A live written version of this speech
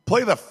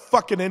Play the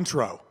fucking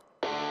intro.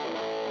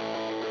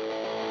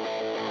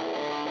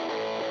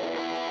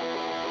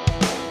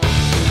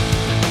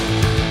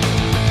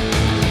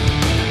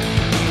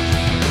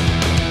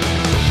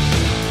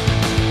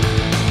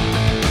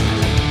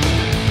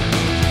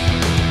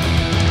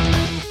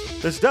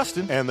 This is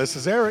Dustin. And this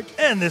is Eric.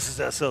 And this is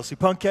SLC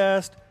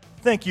Punkcast.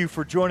 Thank you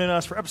for joining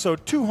us for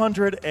episode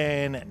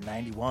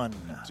 291.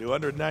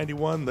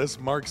 291. This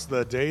marks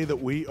the day that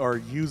we are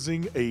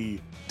using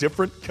a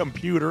different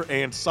computer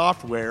and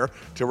software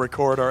to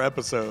record our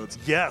episodes.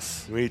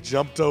 Yes. We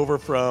jumped over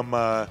from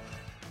God,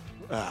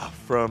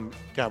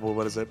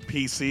 what is it?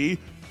 PC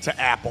to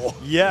Apple.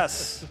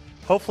 Yes.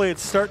 Hopefully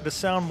it's starting to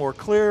sound more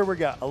clear. We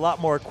got a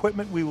lot more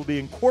equipment we will be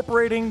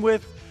incorporating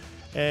with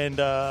and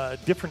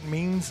different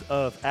means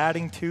of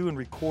adding to and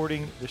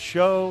recording the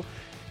show.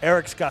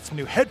 Eric's got some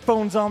new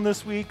headphones on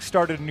this week,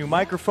 started a new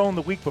microphone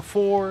the week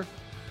before.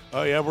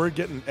 Oh, yeah, we're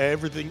getting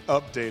everything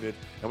updated.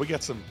 And we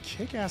got some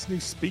kick-ass new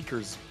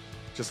speakers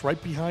just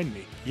right behind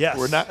me. Yes.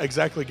 We're not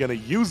exactly going to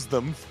use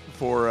them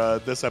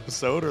for this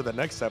episode or the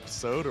next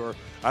episode, or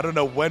I don't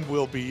know when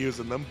we'll be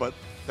using them, but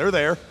they're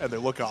there, and they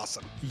look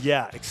awesome.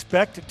 Yeah,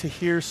 expect to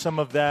hear some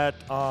of that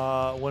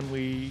when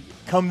we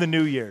come the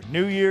new year.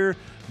 New year,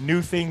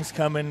 new things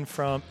coming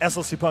from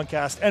SLC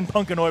Punkcast and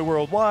Punkanoi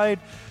Worldwide.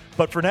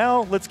 But for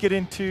now, let's get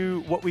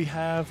into what we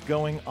have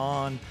going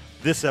on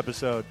this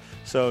episode.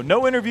 So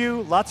no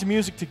interview, lots of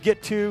music to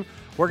get to.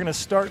 We're going to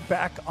start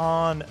back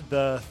on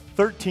the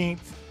 13th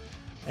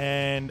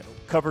and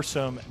cover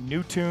some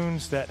new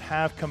tunes that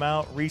have come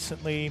out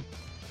recently.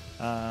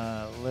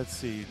 Let's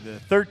see,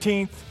 the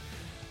 13th.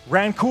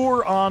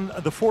 Rancour on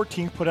the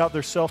 14th put out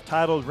their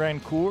self-titled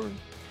Rancour.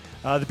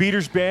 The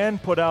Beaters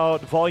Band put out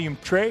Volume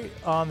Trey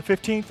on the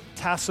 15th.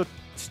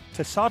 Tassottis,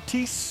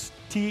 Tassottis,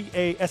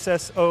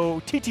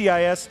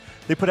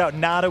 they put out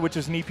Nada, which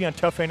is an EP on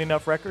Tough Ain't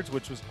Enough Records,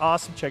 which was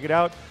awesome. Check it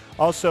out.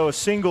 Also a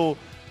single,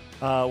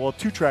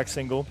 two-track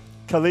single.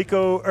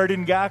 Kaliko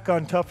Erdingak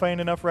on Tough Ain't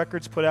Enough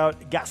Records put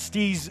out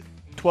Gastiz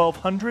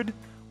 1200,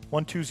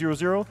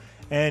 1200,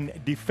 and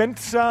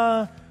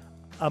Defensa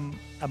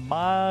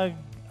Amagabia.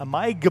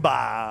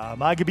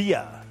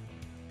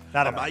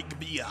 Not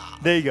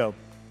Amagabia. There you go.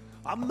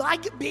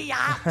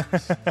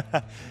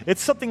 Amagabia.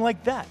 It's something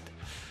like that.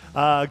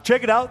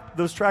 Check it out.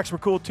 Those tracks were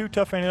cool too.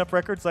 Tough Ain't Enough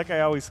Records, like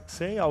I always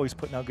say, always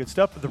putting out good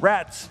stuff. The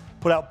Rats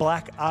put out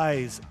Black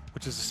Eyes,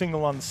 which is a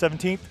single on the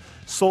 17th.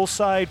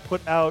 Soulside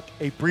put out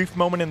A Brief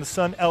Moment in the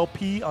Sun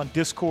LP on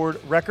Discord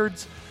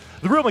Records.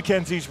 The Real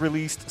Mackenzies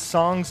released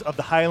Songs of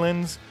the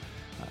Highlands,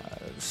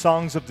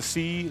 Songs of the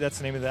Sea, that's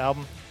the name of the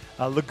album.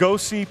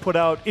 Lugosi put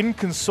out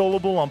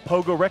Inconsolable on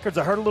Pogo Records.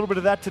 I heard a little bit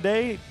of that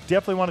today.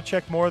 Definitely want to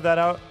check more of that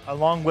out,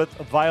 along with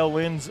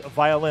Violin's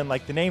Violin.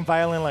 Like the name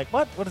Violin, like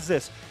what? What is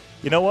this?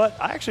 You know what?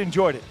 I actually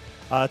enjoyed it.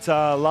 It's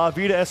La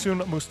Vida es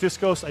un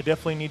Mustiscos. I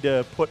definitely need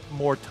to put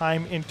more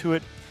time into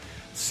it.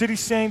 City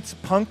Saints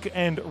Punk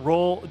and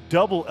Roll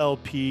double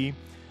LP,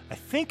 I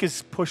think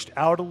is pushed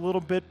out a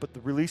little bit, but the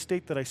release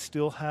date that I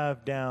still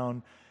have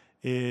down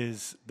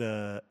is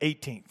the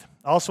 18th.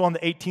 Also on the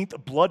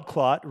 18th, Blood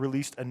Clot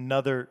released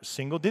another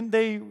single. Didn't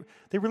they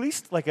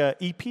released like a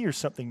EP or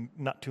something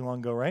not too long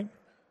ago, right?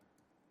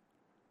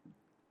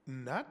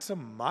 Not to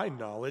my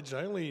knowledge.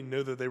 I only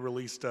know that they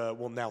released,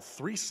 now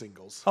 3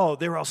 singles. Oh,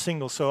 they were all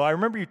singles. So I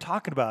remember you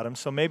talking about them.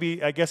 So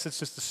maybe, I guess it's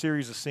just a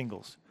series of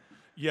singles.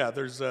 Yeah,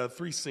 there's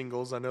 3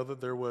 singles. I know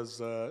that there was,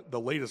 the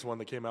latest one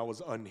that came out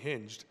was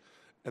Unhinged.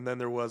 And then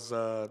there was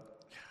The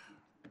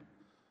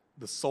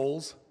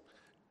Souls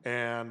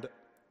and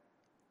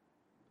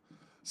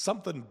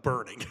something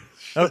burning.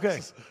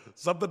 Okay.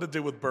 Something to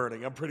do with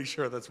burning. I'm pretty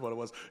sure that's what it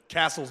was.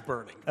 Castles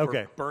Burning.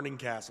 Okay. Or Burning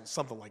Castles,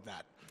 something like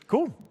that.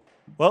 Cool.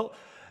 Well,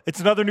 it's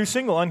another new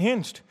single,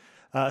 Unhinged.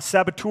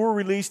 Saboteur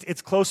released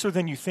It's Closer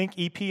Than You Think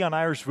EP on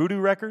Irish Voodoo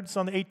Records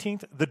on the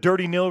 18th. The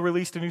Dirty Nil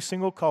released a new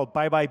single called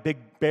Bye Bye Big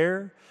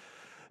Bear.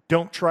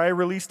 Don't Try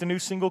released a new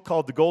single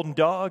called The Golden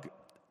Dog.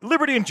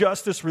 Liberty and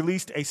Justice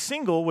released a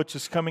single, which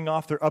is coming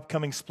off their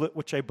upcoming split,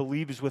 which I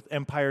believe is with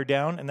Empire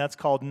Down, and that's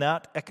called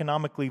Not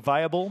Economically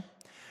Viable.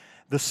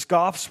 The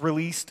Scoffs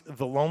released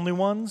The Lonely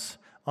Ones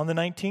on the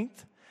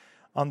 19th.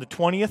 On the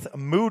 20th,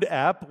 Mood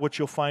App, which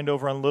you'll find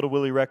over on Little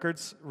Willie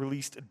Records,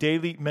 released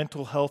Daily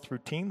Mental Health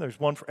Routine. There's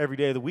one for every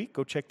day of the week.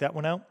 Go check that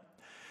one out.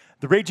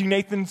 The Raging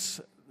Nathans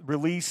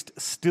released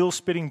Still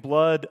Spitting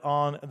Blood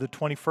on the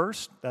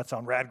 21st. That's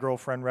on Rad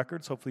Girlfriend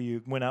Records. Hopefully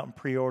you went out and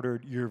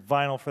pre-ordered your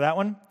vinyl for that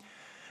one.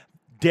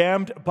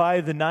 Damned by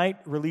the Night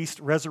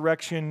released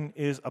Resurrection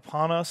is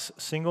Upon Us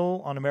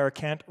single on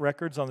Americant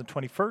Records on the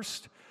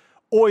 21st.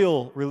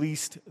 Oil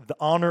released The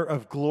Honor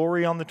of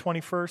Glory on the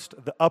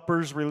 21st. The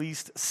Uppers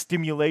released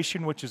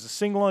Stimulation, which is a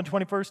single on the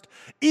 21st.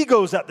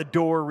 Egos at the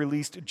Door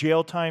released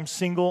Jail Time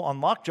single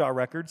on Lockjaw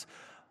Records.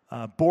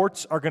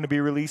 Borts are going to be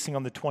releasing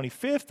on the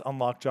 25th on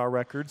Lockjaw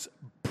Records.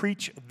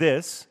 Preach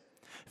This.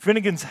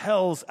 Finnegan's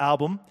Hell's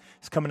album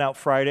is coming out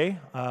Friday.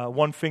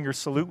 One Finger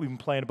Salute. We've been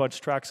playing a bunch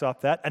of tracks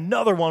off that.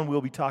 Another one we'll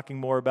be talking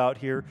more about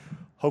here,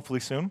 hopefully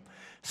soon.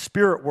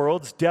 Spirit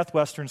Worlds, Death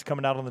Western's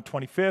coming out on the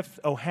 25th.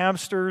 Oh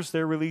Hamsters,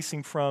 they're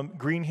releasing From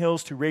Green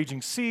Hills to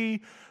Raging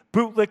Sea.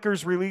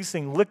 Bootlickers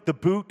releasing Lick the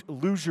Boot,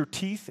 Lose Your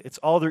Teeth. It's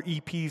all their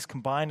EPs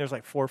combined. There's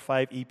like 4 or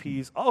 5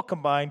 EPs all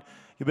combined.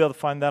 You'll be able to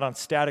find that on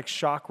Static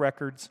Shock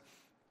Records.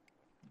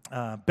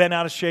 Ben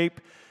Out of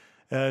Shape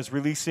is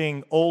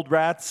releasing Old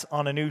Rats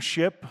on a New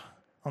Ship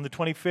on the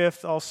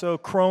 25th. Also,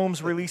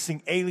 Chrome's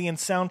releasing Alien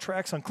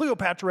soundtracks on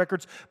Cleopatra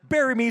Records.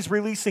 Bury Me's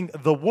releasing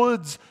The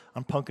Woods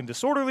on Punk and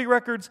Disorderly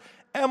Records.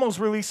 Ammo's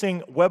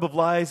releasing Web of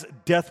Lies,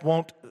 Death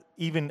Won't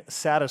Even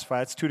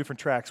Satisfy. It's 2 different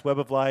tracks, Web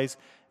of Lies,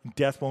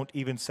 Death Won't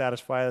Even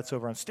Satisfy. That's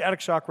over on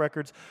Static Shock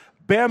Records.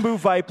 Bamboo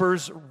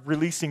Vipers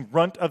releasing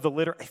Runt of the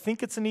Litter. I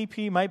think it's an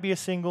EP, might be a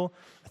single.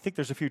 I think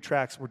there's a few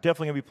tracks. We're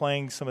definitely going to be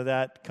playing some of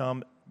that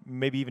come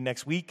maybe even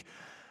next week.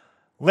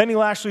 Lenny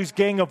Lashley's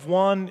Gang of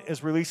One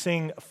is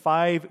releasing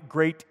 5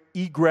 Great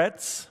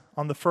Egrets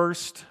on the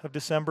 1st of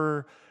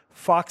December.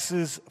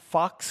 Fox's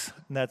Fox,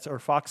 or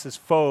Fox's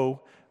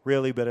Foe,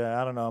 really, but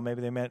I don't know.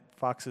 Maybe they meant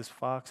Fox's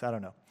Fox. I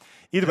don't know.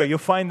 Either way, you'll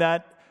find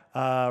that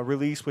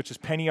release, which is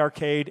Penny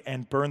Arcade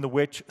and Burn the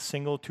Witch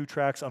single, 2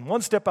 tracks on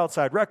One Step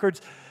Outside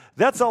Records.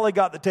 That's all I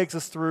got that takes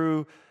us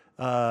through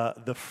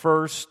the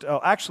first. Oh,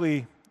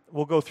 actually,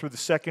 we'll go through the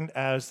second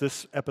as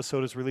this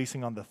episode is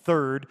releasing on the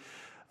 3rd.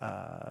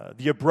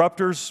 The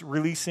Abrupters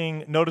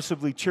releasing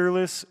Noticeably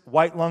Cheerless.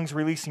 White Lungs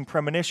releasing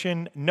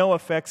Premonition. No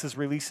Effects is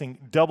releasing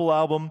double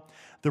album.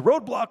 The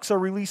Roadblocks are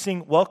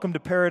releasing Welcome to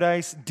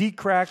Paradise.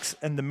 D-Cracks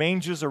and the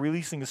Manges are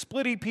releasing a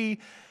split EP.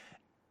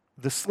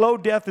 The Slow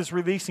Death is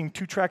releasing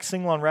 2-track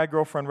single on Rad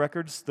Girlfriend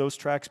Records. Those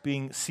tracks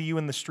being See You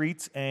in the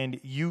Streets and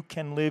You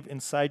Can Live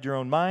Inside Your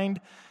Own Mind.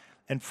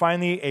 And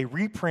finally, a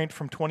reprint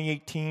from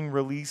 2018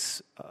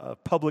 release,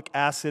 Public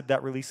Acid.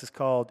 That release is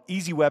called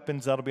Easy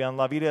Weapons. That'll be on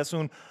La Vida Es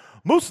Un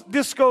Mus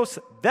Discos.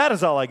 That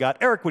is all I got.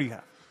 Eric, what do you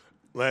have?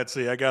 Let's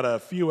see. I got a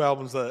few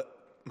albums that,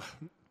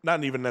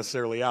 not even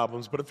necessarily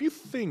albums, but a few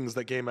things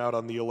that came out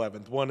on the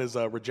 11th. One is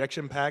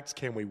Rejection Pact,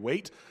 Can We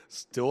Wait?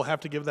 Still have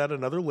to give that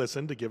another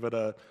listen to give it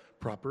a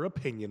proper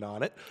opinion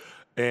on it.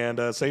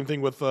 And same thing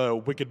with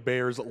Wicked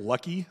Bears'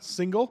 Lucky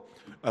single.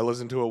 I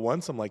listened to it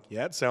once. I'm like,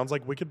 yeah, it sounds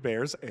like Wicked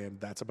Bears, and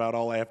that's about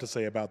all I have to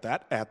say about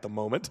that at the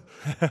moment.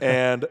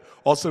 And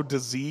also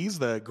Disease,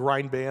 the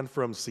grind band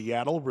from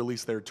Seattle,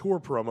 released their tour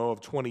promo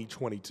of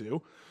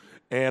 2022.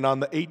 And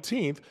on the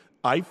 18th,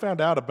 I found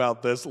out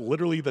about this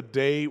literally the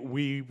day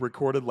we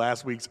recorded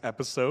last week's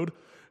episode.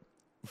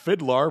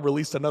 Fiddlar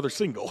released another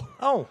single.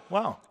 Oh,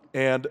 wow.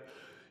 And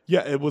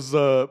yeah, it was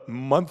a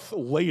month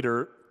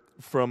later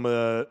from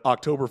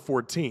October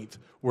 14th,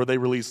 where they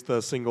released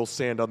the single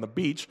Sand on the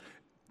Beach.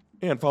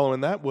 And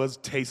following that was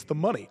Taste the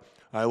Money.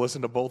 I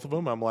listened to both of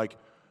them. I'm like,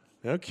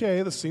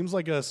 okay, this seems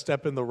like a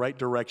step in the right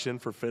direction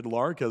for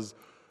Fiddlar because,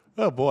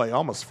 oh boy,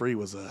 Almost Free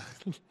was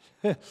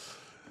it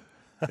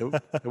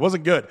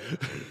wasn't good.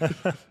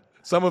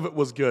 Some of it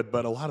was good,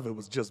 but a lot of it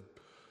was just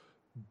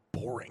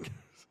boring.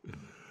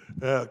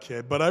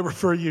 Okay, but I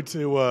refer you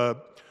to a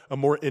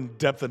more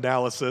in-depth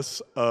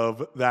analysis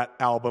of that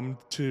album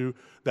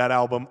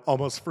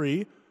Almost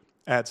Free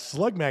at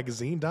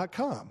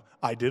slugmagazine.com.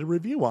 I did a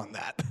review on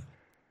that,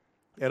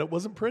 and it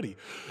wasn't pretty.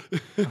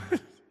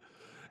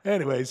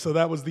 Anyway, so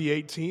that was the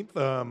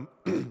 18th.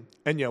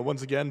 And yeah,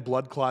 once again,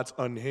 Blood Clot's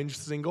Unhinged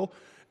single.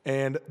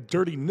 And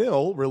Dirty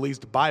Nil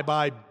released Bye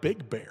Bye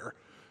Big Bear,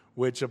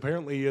 which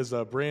apparently is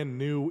a brand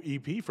new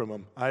EP from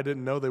them. I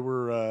didn't know they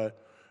were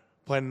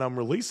planning on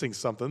releasing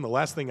something. The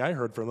last thing I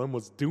heard from them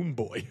was Doom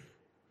Boy.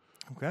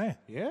 Okay.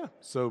 Yeah,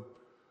 so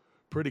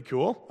pretty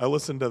cool. I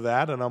listened to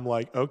that, and I'm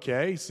like,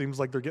 okay, seems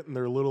like they're getting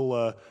their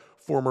little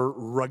former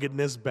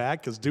ruggedness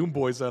back, because Doom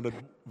Boy sounded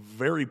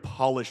very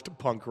polished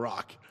punk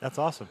rock. That's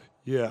awesome.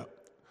 Yeah.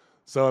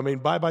 So, I mean,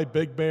 Bye Bye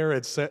Big Bear,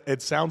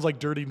 it sounds like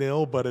Dirty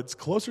Nil, but it's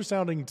closer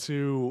sounding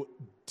to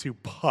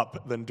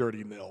Pup than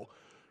Dirty Nil.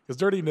 Because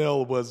Dirty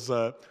Nil was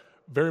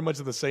very much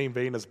in the same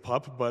vein as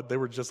Pup, but they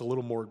were just a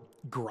little more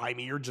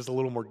grimier, just a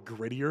little more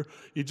grittier.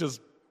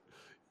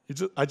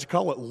 I just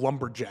call it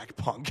lumberjack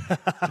punk,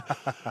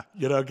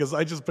 because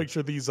I just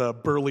picture these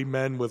burly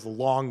men with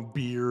long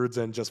beards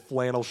and just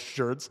flannel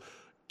shirts,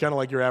 kind of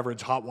like your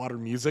average Hot Water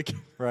Music.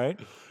 Right.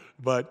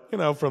 But,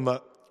 from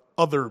the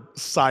other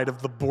side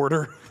of the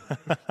border,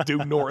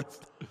 due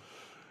north.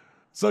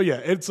 So,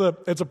 yeah, it's a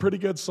pretty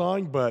good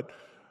song, but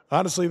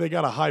honestly, they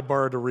got a high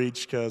bar to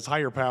reach because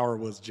Higher Power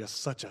was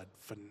just such a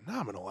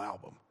phenomenal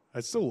album.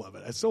 I still love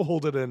it. I still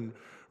hold it in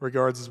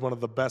regards as one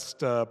of the best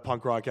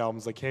punk rock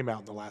albums that came out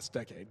in the last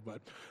decade.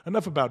 But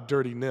enough about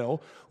Dirty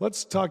Nil.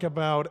 Let's talk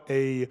about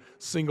a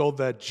single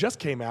that just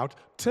came out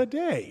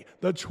today,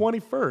 the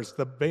 21st.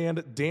 The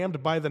band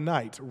Damned by the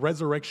Night,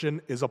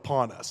 Resurrection is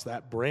Upon Us,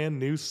 that brand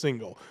new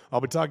single.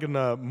 I'll be talking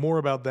more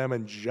about them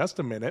in just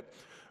a minute.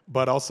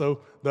 But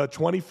also the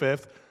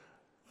 25th,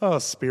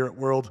 Spirit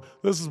World.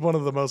 This is one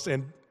of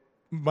the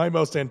my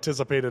most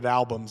anticipated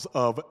albums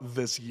of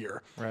this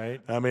year. Right.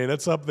 I mean,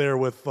 it's up there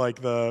with like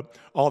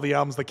all the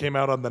albums that came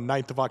out on the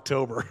 9th of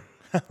October.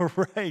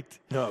 Right.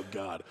 Oh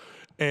God.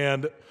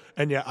 And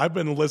yeah, I've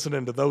been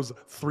listening to those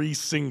 3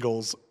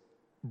 singles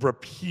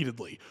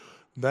repeatedly.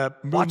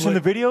 That Watching the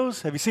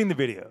videos? Have you seen the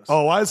videos?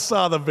 Oh, I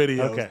saw the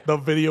video. Okay. The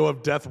video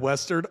of Death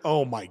Western.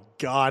 Oh my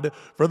God.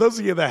 For those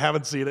of you that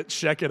haven't seen it,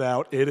 check it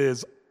out. It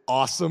is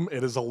awesome.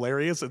 It is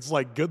hilarious. It's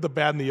like Good, the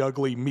Bad, and the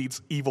Ugly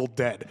meets Evil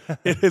Dead.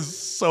 It is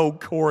so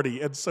corny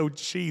and so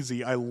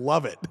cheesy. I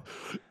love it.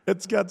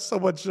 It's got so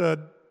much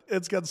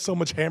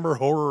hammer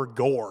horror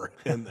gore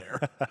in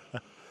there.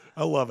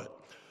 I love it.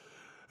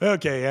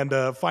 Okay, and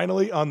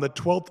finally, on the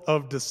 12th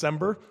of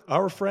December,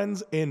 our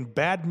friends in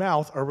Bad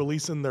Mouth are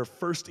releasing their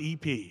first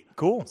EP.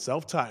 Cool.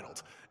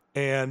 Self-titled.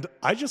 And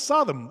I just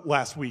saw them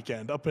last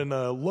weekend up in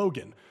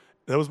Logan.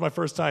 That was my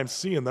first time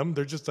seeing them.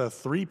 They're just a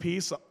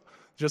 3-piece,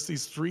 just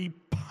these 3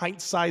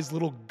 pint-sized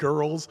little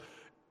girls.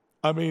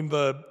 I mean,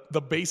 the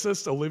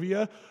bassist,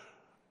 Olivia,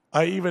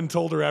 I even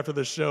told her after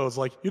the show, I was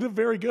like, you did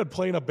very good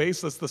playing a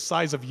bass that's the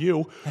size of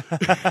you.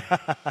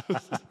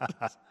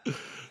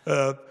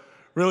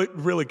 Really,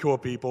 really cool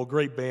people,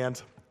 great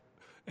band,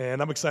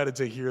 and I'm excited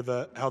to hear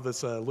how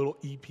this little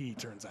EP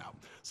turns out.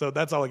 So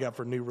that's all I got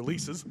for new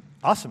releases.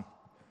 Awesome.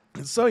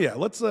 So yeah,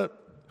 let's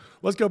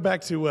go back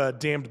to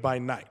Damned by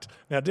Night.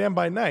 Now, Damned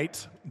by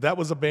Night, that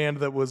was a band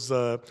that was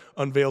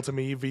unveiled to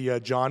me via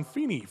John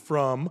Feeney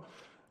from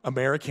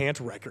Americant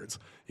Records.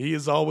 He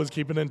is always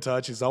keeping in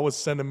touch. He's always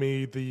sending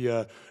me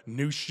the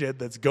new shit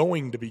that's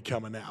going to be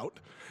coming out,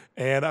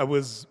 and I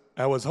was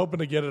hoping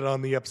to get it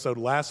on the episode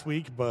last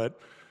week, but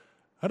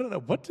I don't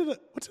know. What did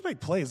I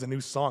play as a new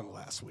song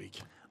last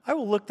week? I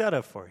will look that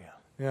up for you.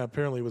 Yeah,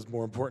 apparently it was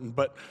more important.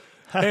 But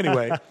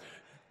anyway,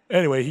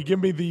 he gave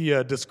me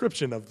the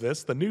description of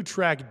this. The new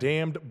track,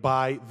 Damned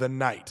by the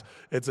Night.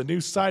 It's a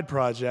new side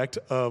project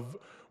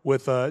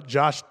with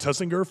Josh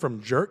Tussinger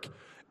from Jerk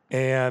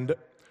and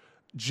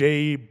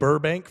Jay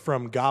Burbank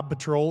from Gob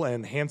Patrol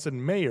and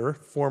Hanson Mayer,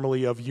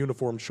 formerly of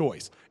Uniform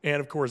Choice. And,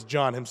 of course,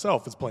 John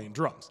himself is playing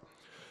drums.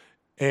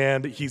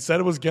 And he said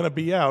it was going to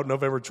be out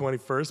November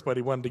 21st, but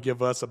he wanted to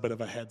give us a bit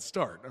of a head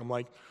start. I'm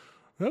like,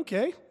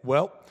 okay,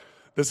 well,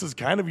 this is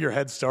kind of your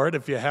head start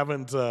if you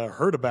haven't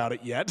heard about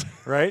it yet.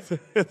 Right?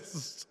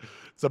 It's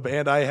a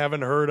band I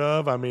haven't heard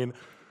of. I mean,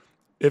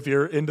 if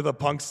you're into the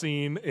punk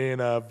scene in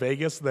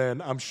Vegas,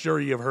 then I'm sure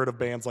you've heard of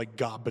bands like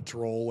God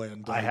Patrol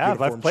and I have.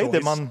 Uniform I've played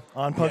Choice. them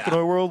on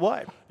Punkanoi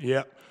Worldwide.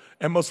 Yeah.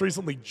 And most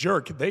recently,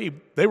 Jerk. They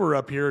were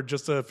up here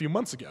just a few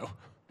months ago.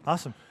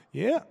 Awesome.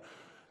 Yeah.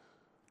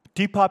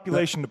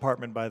 Depopulation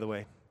Department, by the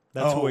way.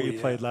 That's what you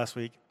played last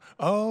week.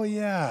 Oh,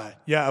 yeah.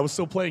 Yeah, I was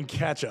still playing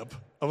catch-up.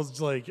 I was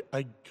like,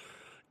 I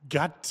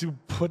got to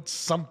put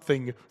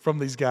something from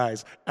these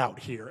guys out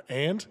here.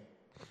 And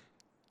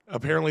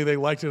apparently they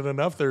liked it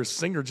enough. Their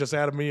singer just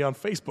added me on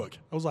Facebook.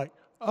 I was like,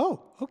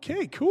 oh,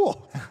 okay,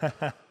 cool.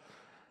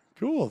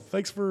 Cool.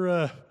 Thanks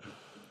for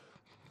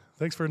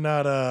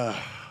not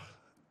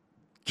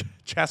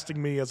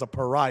chastising me as a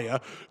pariah,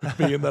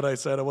 being that I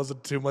said I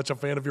wasn't too much a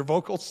fan of your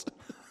vocals.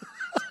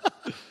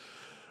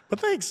 But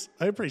thanks.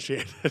 I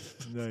appreciate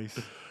it. Nice.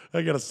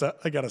 I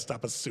gotta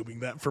stop assuming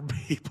that from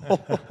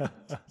people.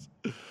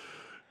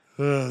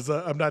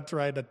 So I'm not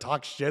trying to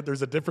talk shit.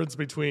 There's a difference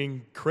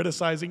between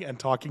criticizing and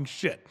talking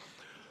shit.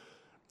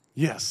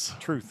 Yes.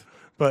 Truth.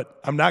 But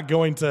I'm not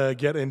going to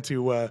get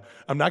into,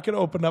 I'm not going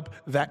to open up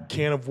that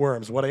can of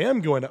worms. What I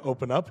am going to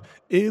open up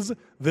is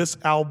this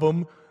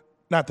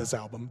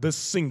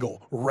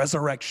single,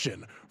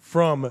 Resurrection,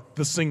 from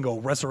the single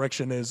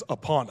Resurrection is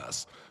Upon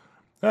Us.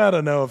 I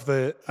don't know if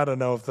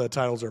the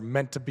titles are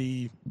meant to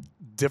be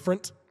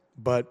different,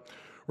 but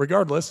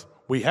regardless,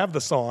 we have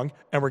the song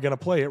and we're going to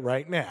play it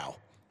right now.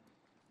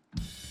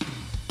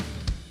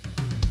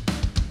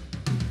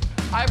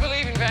 I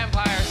believe in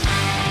vampires.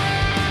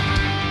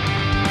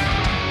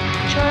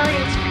 Charlie,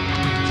 it's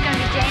going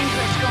to be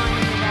dangerous going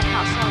into that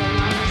house all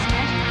alone, isn't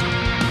it?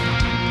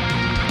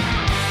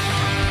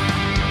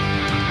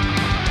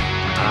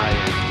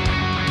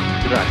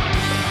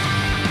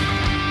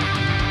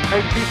 I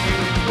treat you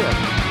well.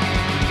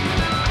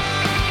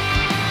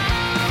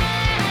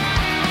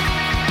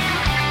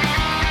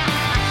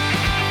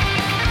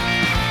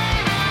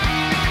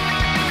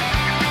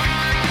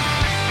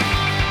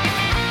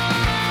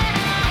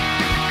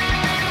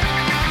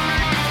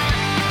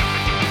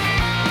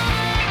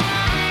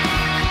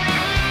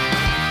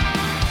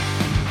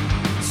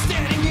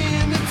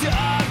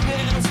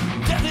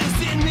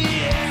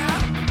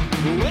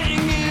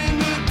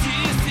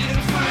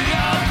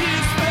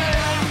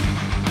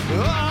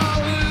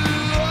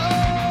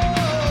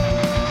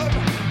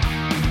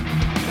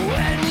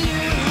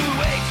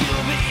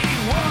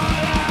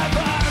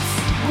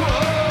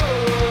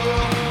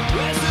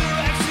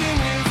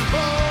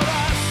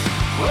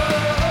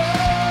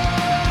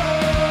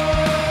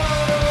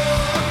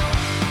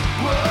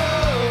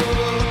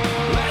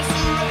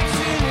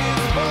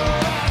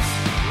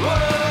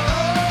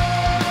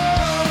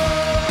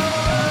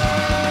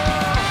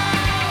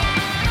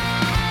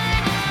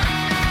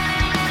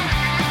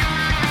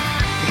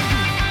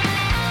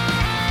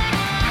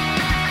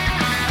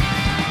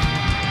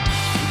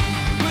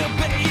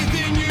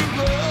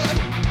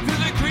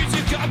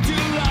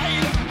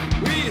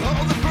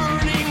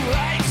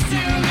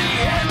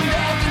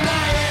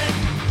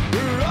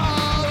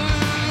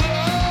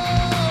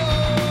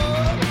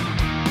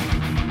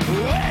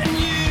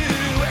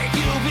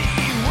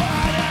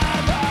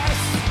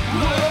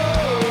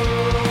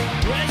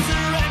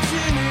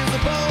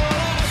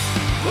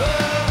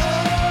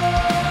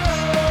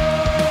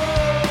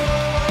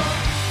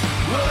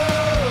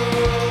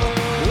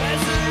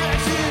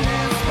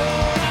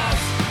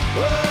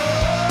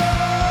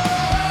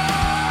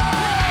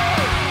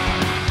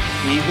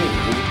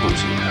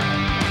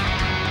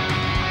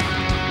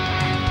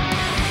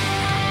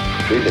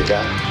 need the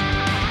guns.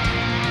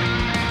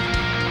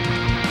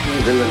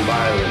 Evil and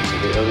violence are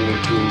the only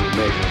two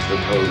measures that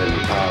hold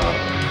any power.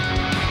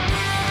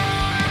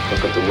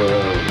 Look at the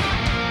world.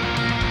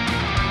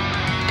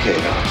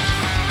 Chaos.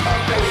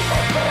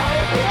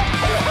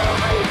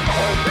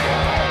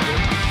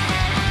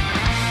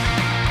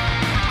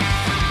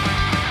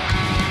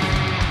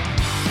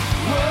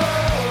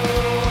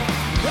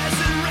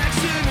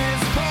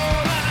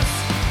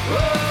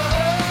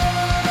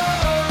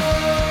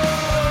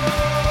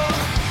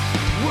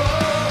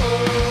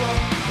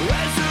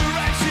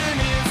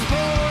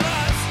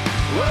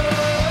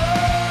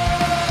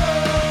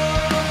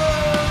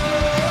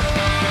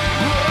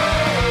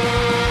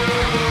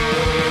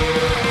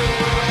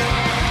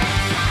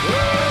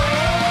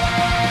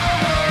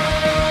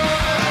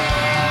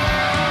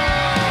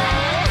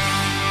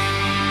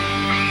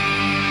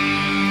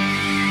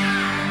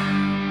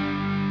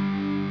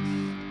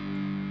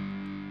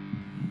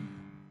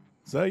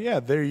 So yeah,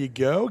 there you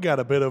go. Got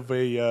a bit of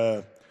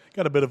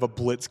a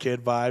Blitz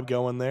Kid vibe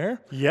going there.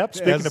 Yep.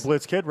 Speaking of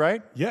Blitz Kid,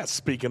 right? Yeah,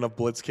 speaking of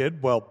Blitz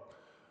Kid, well,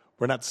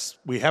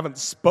 we haven't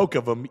spoke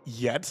of them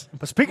yet.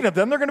 But speaking of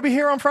them, they're going to be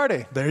here on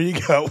Friday. There you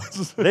go.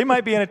 They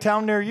might be in a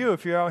town near you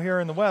if you're out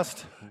here in the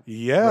West.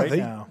 Yeah,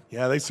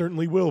 now. they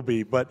certainly will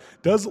be. But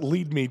does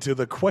lead me to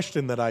the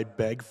question that I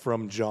begged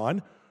from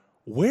John.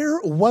 Where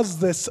was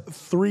this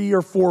 3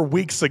 or 4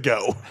 weeks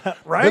ago?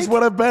 Right? This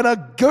would have been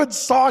a good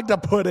song to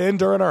put in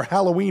during our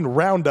Halloween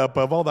roundup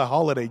of all the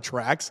holiday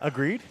tracks.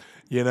 Agreed.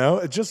 You know,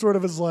 it just sort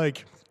of is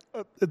like,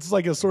 it's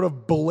like a sort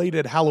of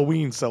belated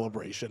Halloween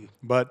celebration.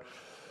 But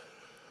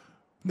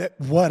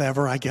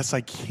whatever, I guess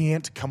I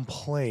can't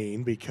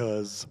complain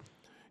because,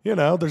 you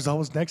know, there's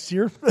always next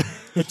year.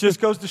 It just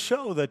goes to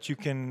show that you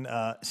can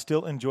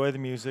still enjoy the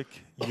music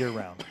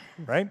year-round,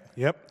 right?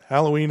 Yep.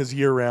 Halloween is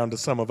year-round to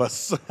some of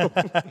us.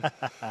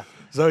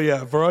 So,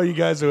 yeah, for all you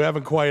guys who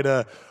haven't quite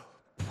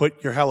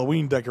put your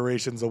Halloween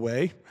decorations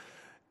away,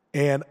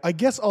 and I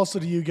guess also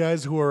to you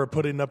guys who are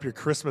putting up your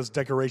Christmas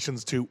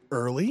decorations too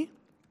early,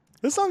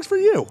 this song's for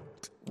you.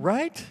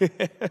 Right?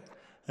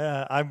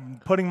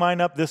 I'm putting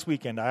mine up this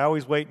weekend. I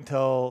always wait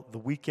until the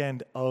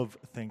weekend of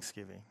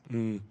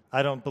Thanksgiving.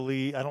 I don't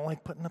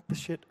like putting up the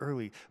shit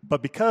early.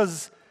 But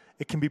because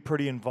it can be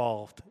pretty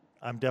involved,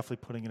 I'm definitely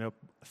putting it up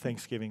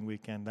Thanksgiving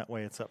weekend. That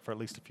way it's up for at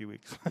least a few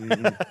weeks.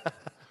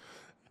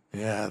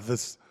 Yeah,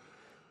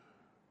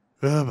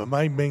 but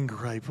my main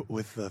gripe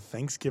with the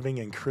Thanksgiving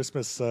and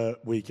Christmas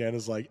weekend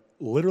is like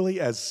literally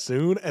as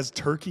soon as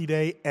Turkey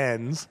Day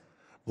ends,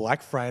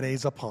 Black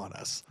Friday's upon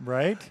us.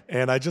 Right?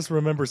 And I just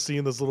remember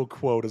seeing this little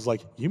quote. It's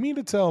like, you mean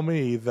to tell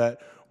me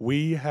that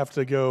we have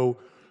to go,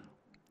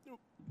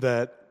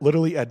 that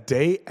literally a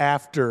day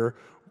after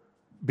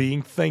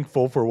being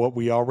thankful for what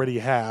we already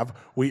have,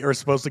 we are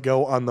supposed to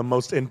go on the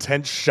most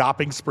intense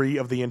shopping spree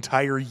of the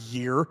entire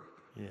year?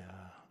 Yeah,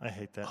 I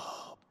hate that.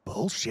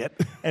 Bullshit.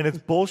 And it's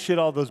bullshit,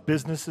 all those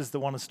businesses that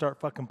want to start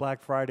fucking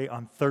Black Friday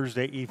on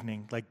Thursday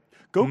evening. Like,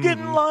 go get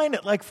in line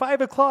at like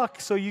 5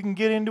 o'clock so you can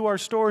get into our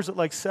stores at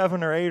like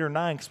 7 or 8 or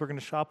 9 because we're going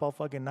to shop all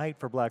fucking night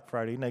for Black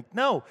Friday. Like,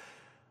 no,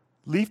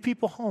 leave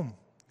people home.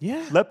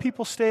 Yeah. Let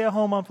people stay at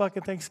home on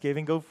fucking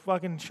Thanksgiving. Go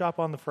fucking shop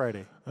on the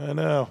Friday. I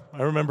know.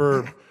 I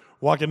remember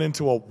walking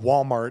into a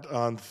Walmart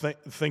on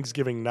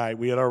Thanksgiving night.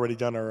 We had already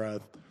done our,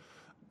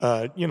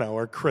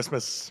 our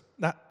Christmas.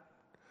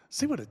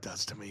 See what it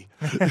does to me.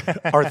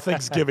 Our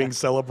Thanksgiving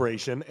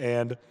celebration,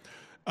 and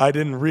I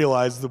didn't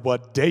realize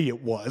what day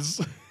it was.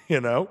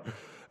 You know,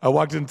 I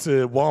walked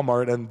into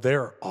Walmart, and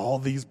there are all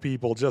these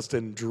people just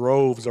in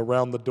droves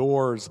around the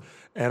doors,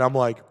 and I'm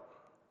like,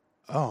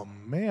 oh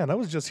man, I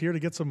was just here to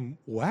get some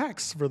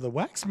wax for the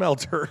wax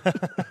melter.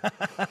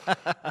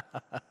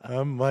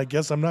 I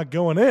guess I'm not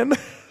going in.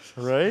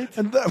 Right?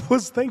 And that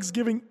was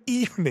Thanksgiving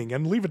evening,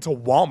 and leave it to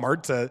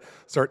Walmart to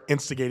start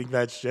instigating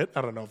that shit.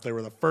 I don't know if they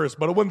were the first,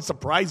 but it wouldn't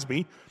surprise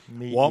me.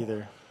 Me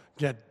either.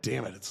 God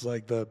damn it. It's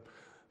like the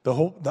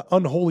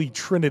unholy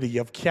trinity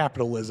of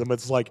capitalism.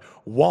 It's like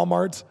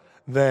Walmart,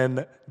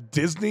 then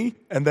Disney,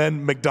 and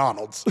then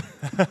McDonald's.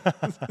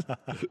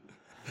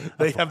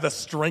 They have the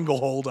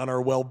stranglehold on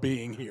our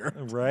well-being here.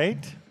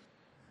 Right?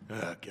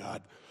 Oh,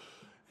 God.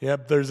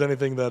 Yep, there's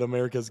anything that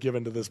America's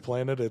given to this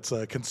planet, it's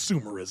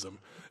consumerism.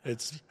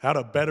 It's how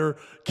to better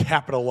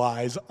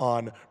capitalize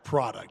on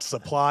product.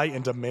 Supply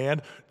and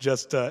demand,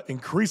 just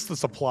increase the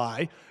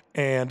supply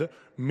and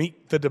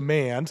meet the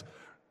demand,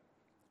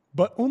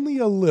 but only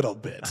a little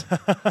bit.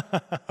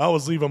 I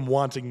always leave them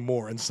wanting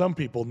more, and some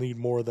people need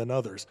more than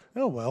others.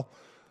 Oh, well,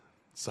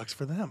 sucks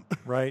for them.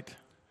 Right.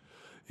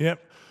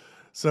 Yep.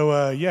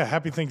 So,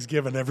 happy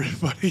Thanksgiving,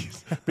 everybody.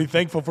 Be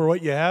thankful for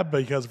what you have,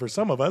 because for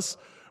some of us,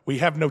 we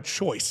have no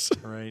choice.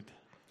 Right.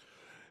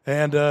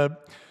 And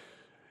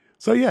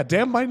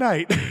Damned by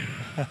Night.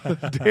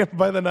 Damned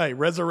by the Night.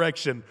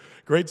 Resurrection.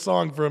 Great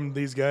song from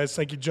these guys.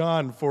 Thank you,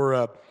 John,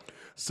 for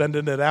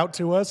sending it out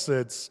to us.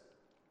 It's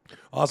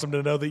awesome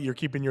to know that you're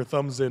keeping your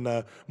thumbs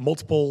in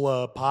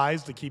multiple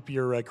pies to keep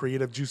your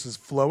creative juices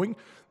flowing.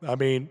 I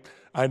mean,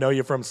 I know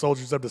you from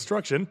Soldiers of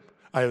Destruction.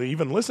 I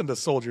even listened to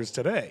Soldiers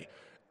today.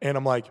 And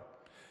I'm like,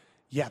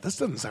 yeah, this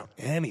doesn't sound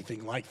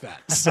anything like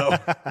that. So,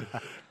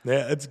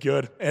 yeah, it's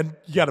good. And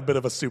you got a bit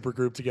of a super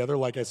group together.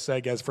 Like I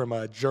said, guys from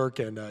Jerk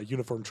and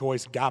Uniform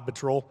Choice, God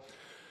Patrol.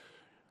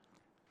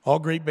 All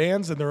great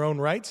bands in their own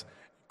rights.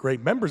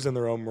 Great members in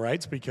their own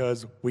rights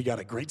because we got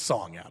a great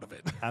song out of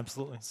it.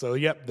 Absolutely. So,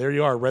 yep, there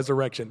you are,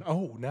 Resurrection.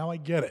 Oh, now I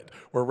get it.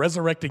 We're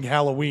resurrecting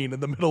Halloween in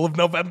the middle of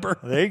November.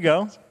 There you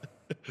go.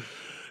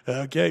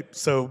 Okay,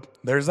 so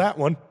there's that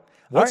one.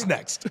 What's All right.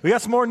 next? We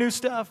got some more new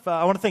stuff.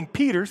 I want to thank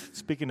Peter.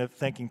 Speaking of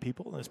thanking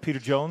people, there's Peter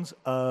Jones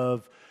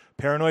of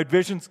Paranoid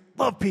Visions.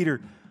 Love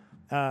Peter.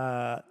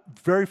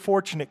 Very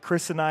fortunate.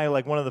 Chris and I,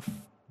 like one of the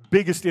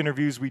biggest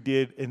interviews we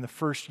did in the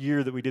first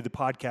year that we did the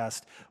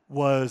podcast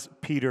was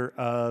Peter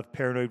of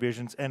Paranoid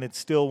Visions, and it's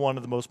still one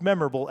of the most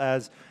memorable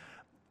as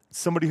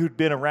somebody who'd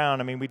been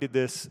around. I mean, we did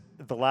this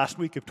the last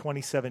week of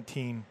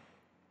 2017,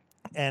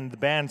 and the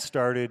band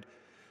started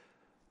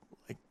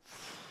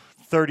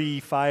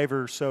 35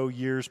 or so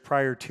years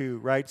prior to,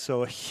 right?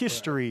 So a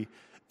history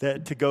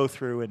that to go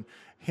through, and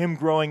him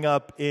growing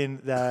up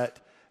in that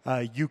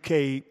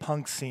UK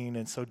punk scene,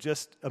 and so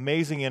just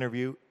amazing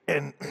interview.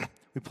 And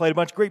we played a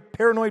bunch of great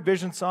Paranoid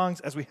Vision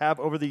songs as we have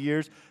over the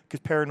years because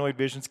Paranoid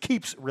Visions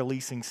keeps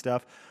releasing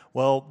stuff.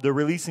 Well, they're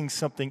releasing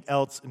something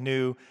else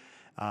new.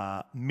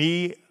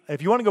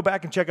 If you want to go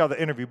back and check out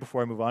the interview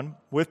before I move on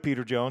with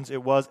Peter Jones,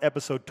 it was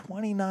episode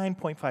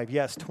 29.5.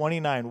 Yes,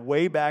 29,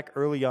 way back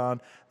early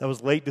on. That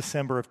was late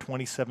December of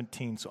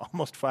 2017, so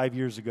almost 5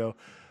 years ago.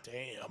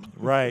 Damn.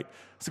 Right.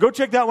 So go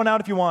check that one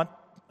out if you want.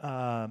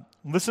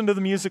 Listen to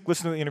the music,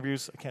 listen to the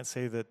interviews. I can't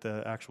say that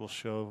the actual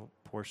show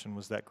portion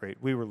was that great.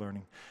 We were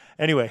learning.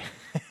 Anyway,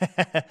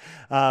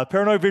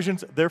 Paranoid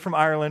Visions, they're from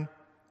Ireland.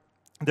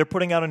 They're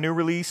putting out a new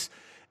release,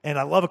 and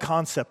I love a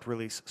concept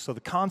release. So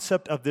the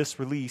concept of this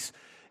release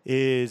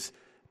is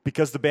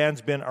because the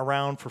band's been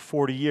around for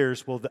 40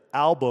 years, well, the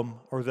album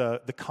or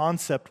the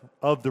concept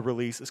of the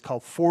release is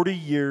called 40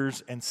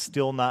 Years and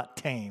Still Not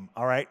Tame,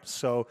 all right?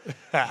 So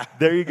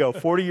there you go,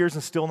 40 Years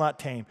and Still Not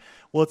Tame.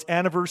 Well, it's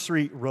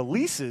anniversary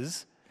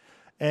releases,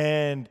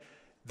 and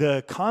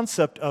the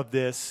concept of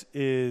this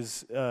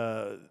is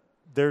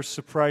they're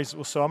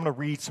surprised. So I'm going to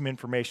read some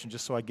information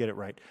just so I get it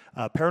right.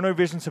 Paranoid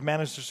Visions have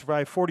managed to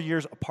survive 40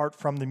 years apart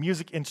from the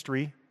music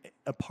industry,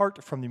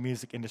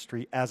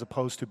 as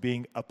opposed to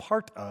being a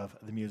part of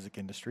the music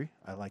industry.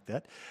 I like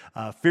that.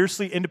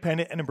 Fiercely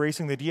independent and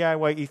embracing the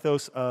DIY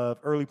ethos of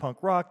early punk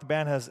rock, the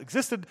band has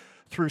existed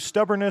through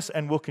stubbornness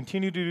and will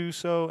continue to do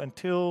so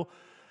until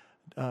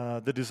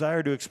the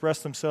desire to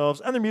express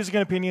themselves and their music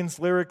and opinions,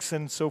 lyrics,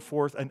 and so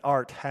forth, and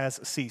art has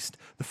ceased.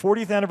 The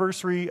 40th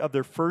anniversary of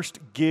their first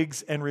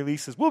gigs and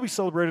releases will be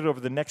celebrated over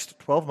the next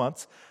 12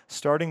 months,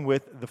 starting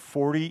with the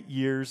 40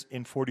 Years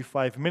in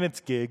 45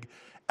 Minutes gig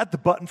at the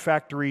Button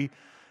Factory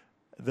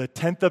the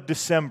 10th of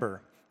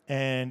December,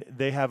 and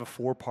they have a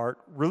 4-part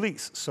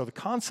release. So the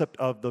concept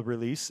of the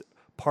release,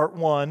 part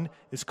 1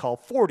 is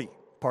called 40,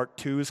 part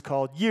 2 is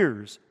called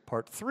Years,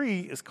 part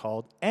 3 is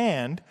called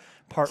And,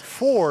 part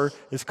 4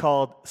 is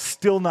called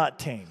Still Not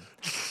Tame.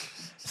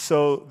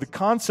 So the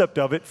concept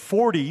of it,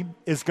 40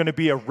 is going to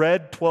be a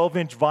red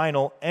 12-inch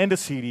vinyl and a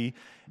CD,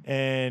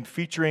 and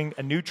featuring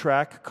a new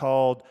track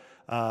called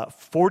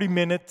 40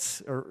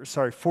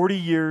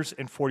 Years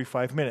and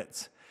 45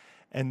 Minutes.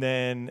 And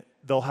then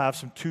they'll have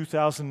some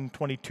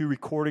 2022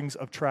 recordings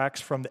of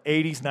tracks from the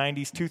 80s,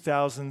 90s,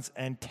 2000s,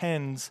 and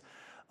 10s,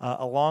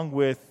 along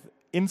with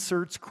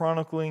inserts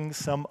chronicling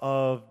some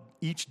of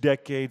each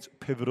decade's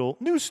pivotal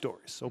news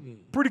stories. So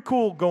pretty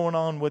cool going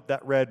on with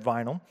that red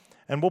vinyl.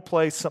 And we'll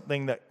play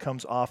something that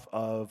comes off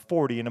of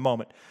 40 in a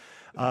moment.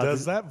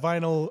 Does that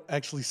vinyl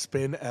actually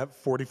spin at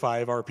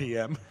 45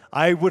 RPM?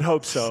 I would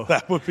hope so.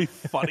 That would be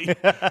funny.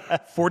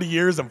 40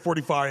 years and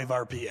 45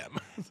 RPM.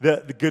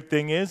 The good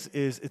thing is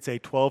it's a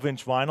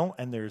 12-inch vinyl,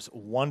 and there's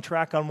one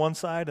track on one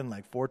side and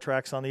like 4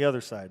 tracks on the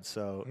other side.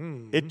 So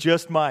it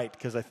just might,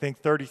 because I think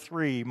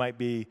 33 might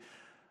be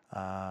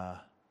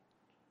not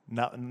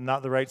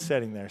the right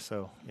setting there.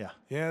 So yeah.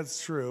 Yeah,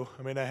 it's true.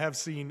 I mean, I've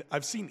seen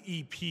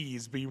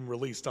EPs being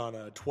released on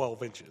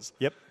 12 inches.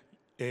 Yep.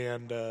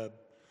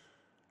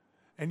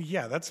 And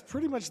yeah, that's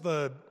pretty much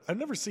I've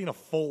never seen a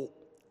full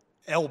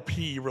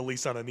LP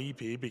released on an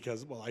EP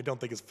because, well, I don't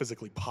think it's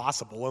physically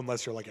possible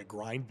unless you're like a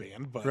grind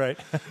band. But, right.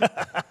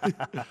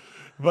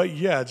 But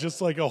yeah, just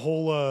like a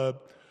whole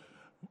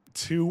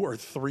 2 or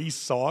 3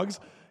 songs.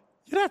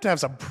 You'd have to have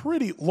some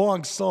pretty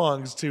long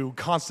songs to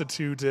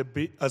constitute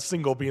a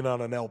single being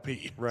on an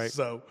LP. Right.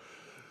 So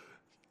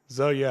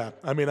yeah,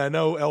 I mean, I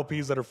know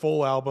LPs that are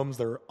full albums,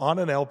 they're on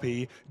an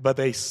LP, but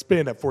they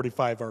spin at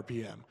 45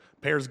 RPM.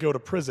 Pairs Go to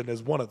Prison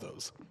is one of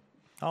those.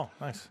 Oh,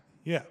 nice.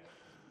 Yeah.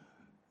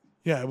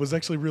 Yeah, it was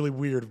actually really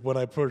weird when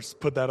I first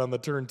put that on the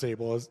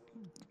turntable. It was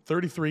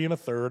 33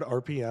 1/3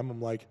 RPM.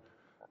 I'm like,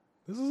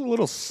 this is a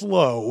little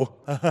slow.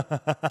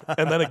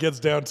 And then it gets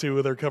down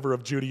to their cover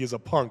of Judy is a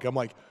Punk. I'm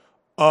like,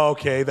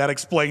 okay, that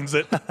explains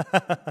it.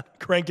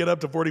 Crank it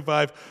up to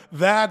 45.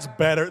 That's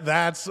better.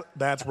 That's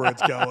where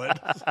it's going.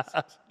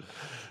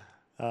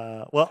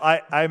 Well,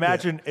 I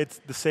imagine it's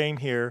the same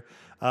here.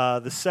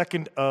 The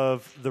second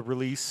of the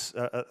release,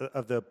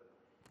 of the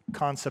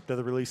concept of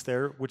the release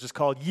there, which is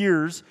called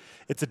Years.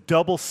 It's a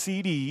double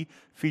CD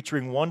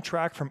featuring one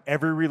track from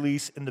every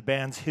release in the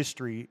band's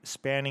history,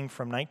 spanning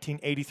from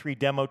 1983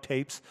 demo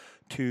tapes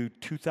to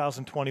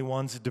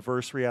 2021's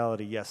Diverse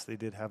Reality. Yes, they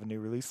did have a new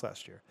release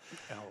last year.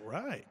 All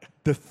right.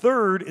 The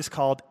third is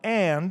called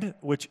And,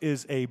 which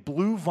is a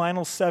blue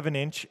vinyl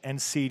 7-inch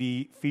and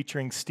CD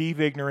featuring Steve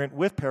Ignorant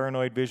with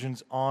Paranoid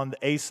Visions on the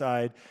A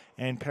side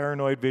and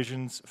Paranoid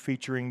Visions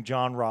featuring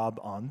John Robb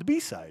on the B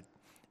side.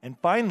 And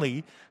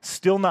finally,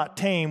 Still Not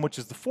Tame, which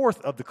is the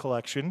fourth of the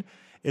collection,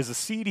 is a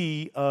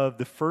CD of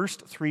the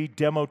first 3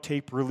 demo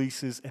tape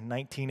releases in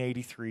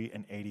 1983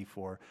 and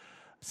 84.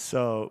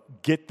 So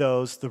get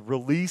those. The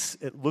release,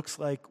 it looks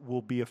like,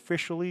 will be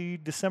officially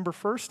December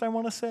 1st, I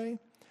want to say.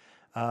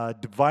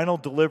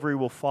 Vinyl delivery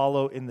will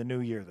follow in the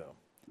new year, though.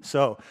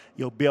 So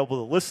you'll be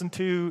able to listen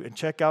to and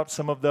check out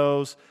some of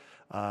those.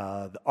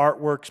 The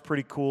artwork's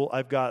pretty cool.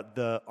 I've got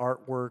the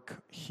artwork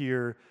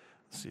here.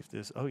 Let's see if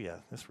this, oh yeah,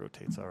 this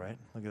rotates all right.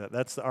 Look at that.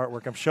 That's the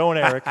artwork I'm showing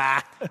Eric.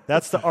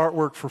 That's the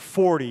artwork for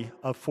 40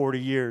 of 40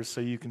 years. So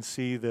you can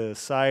see the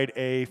side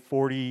A,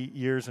 40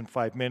 years and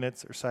 5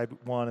 minutes, or side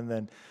 1, and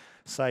then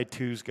side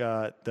 2's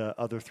got the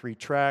other 3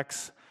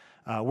 tracks.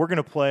 We're going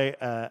to play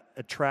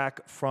a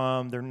track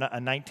from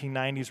a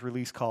 1990s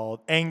release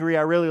called Angry.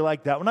 I really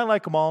like that one. I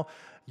like them all.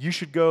 You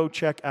should go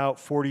check out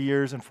 40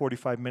 Years and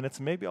 45 Minutes,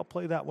 and maybe I'll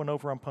play that one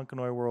over on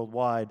Punkanoi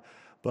Worldwide.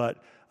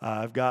 But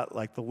I've got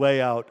like the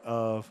layout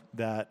of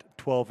that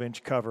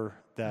 12-inch cover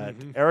that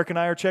Eric and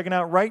I are checking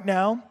out right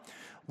now.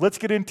 Let's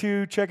get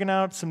into checking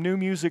out some new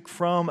music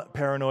from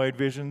Paranoid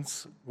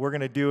Visions. We're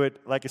going to do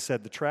it, like I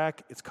said, the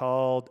track, it's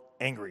called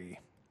Angry.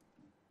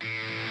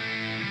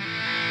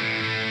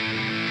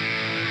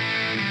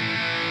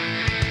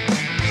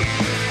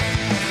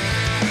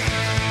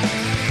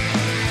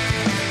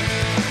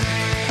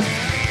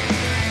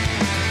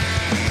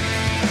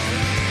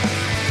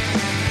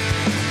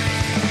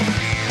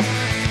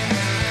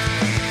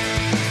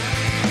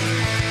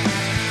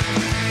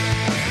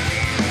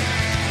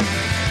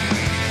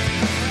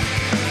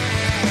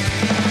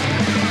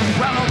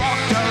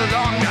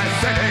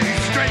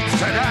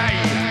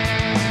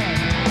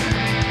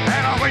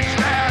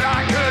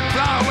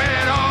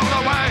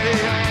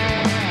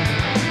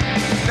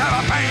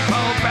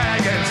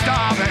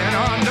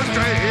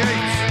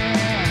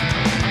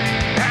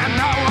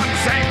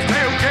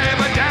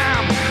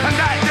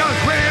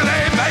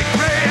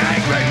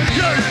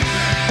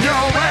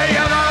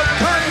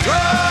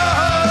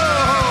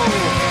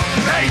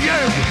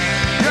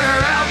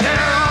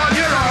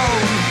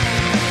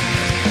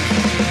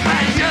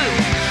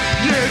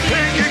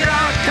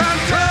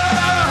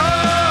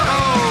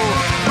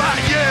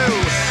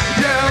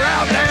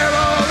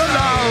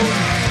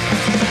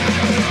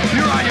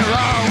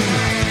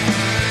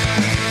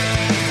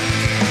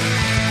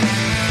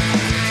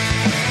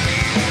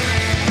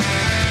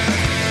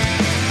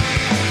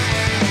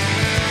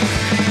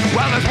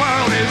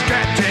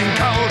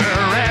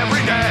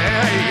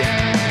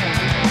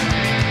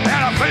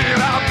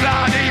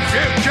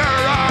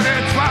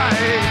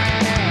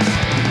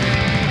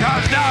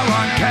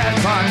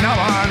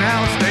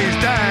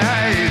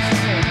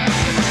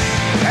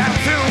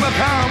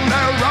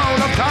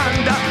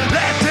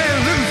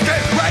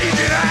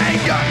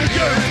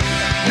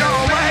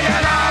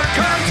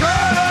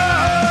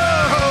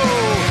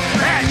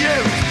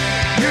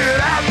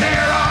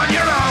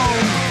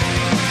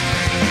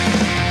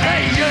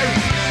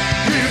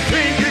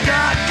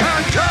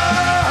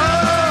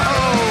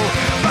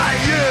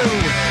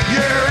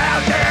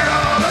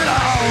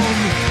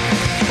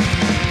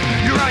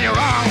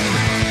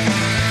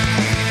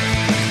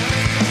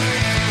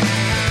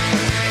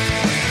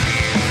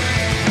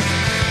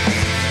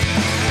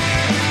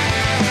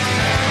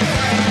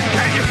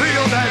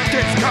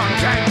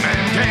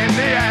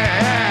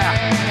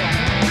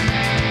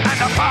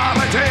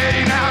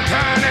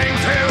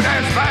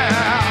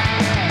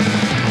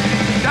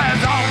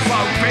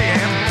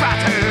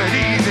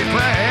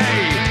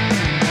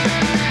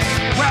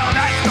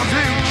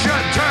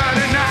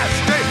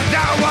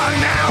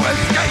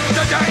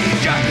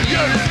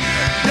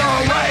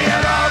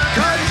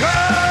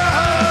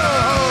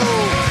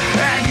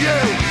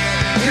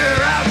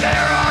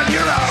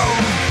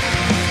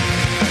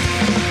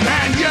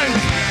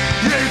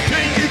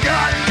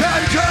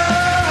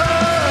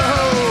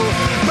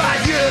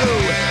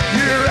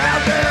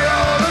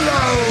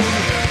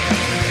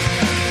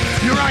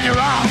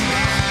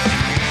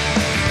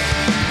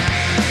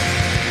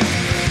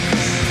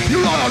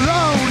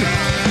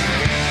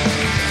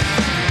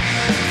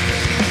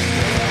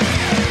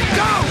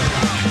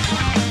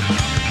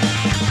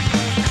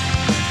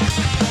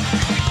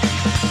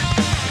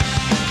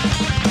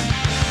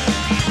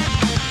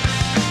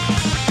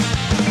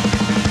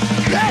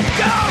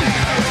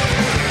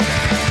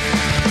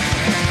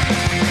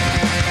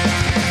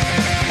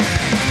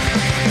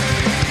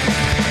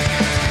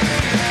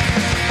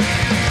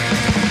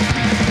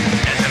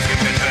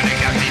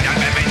 Turning out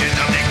the visions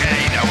of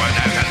decay. No one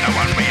knows and no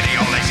one really.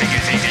 All they seek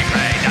is easy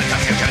prey.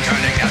 That's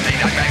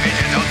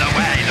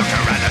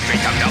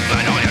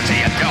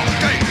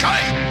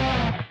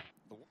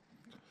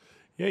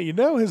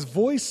Yeah, his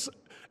voice,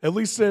 at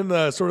least in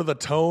sort of the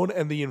tone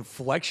and the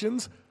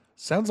inflections,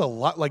 sounds a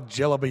lot like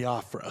Jello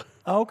Biafra.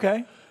 Oh,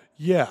 okay.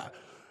 Yeah,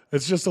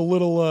 it's just a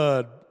little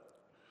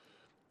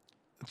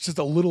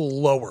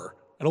lower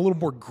and a little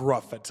more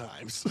gruff at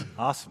times.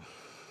 Awesome.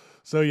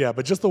 So yeah,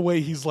 but just the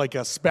way he's like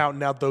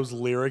spouting out those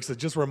lyrics, it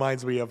just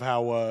reminds me of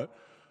how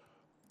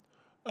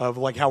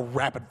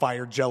rapid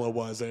fire Jello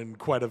was in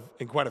quite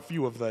a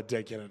few of the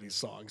Dead Kennedys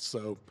songs.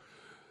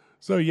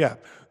 So yeah,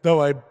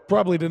 though I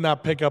probably did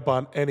not pick up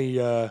on any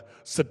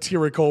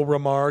satirical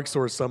remarks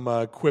or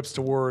some quips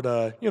toward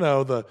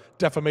the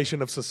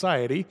defamation of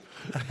society.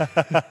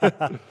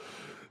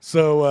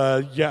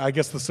 So yeah, I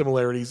guess the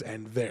similarities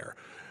end there.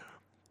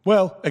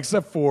 Well,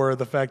 except for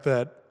the fact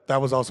that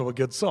was also a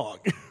good song.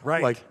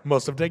 Right. Like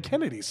most of Dead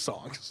Kennedy's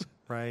songs.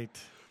 Right.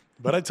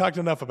 But I talked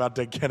enough about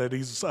Dead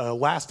Kennedy's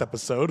last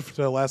episode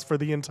to last for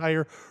the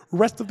entire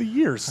rest of the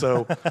year,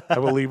 so I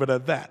will leave it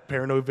at that.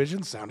 Paranoid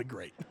Vision sounded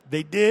great.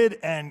 They did,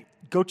 and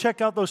go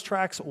check out those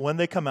tracks when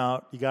they come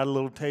out. You got a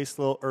little taste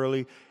a little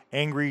early.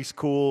 Angry's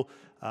cool.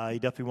 You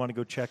definitely want to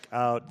go check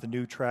out the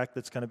new track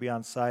that's going to be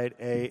on side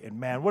A. And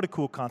man, what a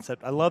cool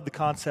concept. I love the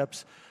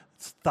concepts.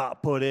 It's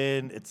thought put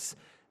in. It's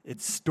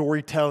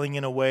storytelling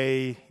in a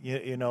way.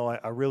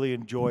 I really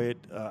enjoy it.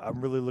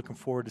 I'm really looking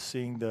forward to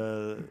seeing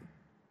the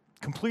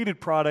completed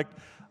product.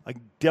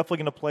 I'm definitely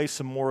going to play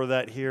some more of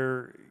that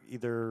here,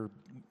 either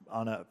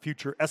on a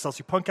future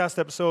SLC Punkcast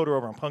episode or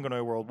over on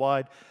Punkanoi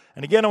Worldwide.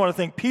 And again, I want to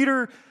thank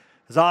Peter.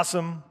 It's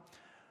awesome.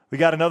 We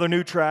got another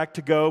new track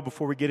to go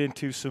before we get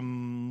into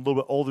some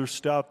little bit older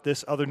stuff.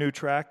 This other new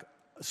track,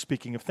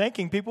 speaking of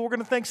thanking people, we're going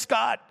to thank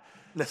Scott.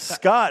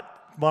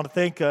 Scott, want to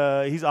thank,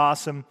 he's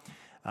awesome.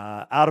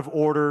 Out of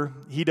Order,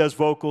 he does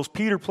vocals.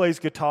 Peter plays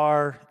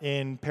guitar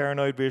in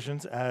Paranoid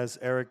Visions, as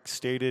Eric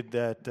stated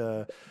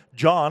that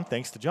John,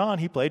 thanks to John,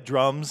 he played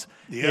drums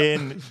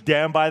in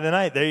Damn by the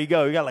Night. There you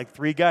go. You got like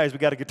 3 guys. We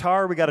got a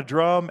guitar, we got a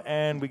drum,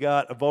 and we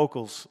got a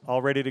vocals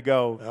all ready to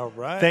go. All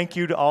right. Thank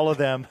you to all of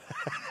them.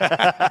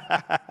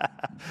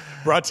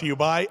 Brought to you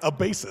by a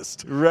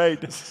bassist. Right,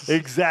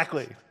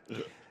 exactly.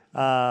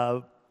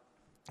 Out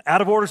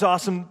of Order's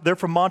awesome. They're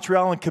from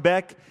Montreal and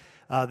Quebec.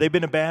 They've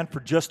been a band for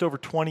just over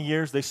 20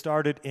 years. They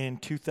started in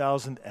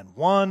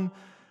 2001.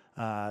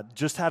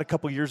 Just had a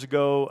couple years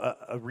ago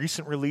a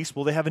recent release.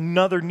 Well, they have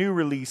another new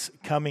release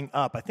coming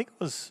up. I think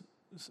it was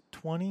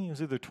 20. It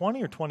was either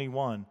 20 or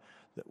 21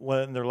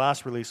 when their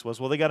last release was.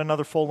 Well, they got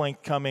another full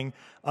length coming,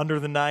 Under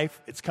the Knife.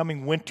 It's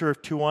coming winter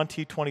of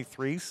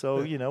 2023.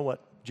 So you know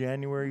what?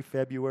 January,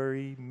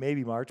 February,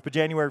 maybe March, but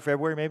January,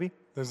 February, maybe.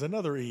 There's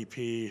another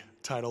EP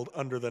titled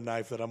Under the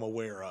Knife that I'm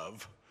aware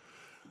of.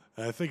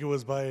 I think it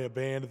was by a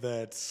band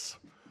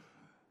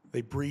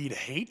they breed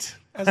hate,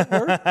 as it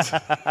were.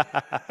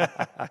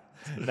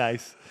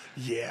 Nice.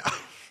 Yeah.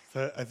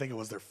 I think it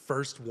was their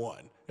first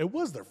one. It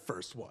was their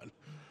first one.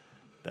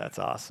 That's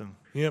awesome.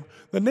 Yep.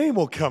 The name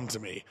will come to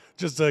me.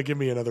 Just give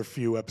me another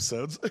few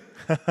episodes.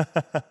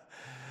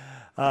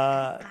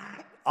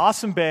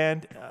 Awesome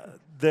band.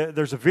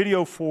 There's a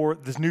video for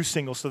this new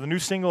single. So the new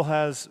single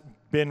has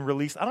been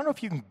released. I don't know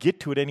if you can get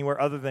to it anywhere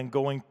other than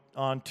going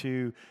on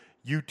to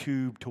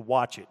YouTube to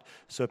watch it.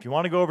 So if you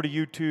want to go over to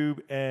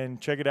YouTube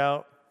and check it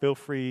out, feel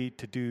free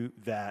to do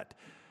that.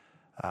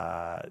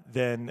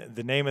 Then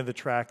the name of the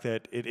track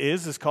that it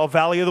is called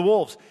Valley of the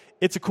Wolves.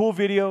 It's a cool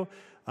video.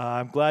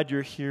 I'm glad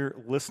you're here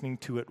listening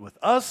to it with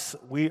us.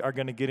 We are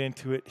going to get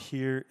into it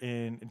here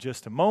in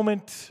just a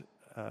moment.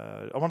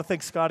 I want to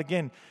thank Scott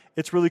again.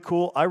 It's really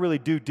cool. I really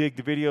do dig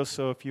the video,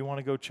 so if you want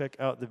to go check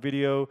out the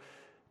video,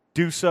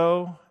 do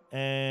so.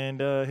 And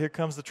here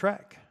comes the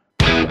track.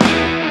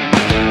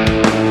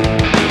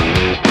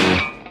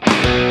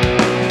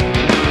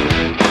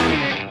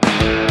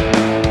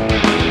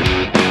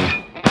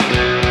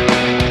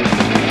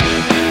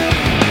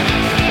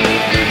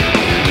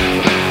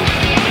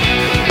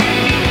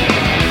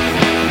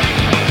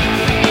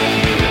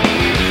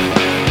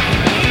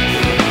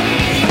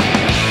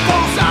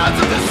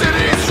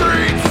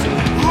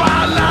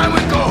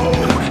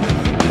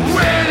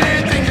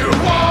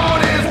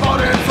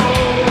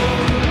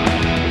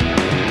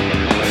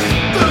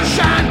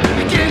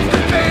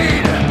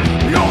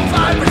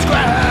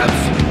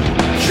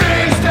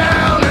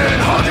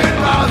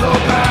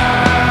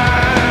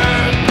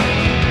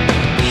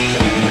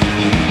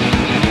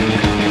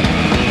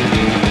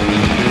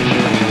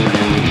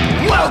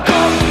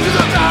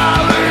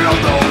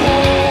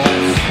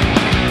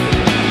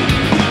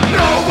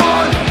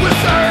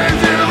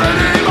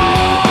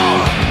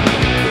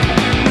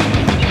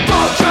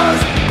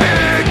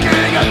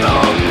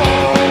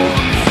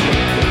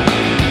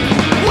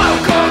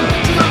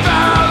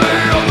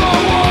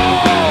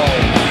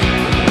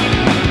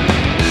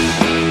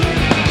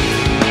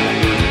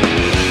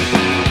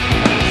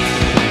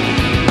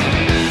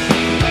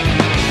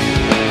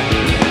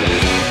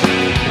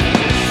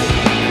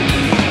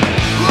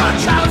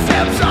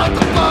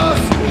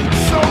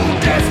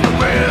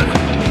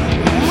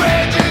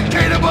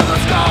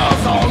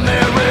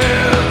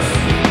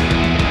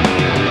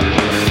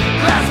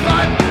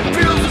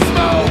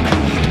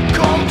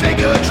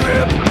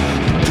 Trip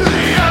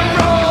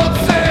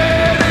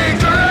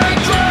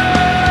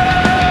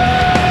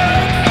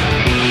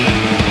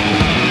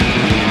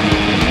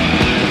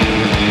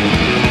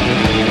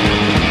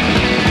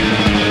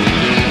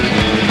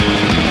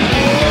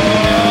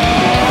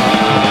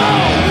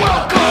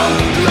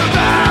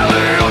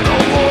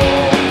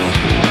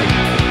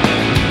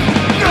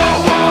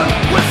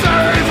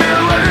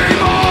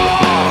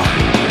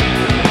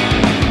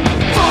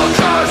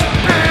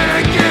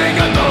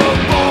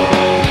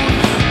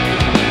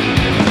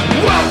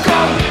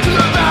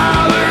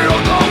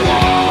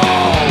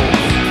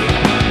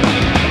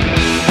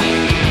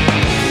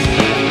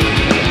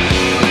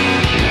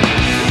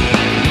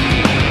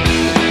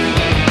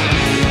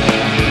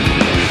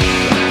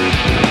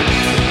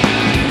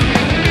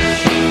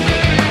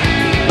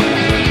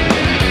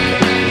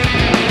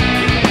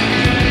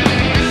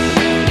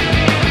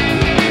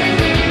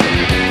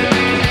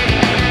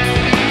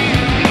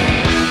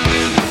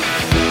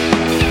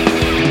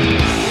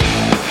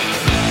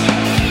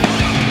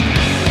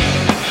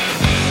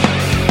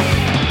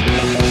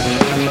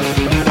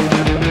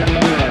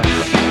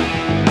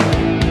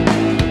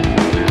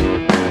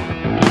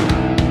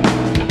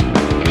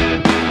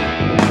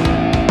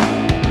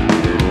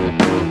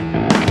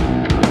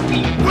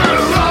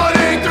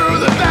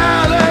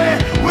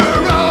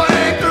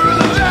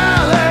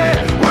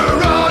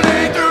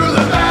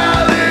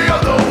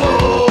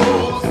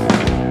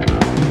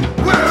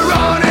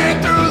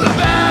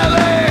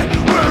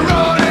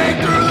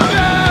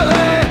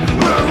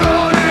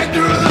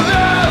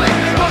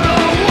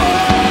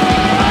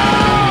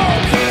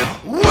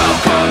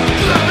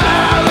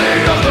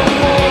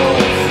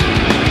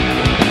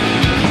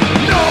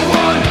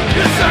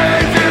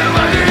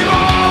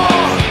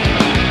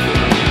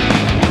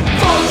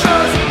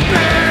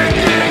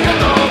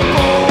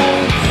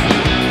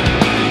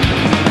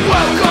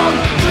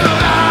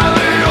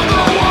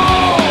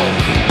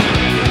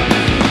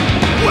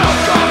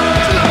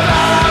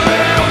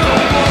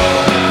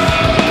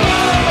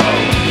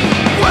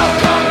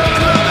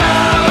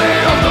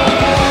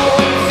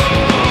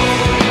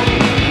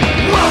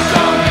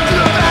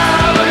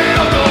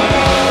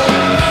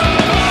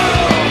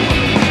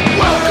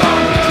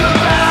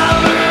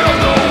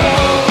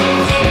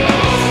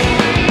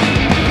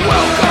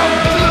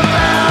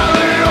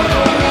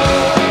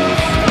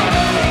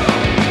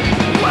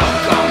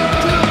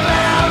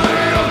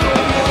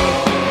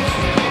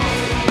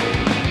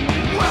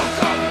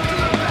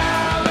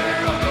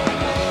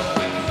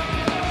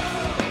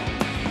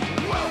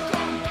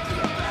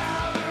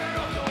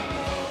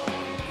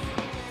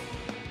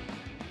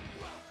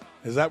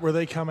Is that where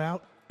they come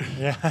out?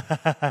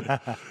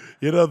 Yeah.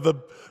 You know,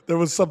 there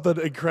was something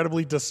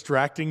incredibly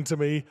distracting to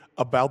me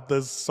about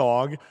this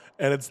song,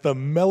 and it's the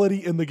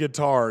melody in the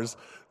guitars.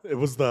 It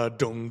was the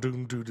dun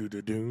dun dun dun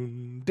dun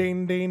dun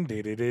ding ding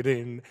ding ding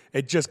ding.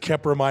 It just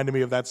kept reminding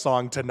me of that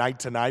song "Tonight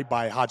Tonight"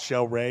 by Hot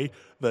Shell Ray.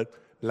 The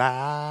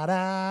la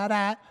da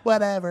da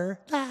whatever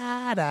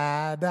la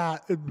da da.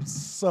 It was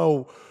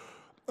so.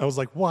 I was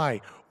like,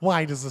 why?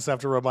 Why does this have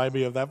to remind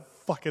me of that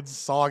fucking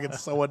song?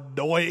 It's so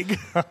annoying.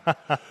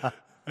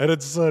 And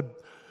it's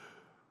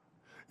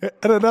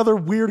and another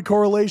weird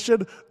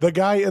correlation. The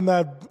guy in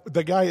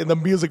the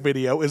music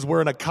video is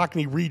wearing a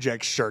Cockney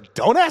Rejects shirt.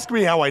 Don't ask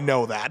me how I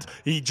know that.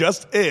 He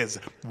just is.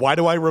 Why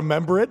do I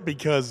remember it?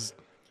 Because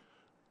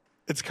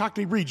it's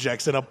Cockney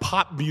Rejects in a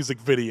pop music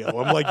video.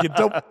 I'm like, you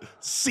don't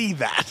see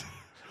that.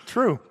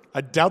 True.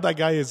 I doubt that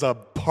guy is a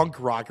punk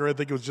rocker. I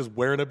think it was just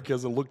wearing it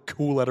because it looked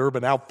cool at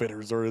Urban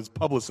Outfitters, or his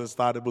publicist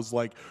thought it was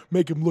like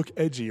make him look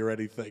edgy or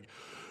anything.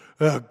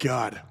 Oh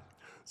God.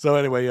 So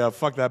anyway,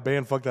 fuck that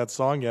band, fuck that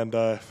song, and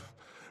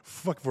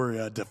fuck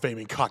for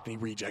defaming Cockney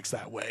Rejects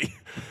that way.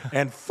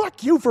 And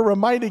fuck you for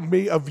reminding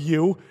me of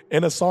you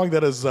in a song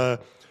that is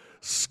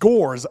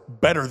scores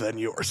better than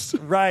yours.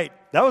 Right.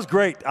 That was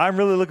great. I'm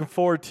really looking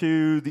forward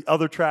to the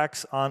other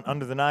tracks on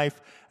Under the Knife.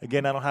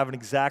 Again, I don't have an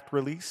exact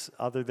release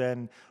other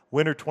than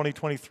winter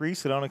 2023,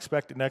 so don't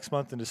expect it next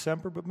month in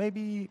December, but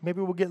maybe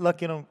we'll get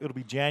lucky and it'll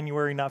be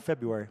January, not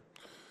February.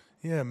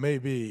 Yeah,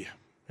 maybe.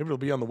 Maybe it'll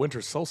be on the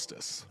winter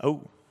solstice.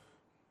 Oh.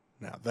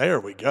 Now, there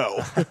we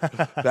go.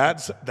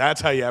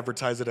 That's how you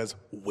advertise it as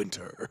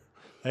winter.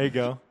 There you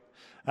go.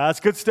 It's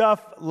good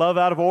stuff. Love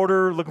Out of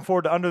Order. Looking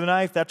forward to Under the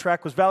Knife. That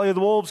track was Valley of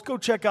the Wolves. Go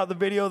check out the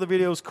video. The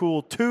video is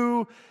cool,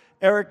 too.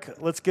 Eric,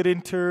 let's get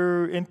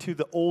into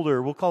the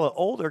older. We'll call it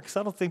older because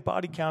I don't think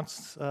Body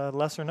Count's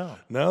lesser known.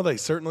 No, they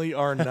certainly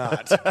are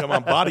not. Come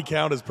on, Body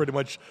Count is pretty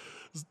much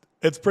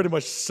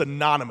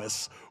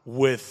synonymous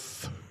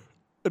with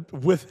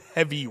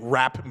heavy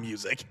rap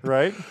music.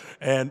 Right.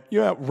 And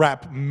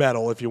rap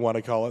metal, if you want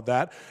to call it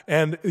that.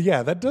 And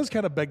yeah, that does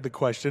kind of beg the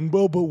question,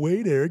 well, but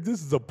wait, Eric,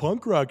 this is a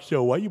punk rock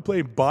show. Why are you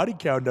playing Body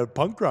Count in a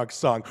punk rock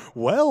song?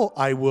 Well,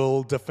 I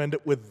will defend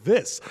it with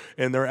this.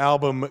 In their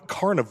album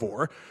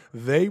Carnivore,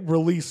 they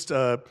released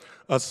a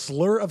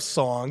slur of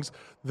songs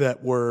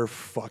that were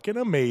fucking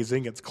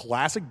amazing. It's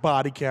classic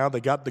Body Count. They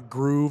got the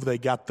groove, they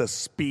got the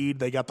speed,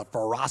 they got the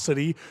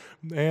ferocity,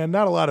 and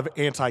not a lot of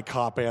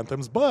anti-cop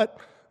anthems, but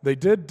they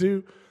did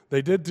do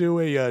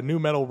a new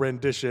metal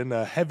rendition,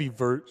 a heavy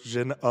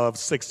version of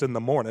 6 in the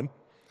Morning.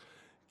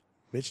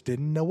 Mitch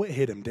didn't know what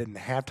hit him, didn't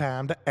have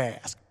time to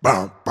ask.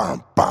 Bum,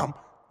 bum, bum.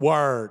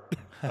 Word.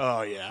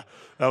 Oh, yeah.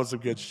 That was some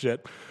good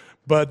shit.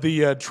 But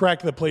the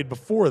track that played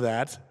before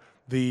that,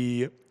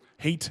 the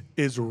Hate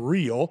is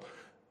Real,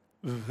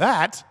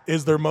 that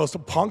is their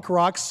most punk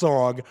rock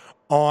song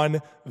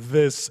on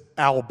this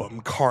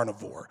album,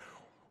 Carnivore.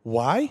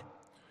 Why?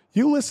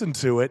 You listen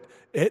to it,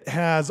 it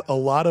has a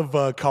lot of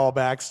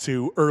callbacks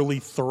to early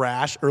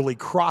thrash, early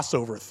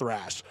crossover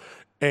thrash.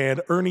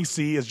 And Ernie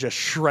C is just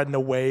shredding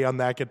away on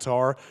that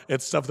guitar.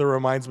 It's stuff that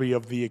reminds me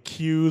of The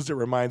Accused. It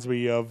reminds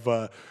me of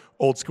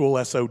old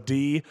school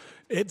SOD.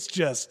 It's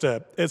just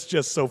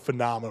so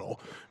phenomenal.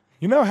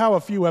 You know how a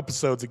few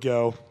episodes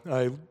ago,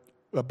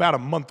 about a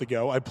month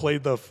ago, I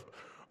played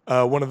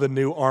one of the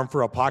new Arm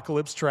for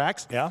Apocalypse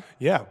tracks? Yeah?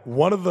 Yeah.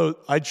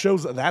 I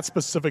chose that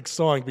specific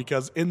song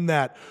because in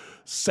that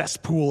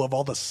cesspool of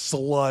all the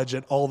sludge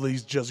and all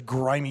these just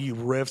grimy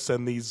riffs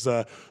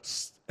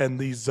and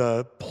these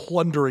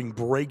plundering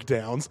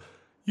breakdowns,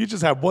 you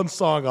just have one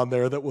song on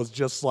there that was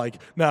just like,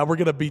 we're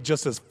going to be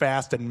just as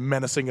fast and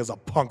menacing as a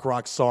punk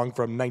rock song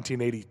from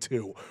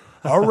 1982.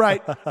 All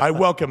right, I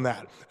welcome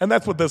that. And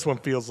that's what this one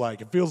feels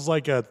like. It feels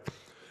like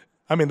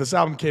this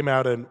album came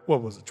out in,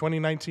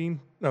 2019?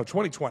 No,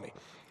 2020.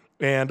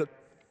 And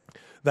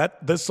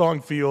this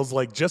song feels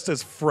like just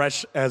as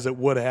fresh as it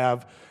would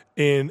have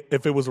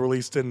if it was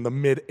released in the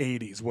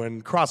mid-'80s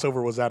when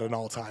crossover was at an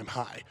all-time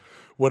high.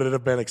 Would it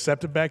have been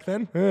accepted back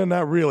then?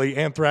 Not really.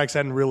 Anthrax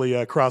hadn't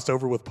really crossed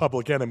over with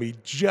Public Enemy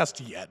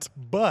just yet.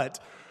 But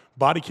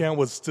Body Count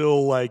was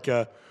still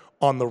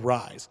on the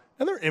rise.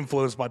 And they're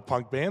influenced by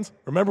punk bands.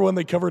 Remember when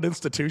they covered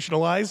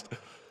Institutionalized?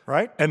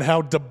 Right. And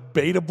how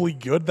debatably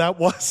good that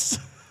was?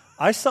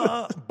 I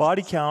saw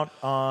Body Count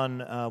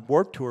on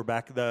Warped Tour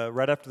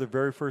right after the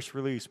very first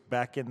release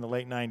back in the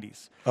late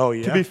 90s. Oh,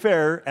 yeah? To be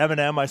fair,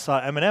 I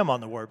saw Eminem on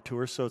the Warped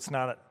Tour, so it's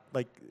not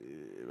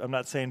I'm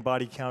not saying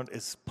Body Count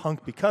is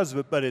punk because of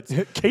it, but it's...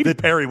 Katy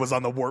Perry was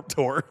on the Warped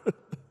Tour.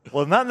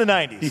 Well, not in the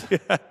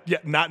 90s. Yeah,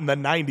 not in the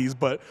 90s,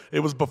 but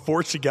it was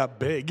before she got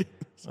big.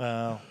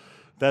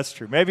 That's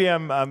true. Maybe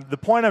the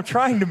point I'm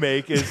trying to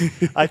make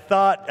is I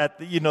thought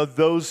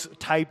those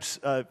types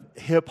of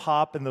hip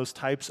hop and those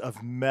types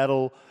of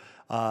metal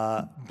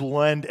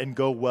blend and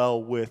go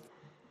well with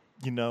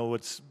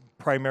it's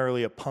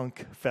primarily a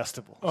punk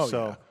festival. Oh,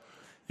 so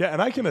yeah,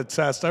 and I can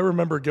attest. I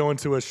remember going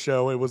to a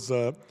show. It was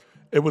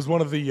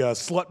one of the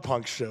slut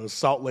punk shows,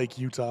 Salt Lake,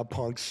 Utah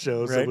punk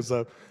shows. Right.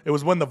 It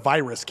was when the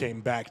Virus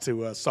came back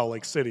to Salt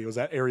Lake City. It was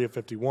at Area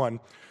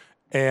 51.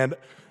 and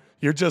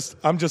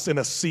I'm just in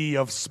a sea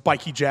of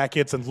spiky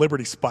jackets and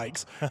Liberty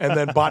spikes. And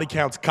then Body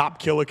Count's Cop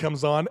Killer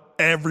comes on.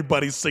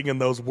 Everybody's singing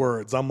those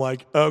words. I'm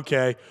like,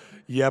 okay,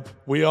 yep,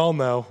 we all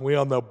know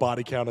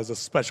Body Count has a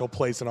special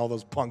place in all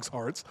those punks'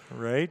 hearts.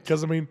 Right.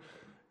 Because, I mean,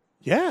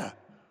 yeah,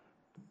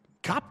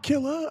 Cop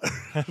Killer.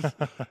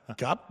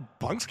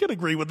 Punks can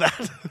agree with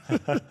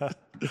that.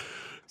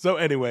 So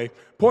anyway,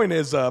 point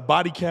is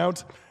Body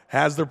Count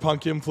has their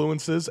punk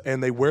influences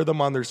and they wear them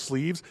on their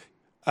sleeves.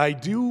 I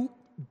do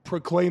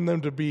proclaim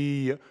them to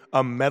be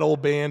a metal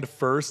band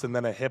first and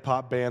then a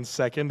hip-hop band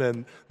second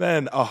and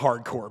then a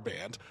hardcore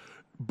band.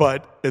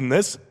 But in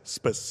this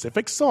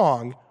specific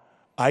song,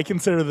 I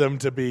consider them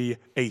to be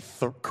a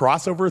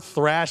crossover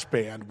thrash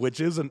band, which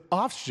is a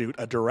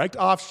direct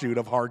offshoot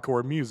of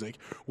hardcore music,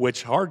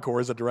 which hardcore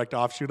is a direct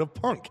offshoot of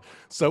punk.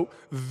 So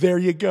there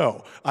you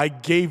go. I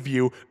gave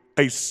you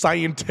a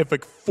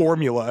scientific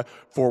formula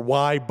for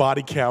why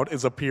Body Count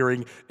is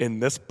appearing in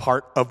this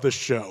part of the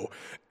show.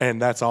 And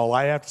that's all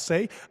I have to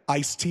say.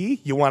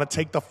 Ice-T, you want to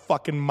take the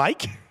fucking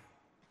mic?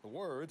 The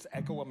words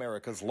echo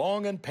America's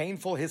long and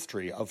painful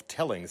history of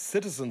telling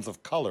citizens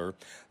of color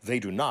they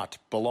do not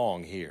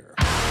belong here.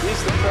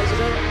 Is the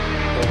president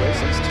a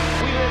racist?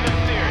 We live in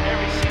fear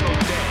every single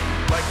day.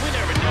 Like we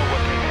never know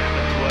what can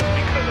happen to us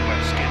because of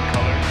our skin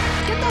color.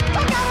 Get the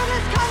fuck out of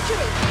this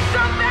country!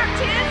 Go back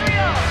to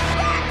Israel!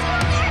 Back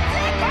to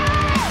Mexico!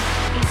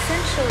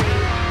 Essentially,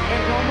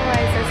 it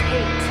normalizes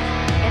hate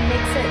and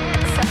makes it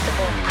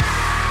acceptable.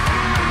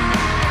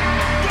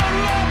 The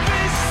love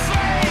is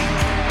fake,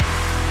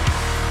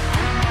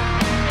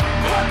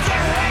 but the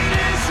hate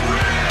is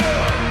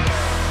real.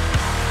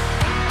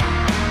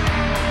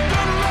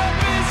 The love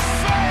is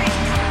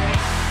fake,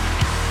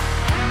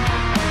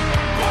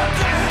 but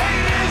the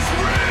hate is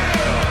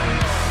real.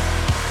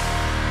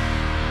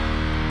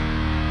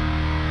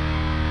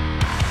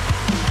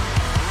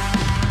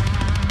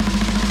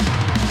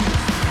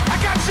 I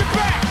got your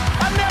back,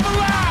 I never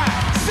lie.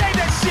 Say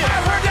that shit,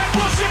 I've heard that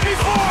bullshit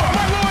before.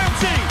 My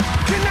loyalty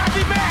cannot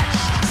be matched.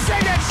 Say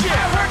that shit,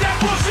 I've heard that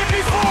bullshit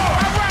before.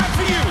 I ride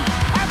for you,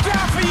 I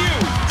die for you.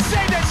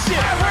 Say that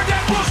shit, I've heard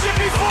that bullshit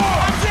before.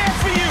 I'm there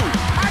for you,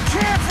 I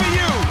care for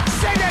you.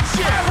 Say that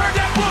shit, I've heard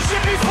that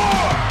bullshit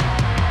before.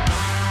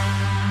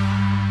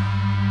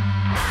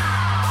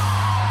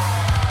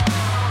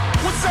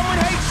 When someone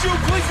hates you,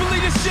 please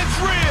believe this shit's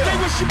real. They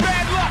wish you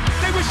bad luck,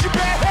 they wish you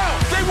bad health.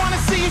 They wanna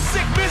see you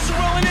sick,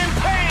 miserable, and in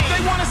pain.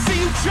 They wanna see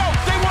you choke,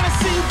 they wanna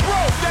see you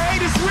broke. The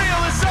hate is real,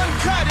 it's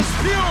uncut, it's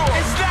pure.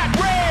 It's not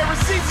rare,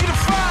 it's easy to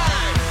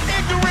find.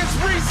 Ignorance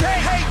breeds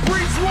hate, hate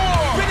breeds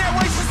war. Been that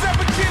way since the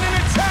beginning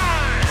of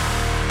time.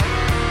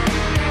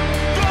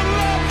 The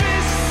love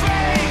is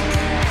fake,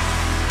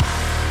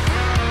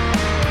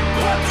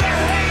 but the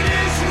hate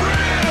is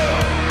real.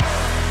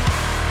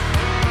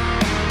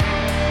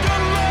 The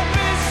love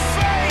is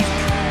fake,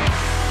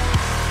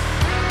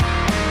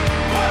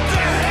 but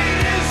the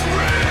hate is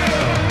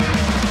real.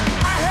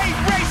 I hate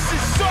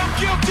racists, so I'm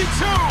guilty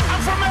too.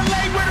 I'm from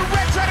LA where the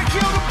red try to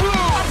kill the blue.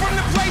 I'm from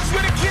the place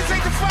where the kids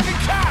hate the fucking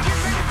cops.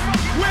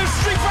 Where the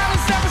street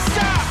violence never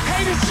stops.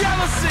 Hate is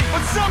jealousy,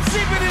 but some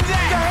deeper than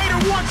that. The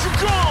hater wants you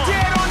gone,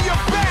 dead on your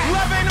back.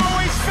 Love ain't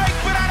always fake,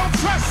 but I don't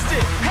trust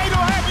it. Hate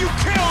will have you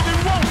killed and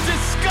won't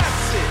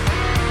discuss it.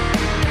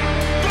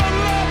 The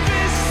love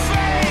is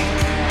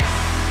fake,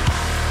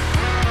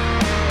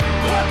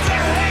 but the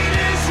hate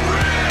is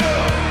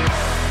real.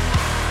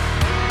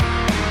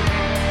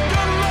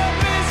 The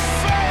love is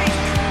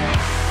fake,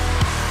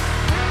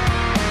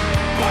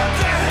 but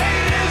the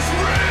hate is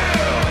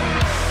real.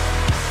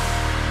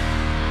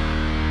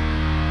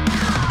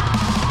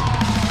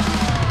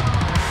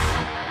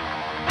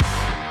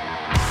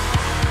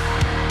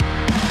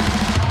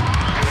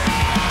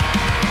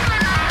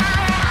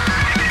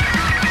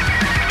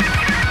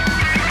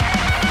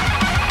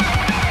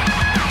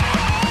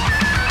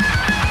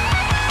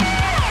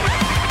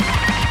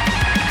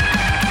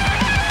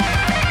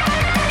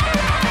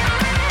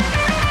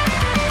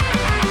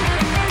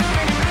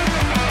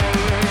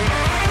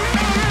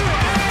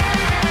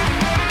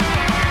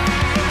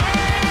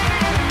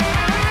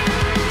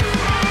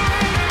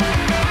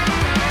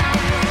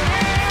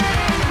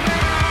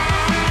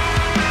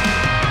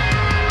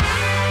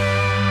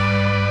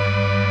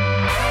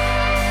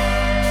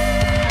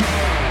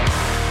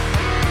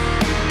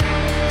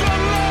 The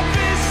love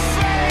is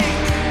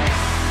fake,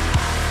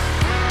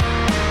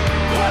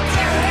 but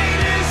the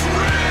hate is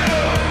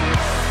real.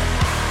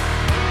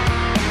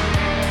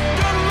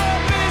 The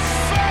love is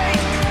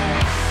fake,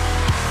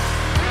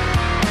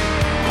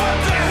 but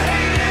the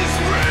hate is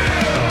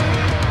real.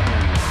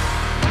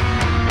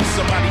 When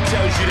somebody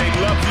tells you they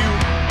love you,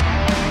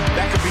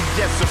 that could be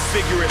just a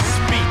figure of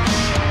speech.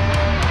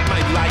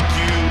 Might like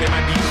you, they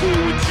might be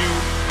cool with you,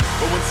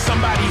 but when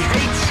somebody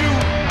hates you,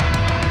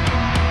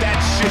 that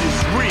shit is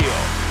real.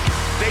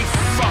 They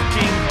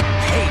fucking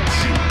hate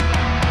you.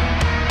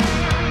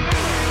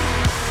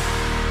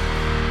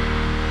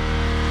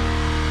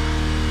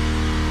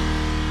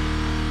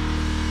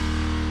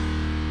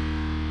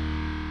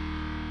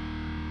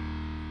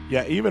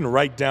 Yeah, even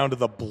right down to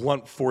the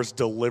blunt force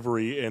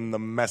delivery in the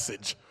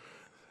message.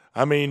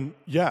 I mean,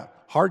 yeah,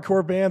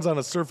 hardcore bands on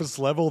a surface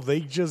level,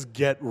 they just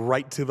get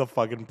right to the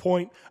fucking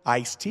point.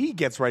 Ice-T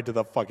gets right to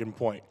the fucking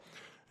point.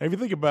 And if you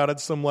think about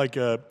it, some like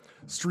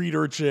street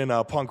urchin,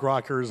 punk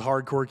rockers,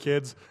 hardcore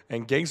kids,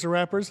 and gangster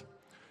rappers,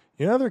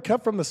 you know, they're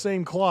cut from the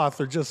same cloth.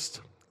 They're just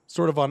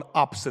sort of on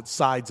opposite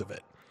sides of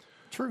it.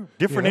 True.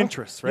 Different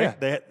interests, right? Yeah.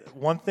 They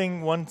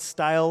one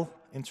style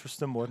interests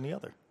them more than the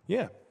other.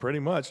 Yeah, pretty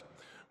much.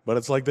 But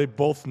it's like they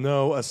both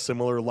know a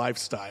similar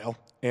lifestyle,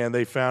 and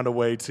they found a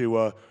way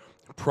to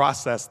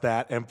process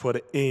that and put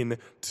it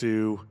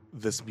into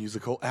this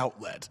musical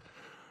outlet.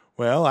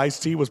 Well,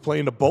 Ice-T was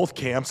playing to both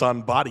camps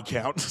on Body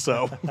Count,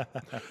 so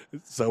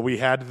so we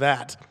had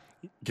that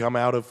come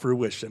into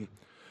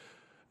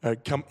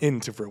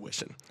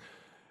fruition.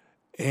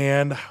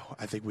 And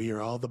I think we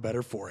are all the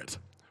better for it.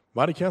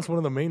 Body Count's one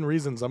of the main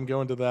reasons I'm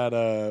going to that,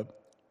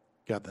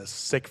 the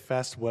Sick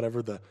Fest,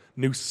 whatever, the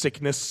New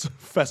Sickness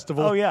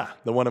Festival. Oh, yeah.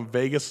 The one in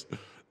Vegas,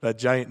 that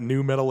giant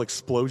new metal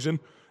explosion.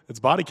 It's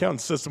Body Count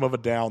and System of a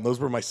Down. Those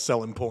were my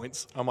selling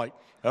points. I'm like,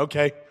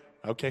 okay,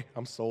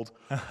 I'm sold.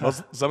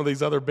 Some of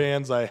these other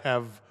bands I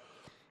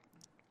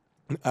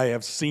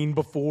have seen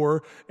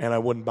before, and I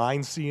wouldn't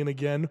mind seeing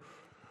again.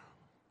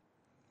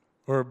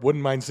 Or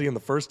wouldn't mind seeing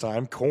the first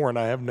time. Korn,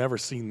 I have never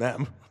seen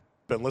them.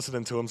 Been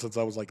listening to them since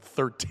I was like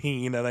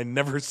 13, and I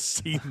never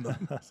seen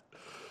them.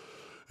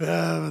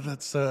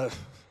 That's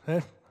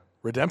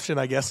redemption,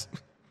 I guess.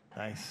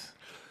 Nice.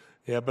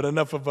 Yeah, but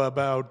enough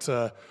about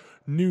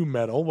new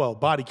metal. Well,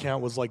 Body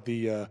Count was like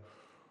the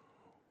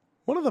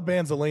one of the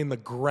bands that laid the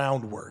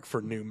groundwork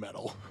for new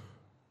metal.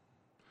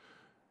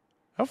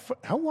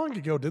 How long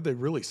ago did they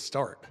really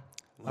start?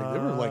 Like they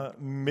were like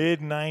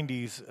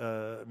mid-90s,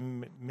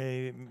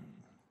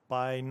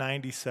 by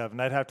 97.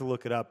 I'd have to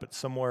look it up, but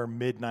somewhere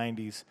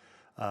mid-90s,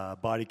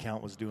 Body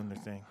Count was doing their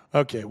thing.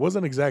 Okay, it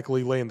wasn't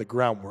exactly laying the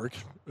groundwork.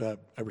 I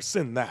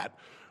rescind that.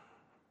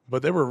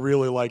 But they were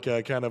really like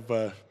kind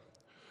of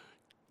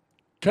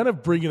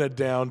bringing it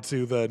down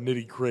to the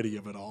nitty-gritty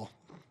of it all.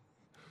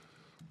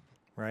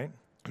 Right?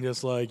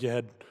 Just like you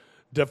had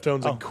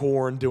Deftones and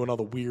Korn doing all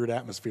the weird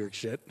atmospheric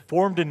shit.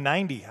 Formed in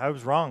 90. I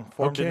was wrong.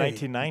 Formed in Okay.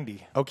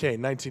 1990. Okay,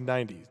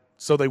 1990.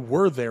 So they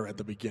were there at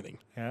the beginning.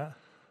 Yeah.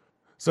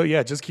 So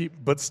yeah,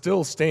 but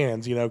still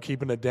stands,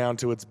 keeping it down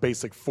to its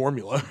basic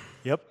formula.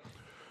 Yep.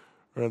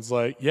 And it's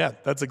like, yeah,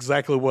 that's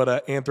exactly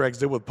what Anthrax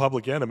did with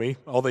Public Enemy.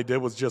 All they did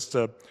was just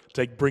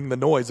bring the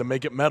noise and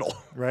make it metal.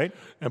 Right.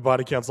 And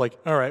Body Count's like,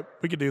 all right,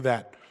 we could do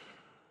that.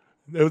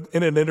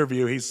 In an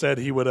interview, he said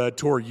he would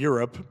tour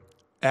Europe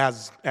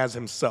as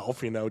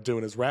himself,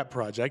 doing his rap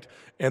project,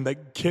 and the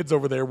kids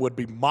over there would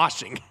be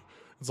moshing.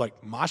 It's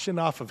like,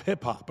 moshing off of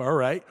hip-hop, all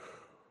right.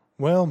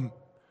 Well,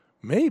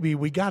 maybe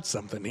we got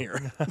something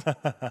here.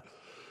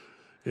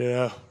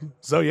 Yeah.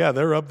 So, yeah,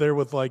 they're up there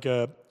with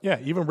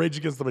even Rage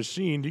Against the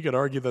Machine. You could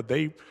argue that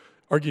they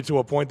argue to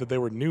a point that they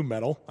were new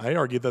metal. I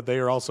argue that they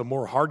are also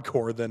more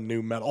hardcore than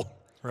new metal.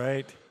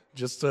 Right.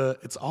 Just,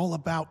 it's all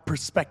about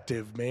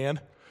perspective, man.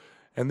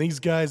 And these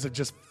guys have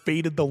just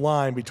faded the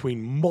line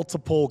between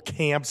multiple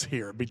camps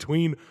here,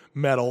 between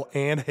metal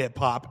and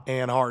hip-hop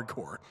and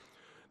hardcore.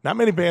 Not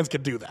many bands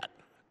could do that.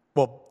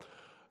 Well,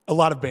 a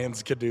lot of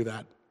bands could do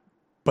that,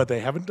 but they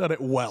haven't done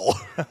it well.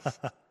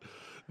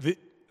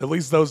 At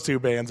least those two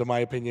bands, in my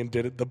opinion,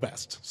 did it the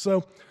best.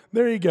 So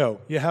there you go.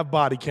 You have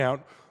Body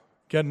Count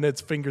getting its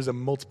fingers in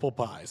multiple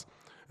pies.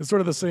 It's sort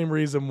of the same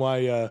reason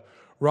why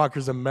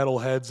rockers and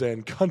metalheads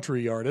and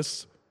country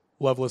artists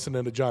love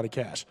listening to Johnny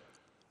Cash.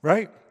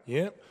 Right.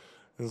 Yep.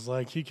 It's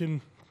like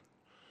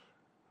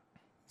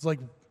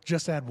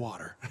just add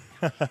water.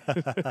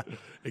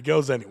 It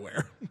goes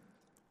anywhere.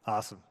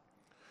 Awesome.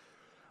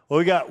 Well,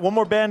 we got one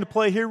more band to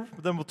play here.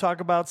 Then we'll talk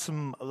about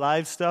some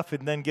live stuff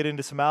and then get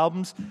into some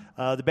albums.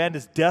 The band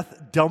is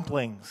Death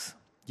Dumplings.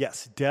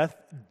 Yes, Death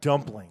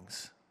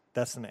Dumplings.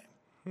 That's the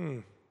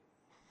name.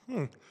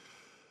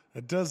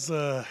 It does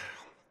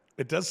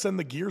send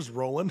the gears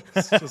rolling.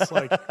 It's just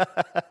like,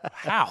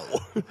 how?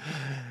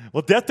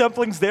 Well, Death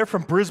Dumplings, they're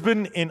from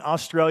Brisbane in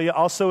Australia,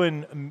 also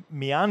in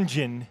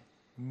Meanjin.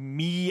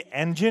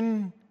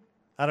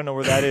 I don't know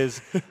where that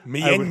is.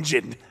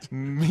 Meanjin.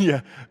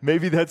 Yeah,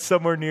 maybe that's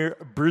somewhere near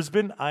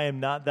Brisbane. I am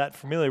not that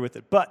familiar with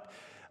it. But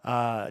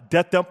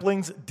Death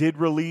Dumplings did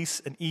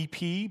release an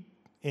EP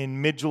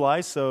in mid-July,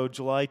 so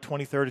July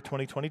 23rd of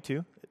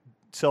 2022.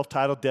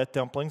 Self-titled Death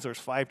Dumplings. There's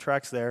 5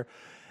 tracks there.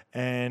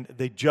 And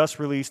they just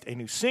released a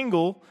new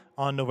single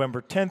on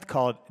November 10th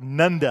called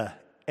Nundah,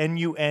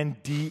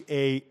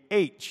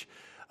 Nundah.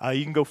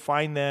 You can go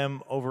find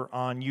them over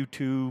on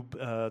YouTube,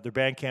 their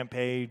Bandcamp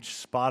page,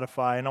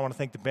 Spotify. And I want to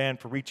thank the band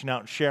for reaching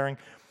out and sharing.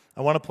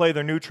 I want to play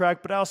their new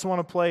track, but I also want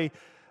to play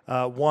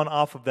one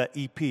off of that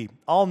EP.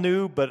 All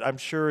new, but I'm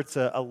sure it's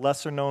a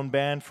lesser-known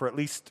band for at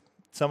least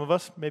some of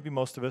us, maybe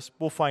most of us.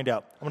 We'll find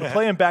out. I'm going to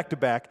play them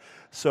back-to-back.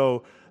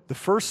 So the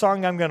first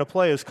song I'm going to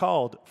play is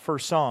called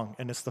First Song,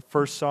 and it's the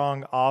first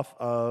song off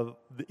of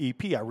the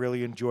EP. I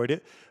really enjoyed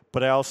it,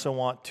 but I also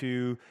want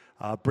to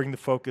bring the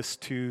focus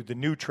to the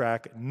new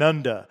track,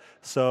 Nunda.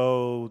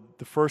 So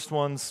the first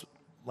one's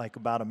like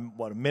about a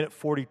minute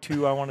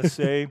 42, I want to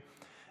say,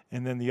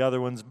 and then the other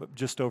one's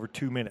just over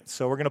 2 minutes.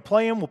 So we're going to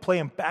play them. We'll play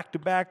them back to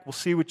back. We'll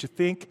see what you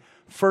think.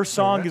 First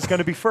song is going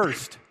to be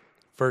first.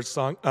 First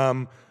song,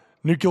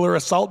 Nuclear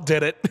Assault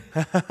did it.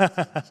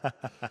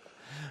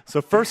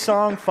 So first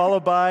song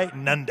followed by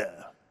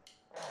Nunda.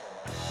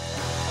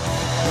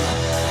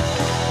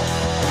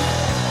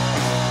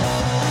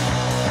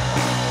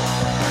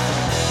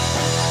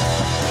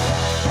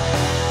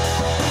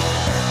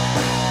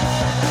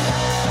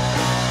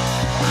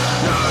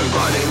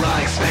 Nobody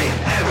likes me,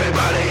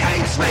 everybody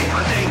hates me.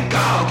 I think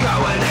I'll go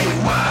and eat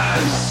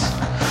worms.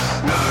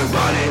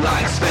 Nobody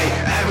likes me,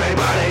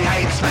 everybody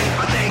hates me.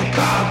 I think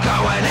I'll go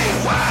and eat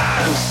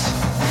worms.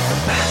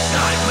 Let's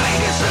not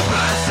make it so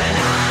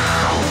personal.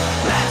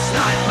 Let's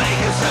not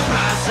make it so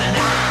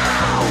personal.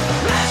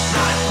 Let's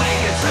not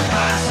make it so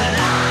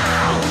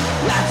personal.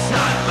 Let's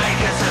not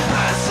make it so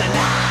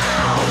personal.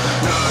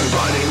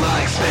 Nobody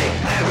likes me,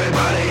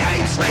 everybody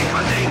hates me.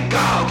 I think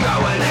I'll go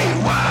and eat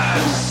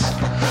worms.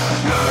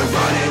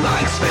 Nobody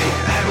likes me,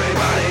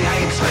 everybody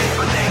hates me.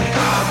 I think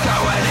I'll go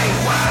and eat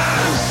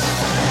worms.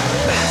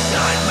 Let's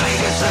not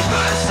make it so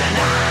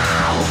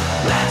personal.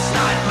 Let's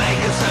not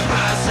make it so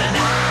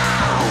personal.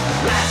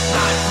 Let's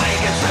not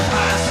make it so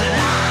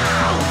personal.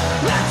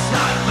 Let's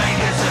not make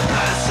it so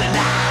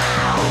personal.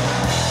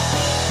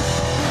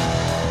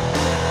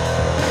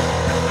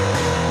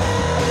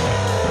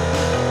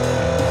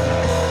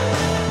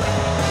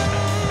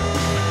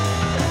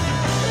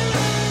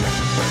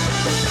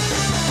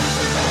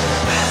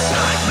 Let's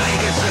not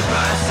make it so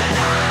personal.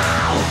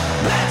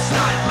 Let's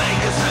not make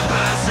it so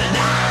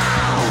personal.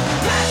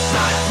 Let's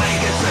not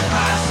make it so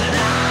personal.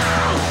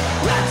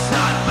 Let's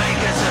not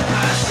make it so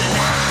personal.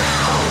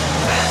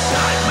 Let's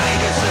not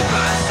make it so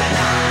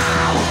personal.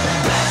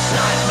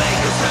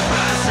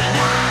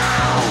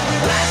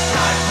 Let's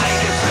not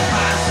make it so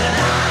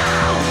personal.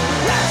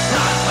 Let's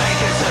not make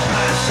it so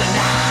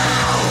personal.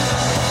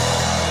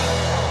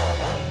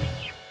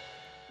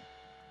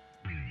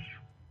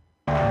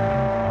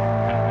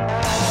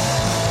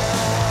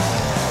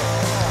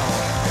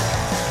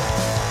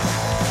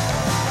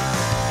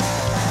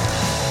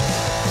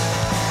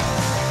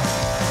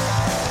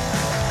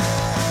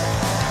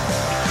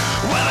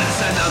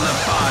 Another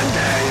fine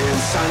day in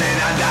sunny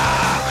Nanda.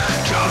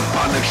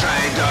 Jump on the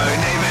train, don't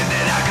even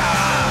need a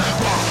car.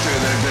 Walk through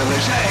the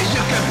village, hey,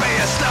 you can be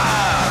a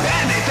star.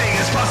 Anything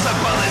is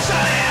possible in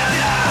sunny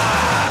Nanda.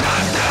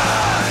 Nanda,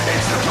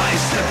 it's the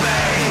place to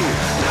be.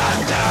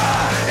 Nanda,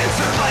 it's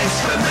the place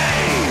for me.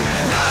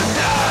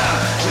 Nanda,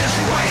 just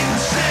wait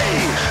and see.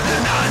 The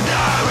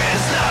Nanda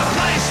is the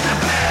place to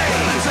be.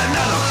 It's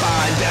another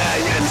fine day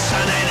in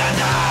sunny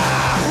Nanda.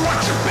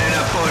 Watch a bit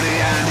of footy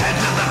and head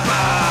to the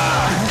bar.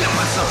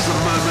 Some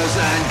murmurs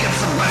and get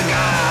some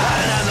burger.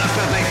 Another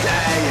perfect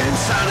day in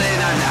sunny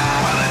Nanda.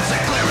 Well, it's a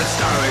clear and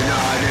starry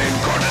night in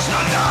gorgeous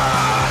Nanda.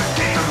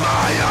 Keeping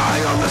my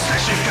eye on the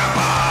station car.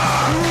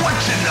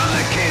 Watching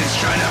other kids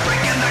trying to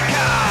break in the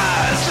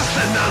cars.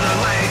 Just another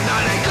late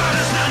night in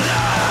gorgeous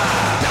Nanda.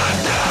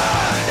 Nanda,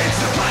 it's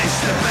the place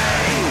to be.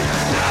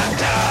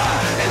 Nanda,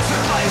 it's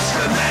the place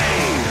for me.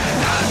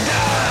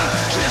 Nanda,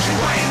 just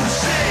wait and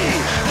see.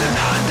 The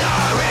Nanda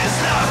is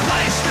the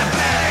place to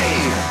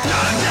be.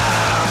 Nanda,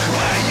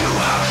 where you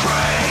are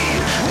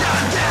free.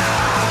 Nanda,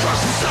 for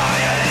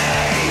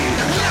society.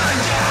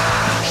 Nanda,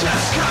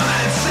 just come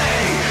and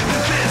see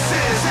that this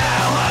is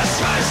how we're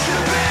supposed to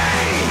be.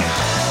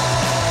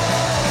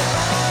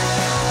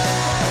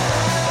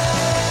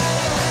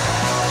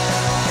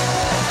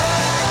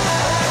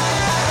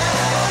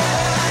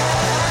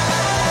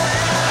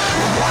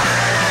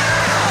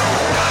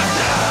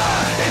 Nanda,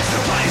 it's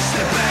the place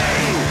to be.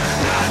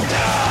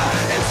 Nanda,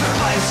 it's the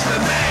place for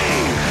me.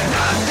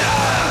 Nanda,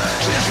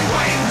 just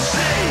wait and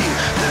see.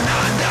 The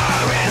Nanda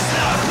is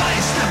the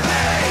place to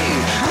be.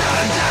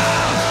 Nanda,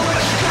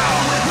 would you go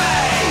with me?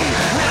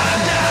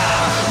 Nanda,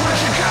 would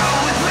you go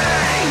with me?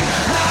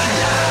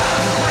 Nanda,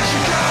 would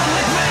you go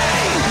with me?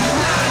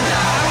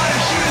 Nanda,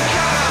 would you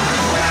come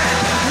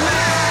with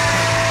me?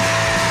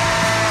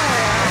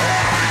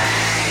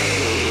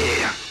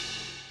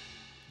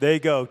 There you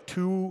go.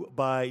 2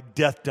 by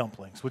Death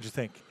Dumplings. What'd you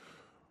think?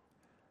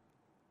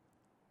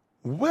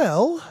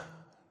 Well,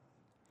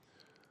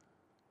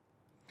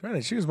 trying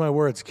to choose my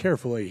words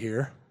carefully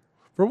here.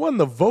 For one,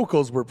 the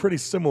vocals were pretty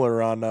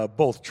similar on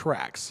both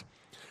tracks,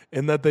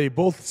 in that they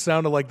both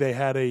sounded like they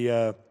had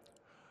a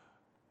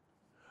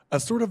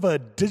sort of a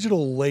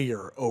digital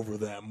layer over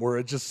them, where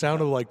it just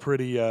sounded like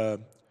pretty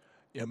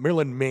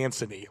Marilyn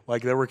Manson-y.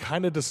 Like they were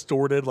kind of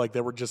distorted, like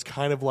they were just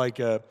kind of like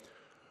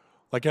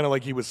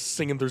he was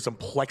singing through some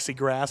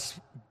plexiglass.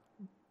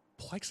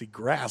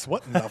 Plexiglass?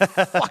 What in the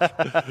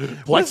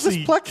fuck? What is this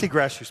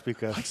plexiglass you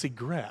speak of?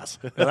 Plexiglass.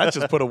 And that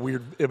just put a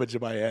weird image in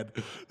my head.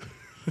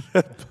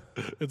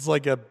 It's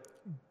like a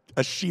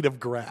sheet of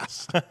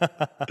grass,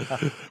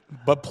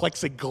 but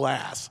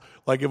plexiglass.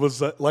 Like it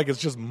was, like it's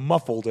just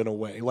muffled in a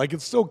way. Like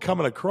it's still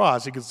coming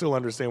across. You can still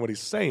understand what he's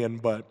saying,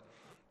 but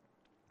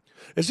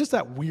It's just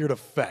that weird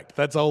effect.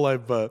 That's all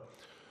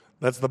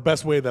that's the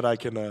best way that I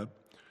can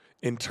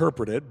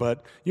interpret it,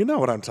 but you know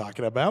what I'm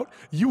talking about.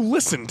 You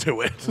listen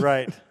to it.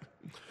 Right.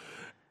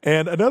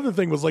 And another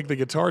thing was like the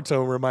guitar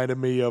tone reminded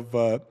me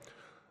of,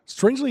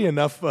 strangely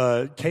enough,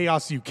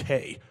 Chaos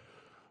UK.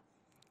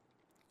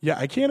 Yeah,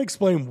 I can't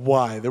explain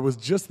why. There was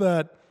just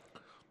that,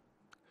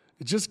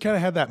 it just kind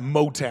of had that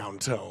Motown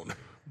tone.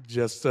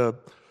 Just sort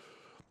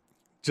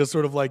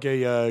of like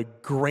a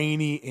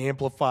grainy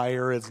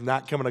amplifier. It's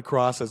not coming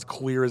across as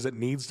clear as it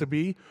needs to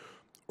be,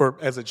 or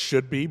as it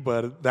should be,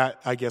 but that,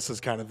 I guess, is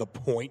kind of the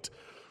point.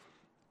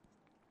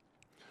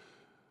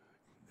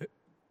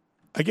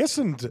 I guess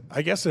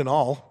in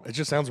all, it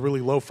just sounds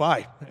really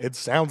lo-fi. It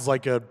sounds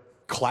like a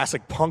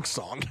classic punk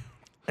song.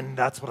 And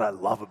that's what I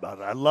love about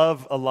it. I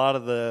love a lot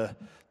of the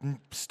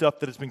stuff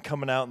that has been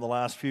coming out in the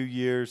last few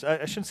years.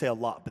 I shouldn't say a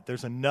lot, but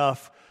there's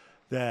enough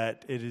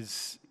that it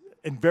is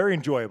very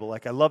enjoyable.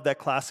 Like, I love that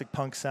classic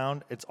punk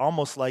sound. It's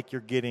almost like you're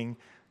getting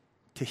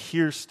to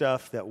hear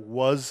stuff that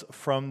was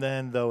from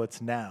then, though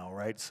it's now,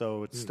 right?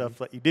 So it's stuff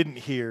that you didn't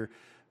hear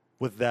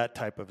with that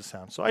type of a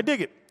sound. So I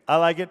dig it. I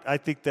like it. I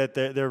think that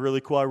they're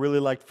really cool. I really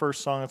liked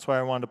first song. That's why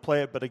I wanted to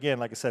play it. But again,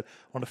 like I said,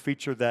 I want to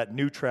feature that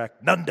new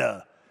track,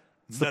 Nunda.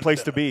 It's the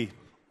place to be.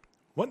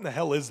 What in the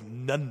hell is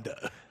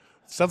Nunda?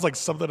 Sounds like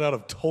something out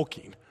of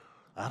Tolkien.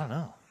 I don't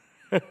know.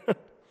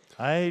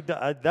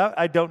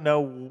 I don't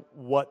know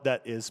what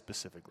that is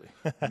specifically.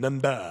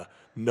 Nunda.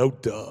 No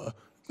duh.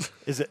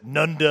 Is it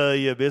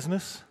Nunda your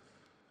business?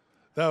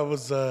 That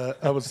was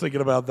I was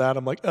thinking about that.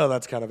 I'm like, oh,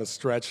 that's kind of a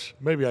stretch.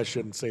 Maybe I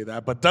shouldn't say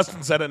that. But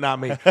Dustin said it, not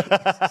me.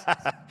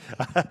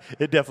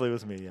 It definitely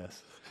was me,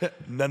 yes.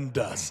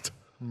 Nundust.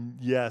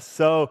 Yes.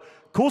 So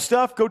cool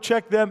stuff. Go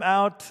check them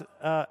out.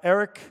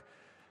 Eric,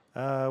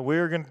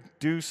 we're going to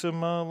do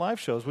some live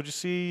shows. Did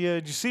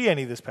you see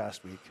any this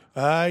past week?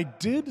 I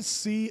did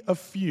see a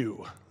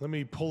few. Let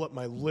me pull up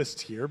my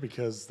list here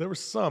because there were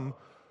some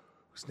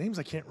whose names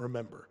I can't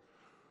remember.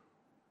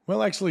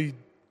 Well, actually,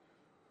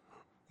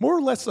 more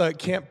or less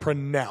can't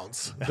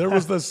pronounce. There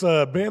was this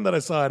band that I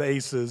saw at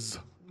Aces.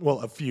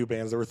 Well, a few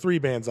bands. There were 3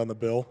 bands on the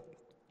bill.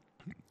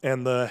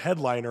 And the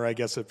headliner, I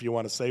guess if you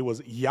want to say, was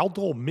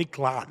Yaldo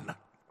Miklan.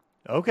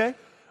 Okay.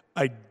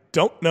 I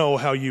don't know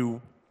how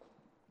you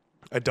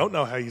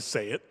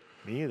say it.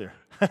 Me either.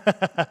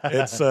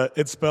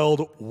 It's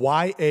spelled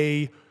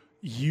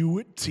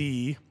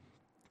Yautel,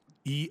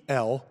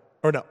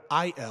 or no,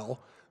 IL,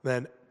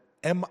 then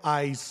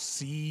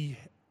MICHLIN,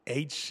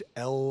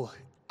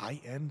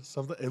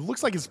 something. It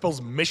looks like it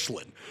spells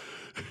Michelin.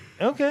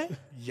 Okay.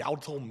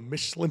 Yautel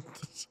Michelin.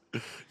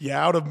 You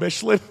out of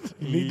Michelin?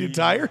 Need new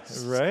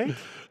tires? Right.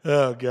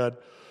 Oh, God.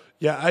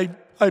 Yeah,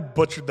 I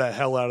butchered the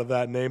hell out of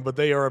that name, but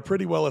they are a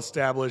pretty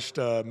well-established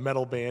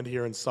metal band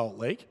here in Salt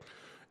Lake.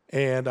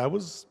 And it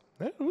was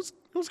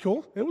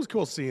cool. It was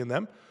cool seeing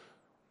them.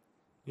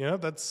 You know,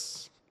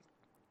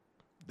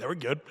 they were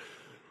good.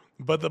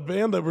 But the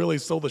band that really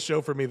sold the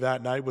show for me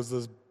that night was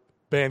this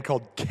band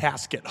called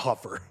Casket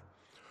Huffer.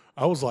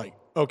 I was like,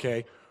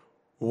 okay,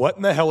 what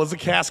in the hell is a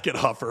casket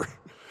huffer?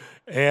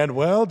 And,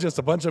 well, just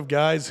a bunch of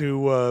guys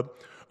who are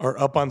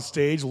up on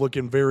stage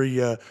looking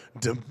very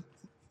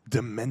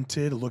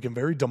demented, looking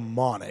very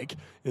demonic.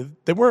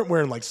 They weren't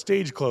wearing like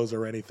stage clothes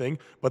or anything,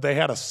 but they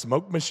had a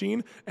smoke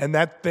machine, and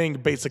that thing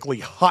basically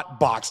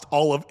hotboxed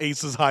all of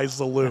Aces High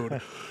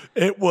Saloon.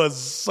 It was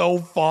so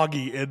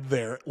foggy in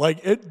there.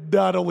 Like, it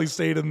not only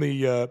stayed in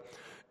the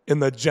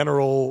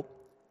general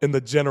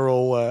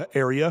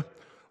area,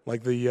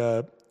 like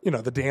the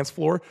dance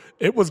floor.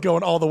 It was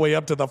going all the way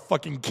up to the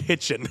fucking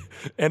kitchen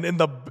and in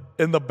the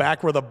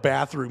back where the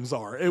bathrooms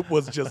are. It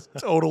was just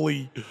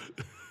totally.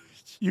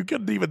 You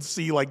couldn't even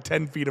see like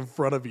 10 feet in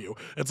front of you.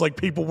 It's like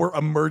people were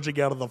emerging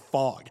out of the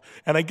fog.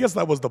 And I guess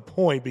that was the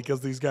point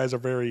because these guys are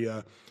very,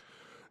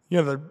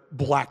 they're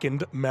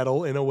blackened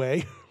metal in a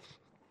way.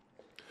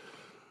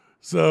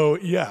 So,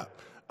 yeah,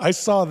 I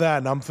saw that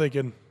and I'm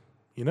thinking,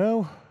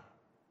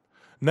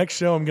 next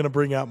show I'm going to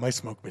bring out my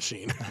smoke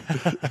machine.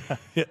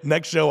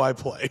 Next show I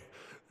play.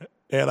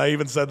 And I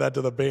even said that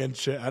to the band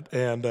chat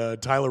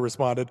and Tyler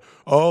responded,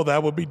 oh,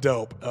 that would be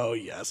dope. Oh,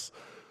 yes.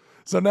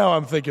 So now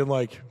I'm thinking,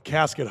 like,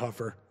 casket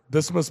huffer.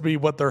 This must be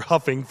what they're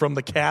huffing from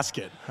the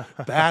casket.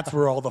 That's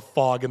where all the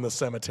fog in the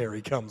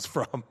cemetery comes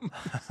from.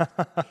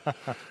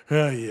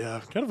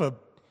 Yeah, kind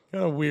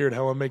of weird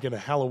how I'm making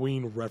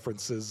Halloween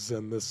references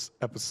in this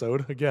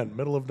episode. Again,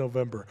 middle of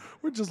November.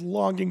 We're just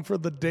longing for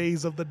the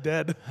days of the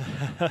dead.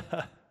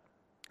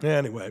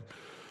 Anyway,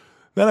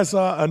 then I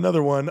saw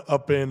another one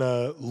up in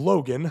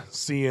Logan,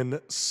 seeing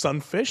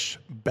Sunfish,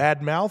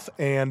 Badmouth,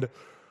 and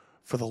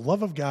for the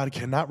love of God,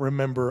 cannot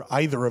remember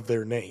either of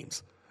their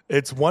names.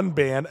 It's one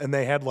band, and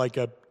they had like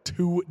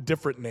 2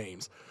 different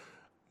names.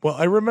 Well,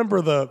 I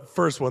remember the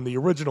first one. The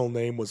original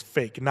name was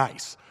Fake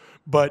Nice.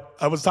 But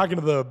I was talking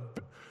to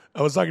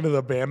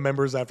the band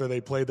members after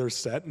they played their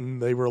set, and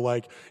they were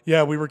like,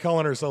 "Yeah, we were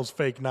calling ourselves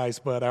Fake Nice,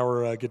 but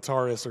our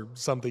guitarist or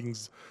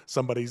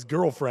somebody's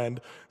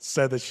girlfriend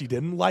said that she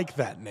didn't like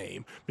that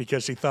name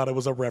because she thought it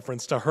was a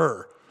reference to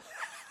her."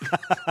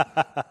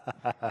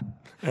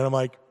 And I'm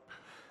like,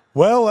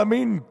 well, I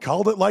mean,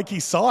 called it like he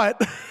saw it.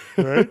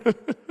 Right?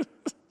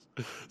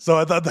 So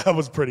I thought that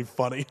was pretty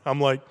funny. I'm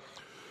like,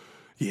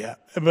 yeah.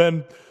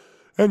 And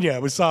yeah,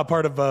 we saw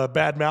part of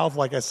Bad Mouth,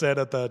 like I said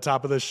at the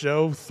top of this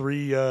show.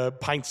 3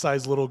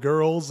 pint-sized little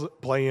girls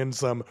playing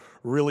some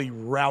really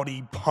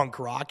rowdy punk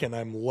rock, and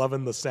I'm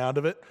loving the sound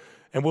of it.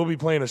 And we'll be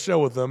playing a show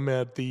with them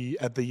at the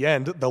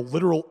end, the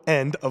literal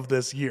end of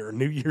this year,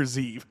 New Year's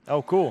Eve.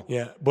 Oh, cool.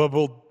 Yeah, but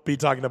we'll be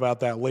talking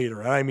about that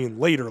later. And I mean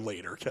later,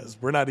 because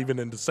we're not even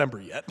in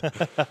December yet.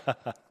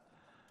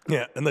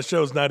 Yeah, and the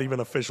show's not even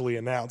officially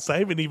announced. I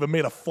haven't even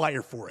made a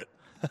flyer for it.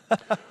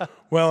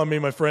 Well, I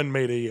mean, my friend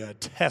made a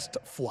test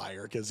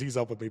flyer because he's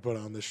helping me put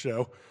on this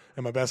show.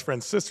 And my best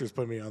friend's sister's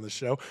put me on the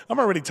show. I'm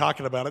already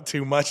talking about it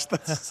too much.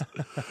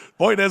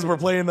 Point is, we're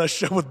playing the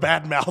show with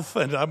Bad Mouth,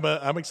 and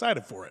I'm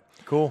excited for it.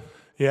 Cool.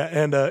 Yeah,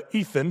 and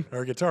Ethan,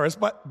 our guitarist.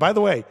 But by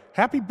the way,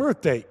 happy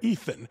birthday,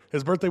 Ethan.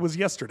 His birthday was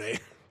yesterday.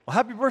 Well,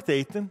 happy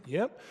birthday, Ethan.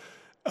 Yep.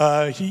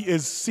 He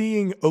is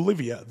seeing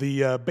Olivia,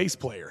 the bass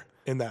player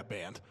in that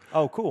band.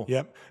 Oh, cool.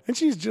 Yep. And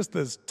she's just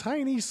this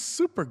tiny,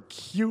 super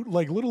cute,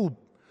 like little,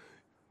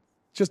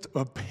 just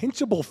a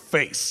pinchable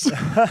face.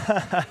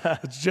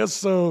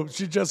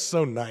 She's just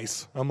so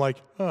nice. I'm like,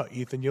 oh,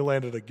 Ethan, you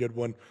landed a good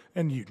one,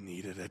 and you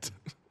needed it.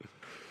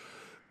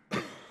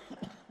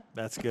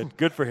 That's good.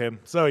 Good for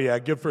him. So yeah,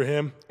 good for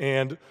him,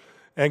 and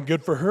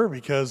good for her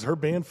because her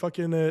band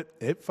fucking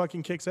it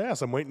fucking kicks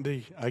ass.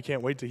 I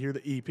can't wait to hear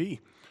the EP.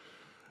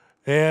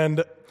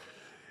 And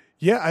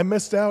yeah, I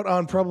missed out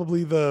on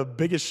probably the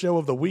biggest show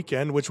of the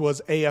weekend, which was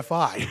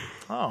AFI.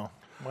 Oh,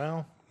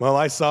 well. Well,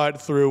 I saw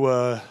it through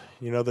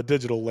the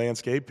digital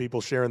landscape, people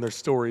sharing their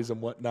stories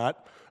and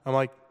whatnot. I'm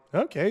like,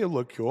 okay, it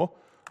looked cool.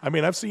 I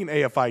mean, I've seen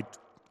AFI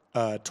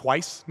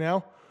twice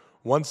now.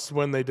 Once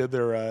when they did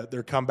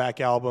their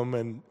comeback album,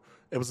 and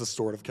it was a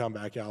sort of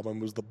comeback album,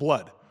 it was The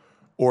Blood,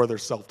 or their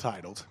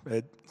self-titled.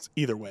 It's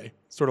either way,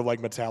 sort of like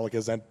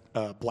Metallica's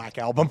Black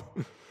Album.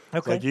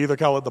 Okay. Like you either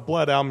call it the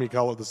Blood album, you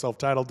call it the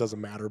self-titled,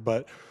 doesn't matter.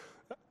 But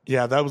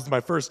yeah, that was my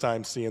first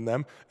time seeing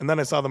them. And then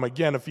I saw them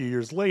again a few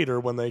years later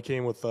when they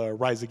came with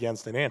Rise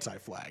Against and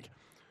Anti-Flag.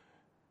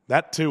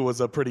 That, too,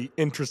 was a pretty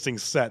interesting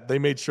set. They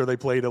made sure they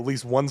played at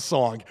least one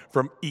song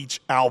from each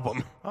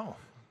album. Oh.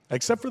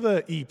 Except for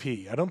the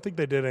EP. I don't think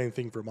they did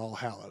anything from All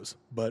Hallows.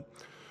 But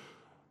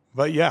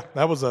yeah,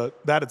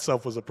 that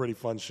itself was a pretty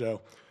fun show.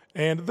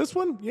 And this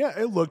one, yeah,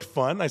 it looked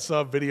fun. I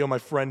saw a video my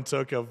friend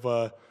took of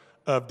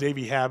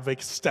Davey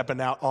Havok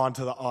stepping out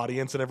onto the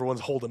audience, and everyone's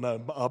holding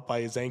him up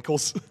by his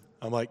ankles.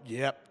 I'm like,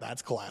 yep,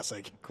 that's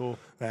classic. Cool.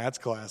 That's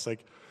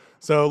classic.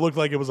 So it looked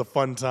like it was a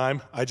fun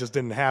time. I just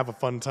didn't have a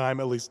fun time,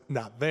 at least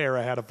not there.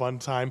 I had a fun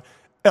time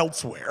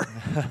elsewhere.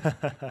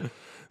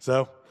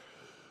 So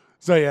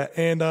yeah,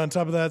 and on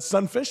top of that,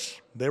 Sunfish,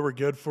 they were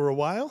good for a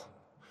while.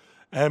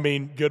 I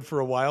mean, good for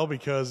a while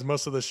because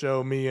most of the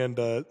show, me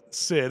and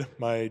Sid,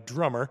 my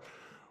drummer,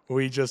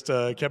 we just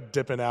kept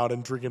dipping out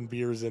and drinking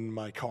beers in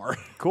my car.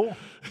 Cool.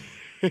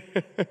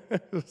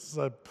 It's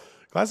a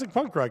classic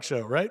punk rock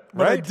show, right?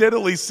 But Right. I did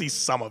at least see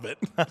some of it.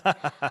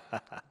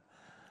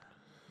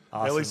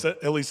 Awesome.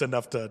 At least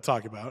enough to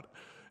talk about.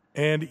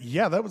 And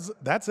yeah,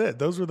 that's it.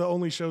 Those were the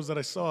only shows that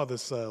I saw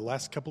this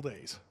last couple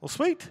days. Well,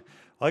 sweet.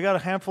 Well, I got a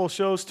handful of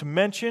shows to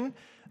mention.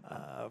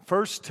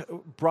 First,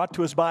 brought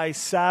to us by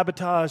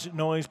Sabotage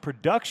Noise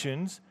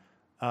Productions.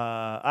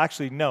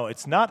 Actually, no,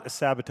 it's not a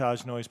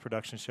Sabotage Noise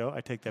Production show. I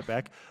take that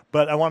back.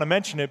 But I want to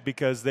mention it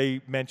because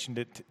they mentioned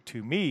it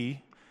to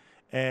me,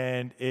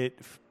 and it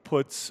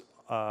puts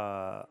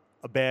a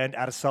band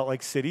out of Salt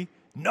Lake City,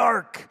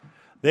 Narc.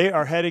 They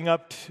are heading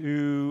up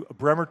to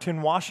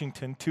Bremerton,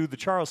 Washington, to the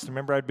Charleston.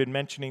 Remember, I'd been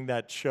mentioning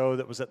that show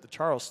that was at the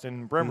Charleston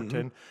in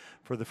Bremerton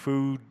for the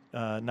Food,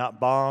 Not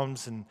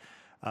Bombs, and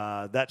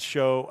that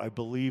show, I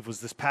believe,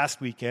 was this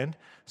past weekend.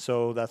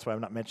 So that's why I'm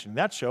not mentioning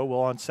that show. Well,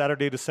 on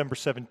Saturday, December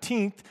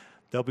 17th,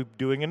 they'll be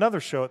doing another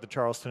show at the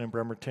Charleston in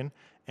Bremerton,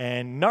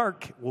 and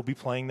Narc will be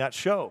playing that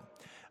show.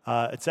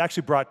 It's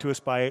actually brought to us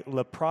by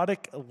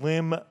Leprotic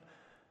Limb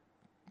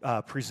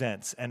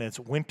Presents, and it's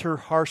Winter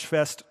Harsh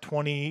Fest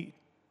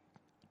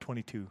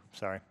 2022.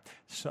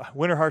 So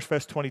Winter Harsh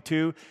Fest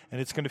 22,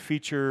 and it's going to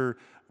feature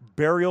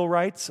Burial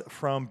Rites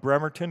from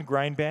Bremerton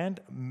Grind Band,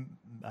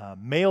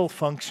 Male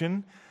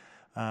Function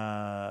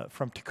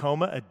from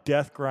Tacoma, a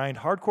death grind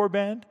hardcore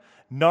band,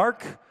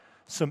 Narc,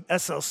 some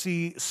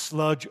SLC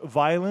sludge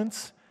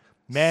violence.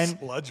 Man,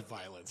 Sludge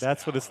violence.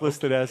 that's what it's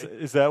listed as.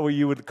 Is that what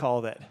you would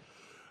call that?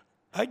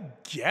 I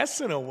guess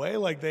in a way,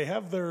 like they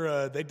have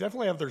they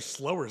definitely have their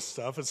slower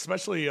stuff,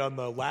 especially on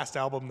the last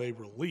album they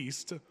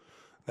released.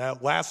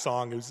 That last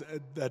song,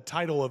 the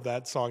title of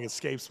that song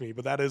escapes me,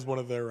 but that is one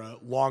of their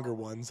longer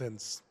ones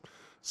and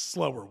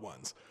slower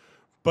ones.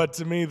 But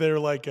to me, they're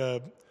like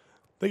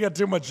they got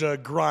too much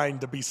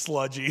grind to be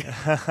sludgy.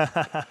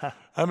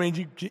 I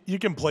mean, you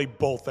can play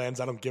both ends.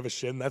 I don't give a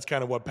shit, and that's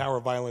kind of what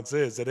power violence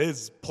is. It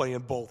is playing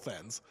both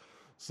ends.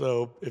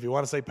 So if you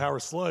want to say power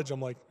sludge,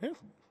 I'm like,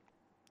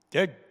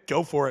 yeah,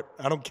 go for it.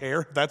 I don't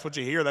care. If that's what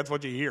you hear, that's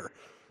what you hear.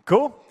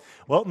 Cool.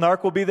 Well,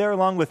 Narc will be there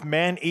along with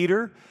Man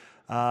Eater,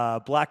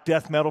 Black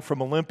Death Metal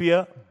from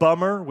Olympia,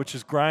 Bummer, which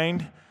is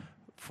grind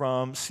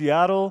from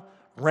Seattle,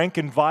 Rank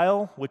and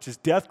Vile, which is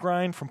death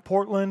grind from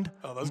Portland.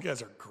 Oh, those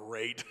guys are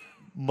great.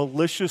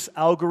 Malicious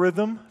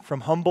Algorithm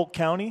from Humboldt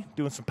County,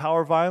 doing some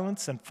power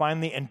violence, and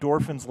finally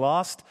Endorphins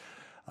Lost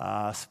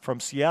from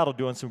Seattle,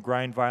 doing some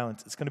grind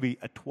violence. It's going to be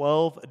a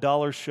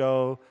 $12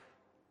 show,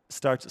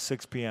 starts at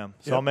 6 p.m.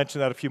 So I'll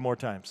mention that a few more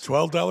times.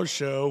 $12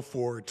 show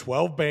for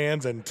 12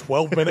 bands and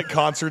 12-minute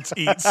concerts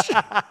each.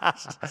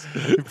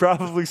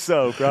 Probably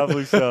so.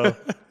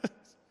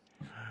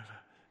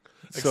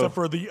 Except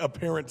for the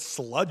apparent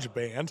sludge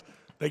band.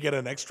 They get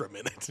an extra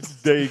minute.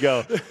 There you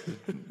go.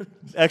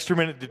 Extra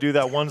minute to do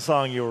that one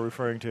song you were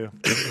referring to.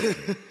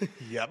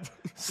 Yep.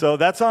 So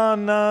that's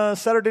on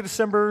Saturday,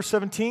 December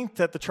 17th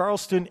at the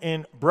Charleston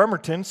in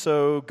Bremerton.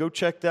 So go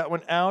check that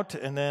one out.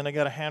 And then I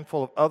got a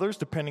handful of others,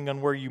 depending on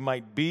where you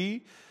might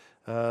be.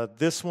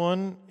 This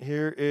one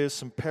here is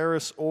some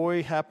Paris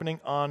Oi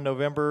happening on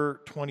November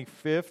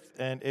 25th.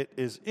 And it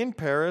is in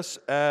Paris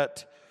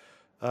at,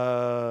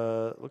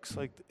 looks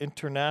like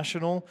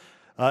International.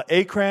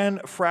 Acran,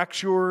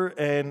 Fracture,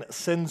 and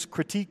Sens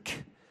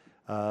Critique.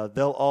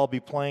 They'll all be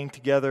playing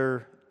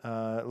together.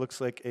 It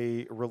looks like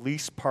a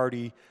release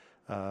party.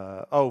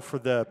 For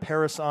the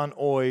Paris on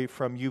Oi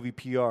from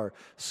UVPR.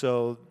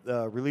 So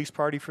release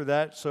party for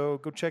that. So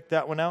go check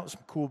that one out.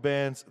 Some cool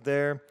bands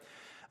there.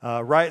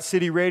 Riot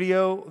City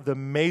Radio, the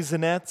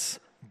Maisonettes,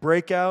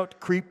 Breakout,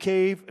 Creep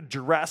Cave,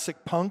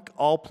 Jurassic Punk,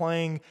 all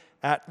playing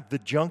at the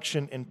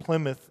Junction in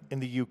Plymouth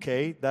in the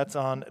UK. That's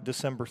on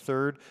December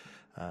 3rd.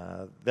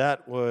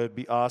 That would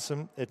be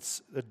awesome.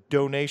 It's a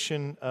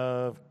donation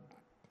of,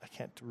 I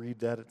can't read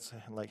that, it's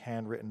like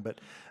handwritten,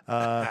 but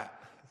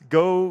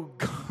go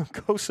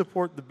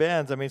support the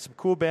bands. I mean, some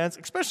cool bands,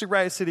 especially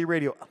Riot City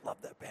Radio. I love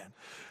that band.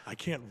 I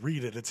can't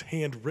read it. It's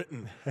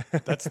handwritten.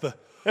 That's going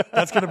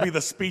to be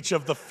the speech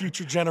of the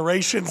future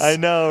generations. I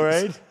know,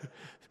 right?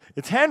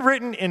 It's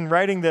handwritten in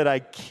writing that I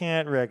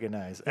can't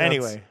recognize.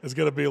 Anyway. It's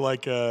going to be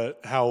like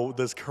how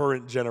this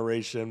current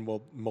generation,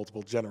 well,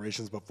 multiple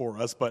generations before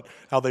us, but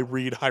how they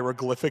read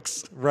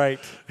hieroglyphics. Right.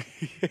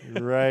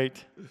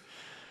 Right.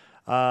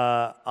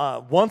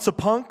 Once a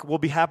Punk will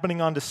be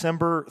happening on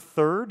December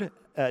 3rd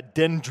at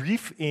Den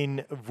Drief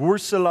in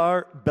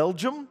Voorselaar,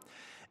 Belgium.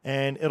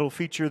 And it'll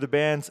feature the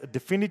bands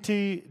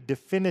Definitivos,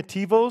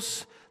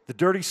 The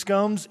Dirty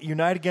Scums,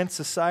 Unite Against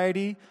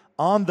Society,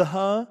 On the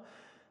Huh,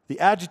 The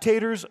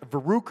Agitators,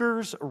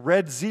 Verruchers,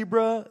 Red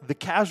Zebra, The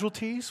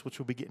Casualties, which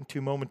we'll be getting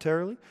to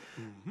momentarily,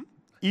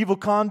 Evil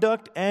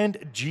Conduct, and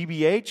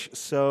GBH.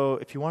 So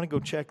if you want to go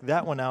check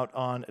that one out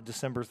on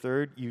December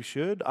 3rd, you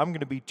should. I'm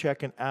going to be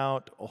checking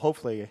out,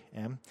 hopefully I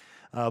am,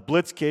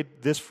 Blitzkid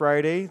this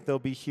Friday. They'll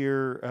be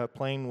here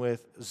playing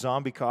with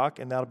Zombie Cock,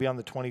 and that'll be on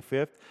the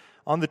 25th.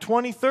 On the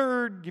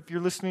 23rd, if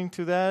you're listening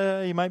to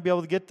that, you might be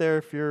able to get there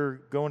if you're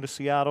going to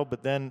Seattle,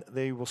 but then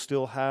they will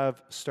still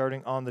have,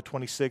 starting on the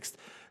 26th,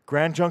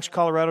 Grand Junction,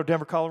 Colorado,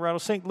 Denver, Colorado,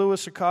 St.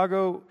 Louis,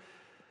 Chicago,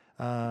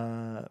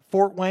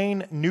 Fort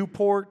Wayne,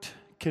 Newport,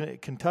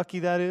 Kentucky,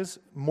 that is,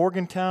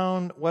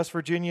 Morgantown, West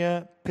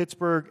Virginia,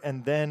 Pittsburgh,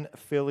 and then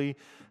Philly.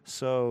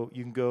 So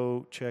you can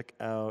go check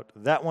out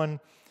that one.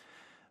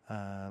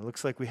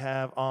 Looks like we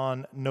have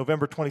on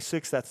November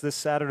 26th, that's this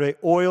Saturday,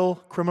 Oil,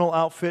 Criminal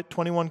Outfit,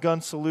 21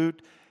 Gun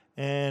Salute,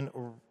 and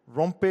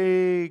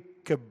Rompe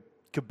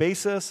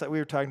Cabezas. We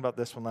were talking about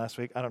this one last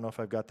week. I don't know if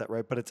I've got that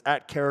right, but it's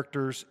at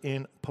Characters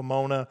in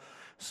Pomona.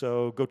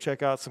 So go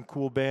check out some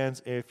cool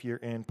bands if you're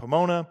in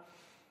Pomona.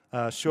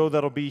 Show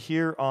that'll be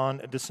here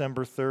on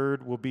December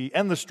 3rd will be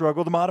Endless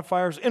Struggle, The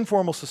Modifiers,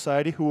 Informal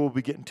Society, who we'll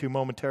be getting to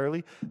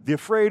momentarily, The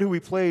Afraid, who we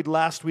played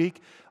last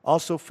week,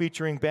 also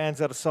featuring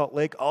bands out of Salt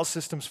Lake, All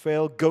Systems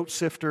Fail, Goat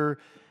Sifter,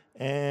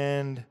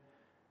 and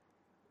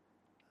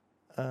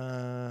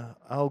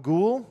Al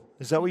Ghul.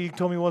 Is that what you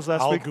told me was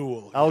last week? Al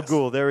Ghul. Al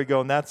Ghul, there we go.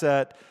 And that's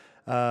at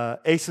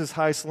Ace's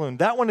High Saloon.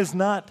 That one is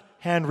not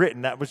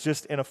handwritten. That was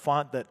just in a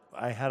font that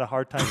I had a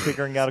hard time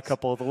figuring out a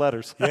couple of the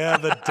letters. Yeah,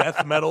 the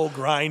death metal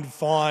grind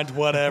font,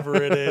 whatever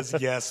it is.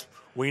 Yes,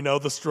 we know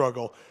the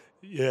struggle.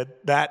 Yeah,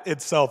 that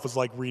itself is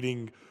like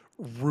reading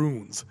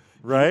runes.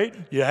 Right?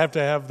 You have to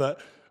have the.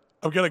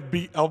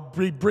 I'll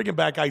be bringing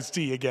back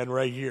Ice-T again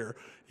right here.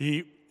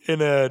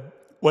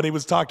 When he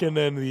was talking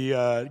in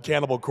the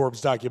Cannibal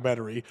Corpse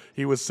documentary,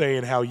 he was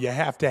saying how you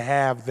have to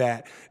have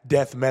that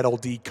death metal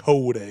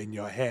decoder in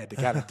your head to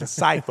kind of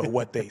decipher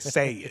what they're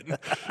saying.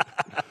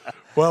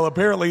 Well,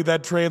 apparently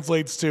that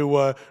translates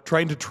to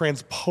trying to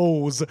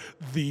transpose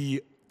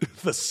the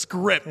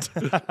script,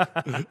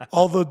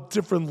 all the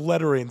different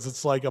letterings.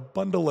 It's like a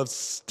bundle of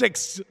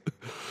sticks.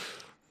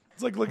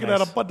 It's like looking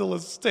at a bundle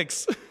of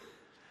sticks.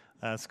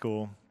 That's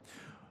cool.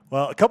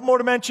 Well, a couple more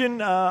to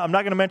mention. I'm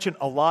not going to mention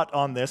a lot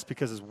on this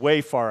because it's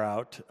way far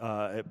out,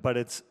 but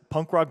it's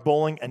Punk Rock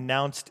Bowling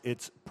announced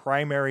its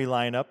primary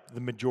lineup,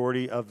 the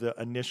majority of the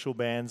initial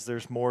bands.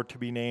 There's more to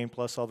be named,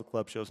 plus all the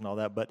club shows and all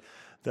that. But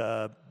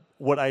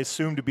what I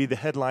assume to be the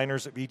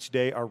headliners of each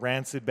day are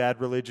Rancid, Bad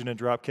Religion, and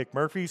Dropkick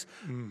Murphys.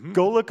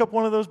 Go look up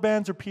one of those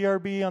bands or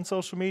PRB on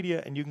social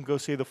media, and you can go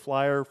see the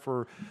flyer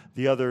for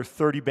the other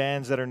 30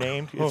 bands that are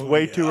named. It's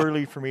way too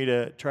early for me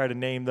to try to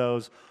name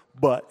those.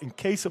 But in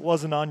case it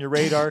wasn't on your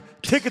radar,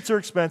 tickets are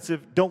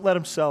expensive. Don't let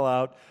them sell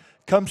out.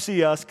 Come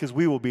see us because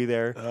we will be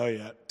there. Oh,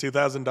 yeah.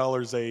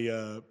 $2,000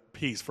 a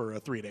piece for a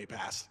 3-day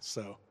pass.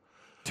 So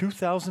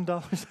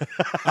 $2,000?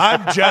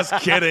 I'm just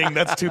kidding.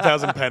 That's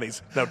 2,000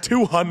 pennies. No,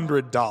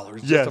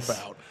 $200 just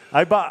about.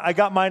 I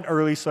got mine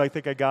early, so I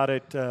think I got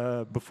it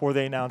before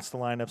they announced the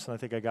lineups, and I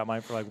think I got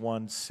mine for like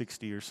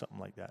 $160 or something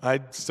like that. I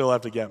still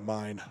have to get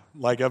mine.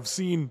 Like, I've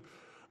seen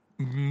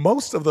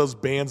most of those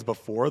bands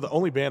before. The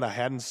only band I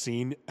hadn't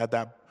seen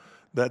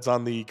that's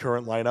on the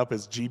current lineup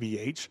is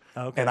GBH.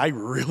 Okay. And I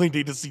really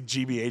need to see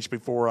GBH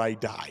before I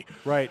die.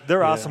 Right.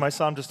 They're awesome. I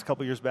saw them just a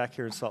couple years back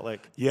here in Salt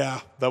Lake. Yeah,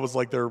 that was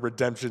like their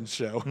redemption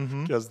show.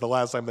 Because the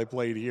last time they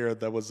played here,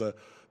 that was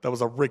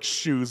a Rick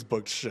Shoes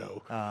booked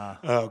show.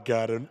 Oh,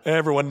 God. And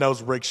everyone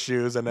knows Rick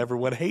Shoes, and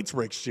everyone hates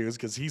Rick Shoes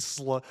because he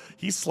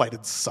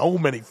slighted so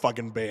many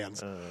fucking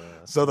bands.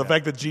 So the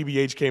fact that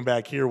GBH came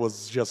back here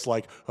was just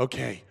like,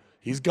 okay,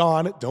 he's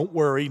gone. Don't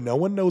worry. No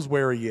one knows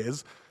where he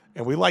is.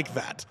 And we like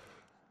that.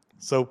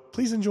 So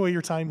please enjoy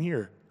your time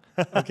here.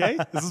 Okay?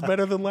 This is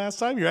better than last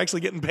time. You're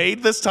actually getting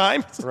paid this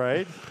time.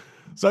 Right.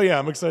 So, yeah,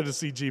 I'm excited to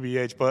see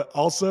GBH. But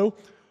also,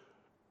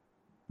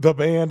 the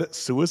band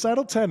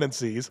Suicidal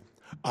Tendencies.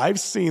 I've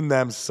seen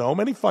them so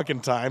many fucking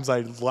times,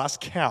 I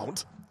lost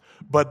count.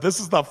 But this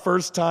is the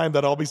first time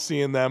that I'll be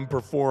seeing them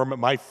perform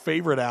my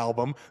favorite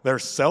album, their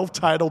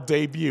self-titled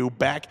debut,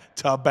 back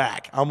to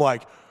back. I'm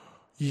like,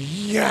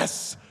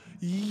 yes,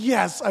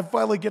 I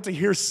finally get to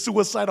hear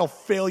Suicidal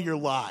Failure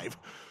live.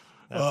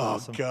 That's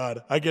awesome.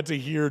 God. I get to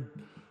hear,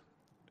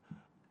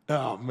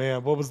 oh,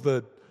 man, what was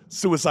the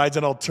Suicide's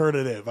an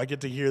Alternative? I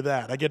get to hear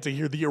that. I get to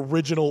hear the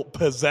original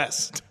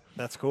Possessed.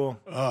 That's cool.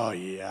 Oh,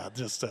 yeah.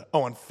 Just,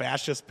 and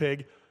Fascist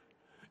Pig.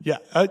 Yeah,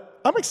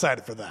 I'm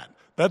excited for that.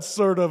 That's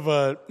sort of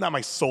not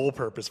my sole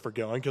purpose for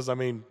going because, I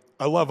mean,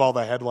 I love all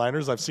the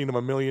headliners. I've seen them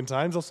a million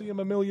times. I'll see them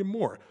a million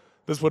more.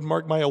 This would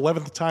mark my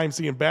 11th time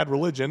seeing Bad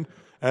Religion,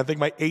 and I think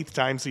my 8th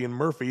time seeing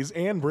Murphys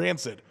and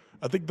Rancid.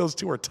 I think those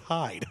two are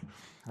tied.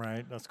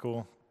 Right, that's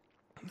cool.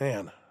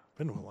 Man, I've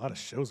been to a lot of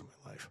shows in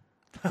my life.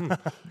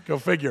 Go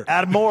figure.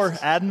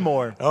 Adding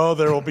more. Oh,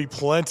 there will be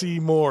plenty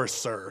more,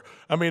 sir.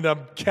 I mean,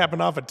 I'm capping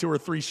off at 2 or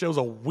 3 shows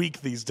a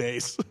week these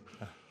days.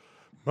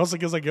 Mostly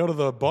because I go to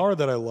the bar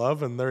that I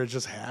love, and there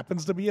just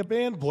happens to be a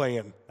band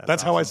playing.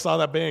 That's how I saw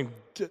that band,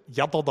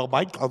 Yellow the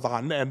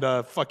Microdon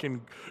and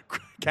fucking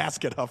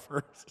Casket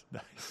Huffer.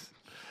 Nice.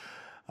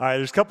 All right,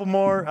 there's a couple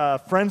more.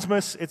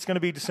 Friendsmas, it's going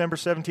to be December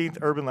 17th,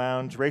 Urban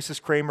Lounge.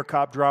 Racist Kramer,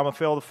 Cop Drama,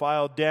 Fail the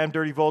File, Damn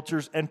Dirty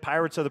Vultures, and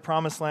Pirates of the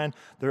Promised Land.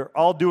 They're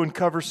all doing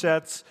cover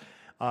sets.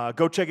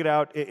 Go check it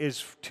out. It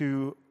is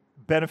to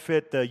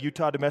benefit the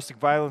Utah Domestic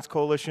Violence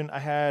Coalition. I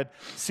had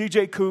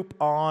CJ Coop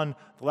on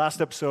the last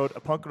episode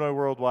of Punkanoi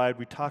Worldwide.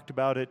 We talked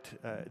about it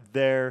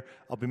there.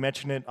 I'll be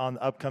mentioning it on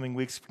the upcoming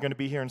weeks. If you're going to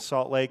be here in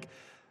Salt Lake,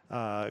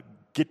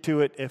 get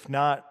to it. If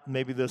not,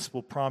 maybe this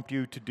will prompt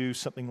you to do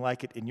something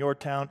like it in your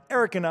town.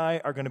 Eric and I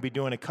are going to be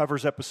doing a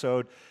covers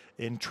episode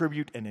in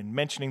tribute and in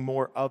mentioning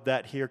more of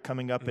that here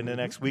coming up in the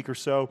next week or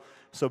so.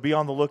 So be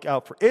on the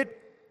lookout for it.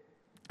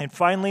 And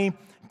finally,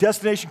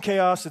 Destination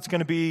Chaos. It's going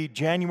to be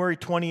January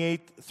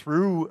 28th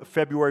through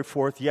February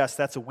 4th. Yes,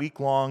 that's a week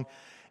long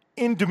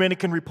in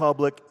Dominican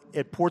Republic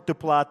at Puerto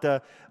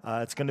Plata.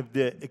 It's going to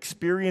be the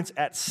Experience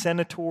at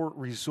Senator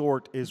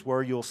Resort is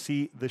where you'll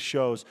see the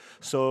shows.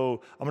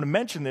 So I'm going to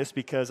mention this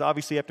because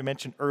obviously you have to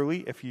mention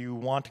early. If you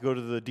want to go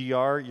to the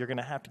DR, you're going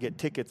to have to get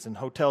tickets and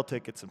hotel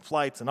tickets and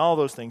flights and all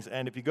those things.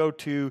 And if you go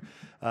to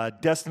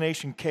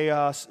Destination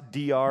Chaos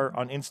DR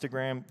on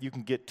Instagram, you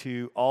can get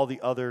to all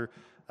the other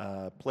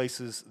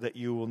places that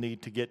you will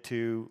need to get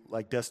to,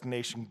 like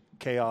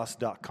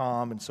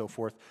destinationchaos.com and so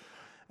forth,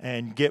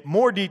 and get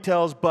more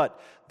details. But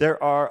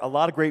there are a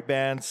lot of great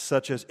bands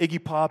such as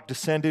Iggy Pop,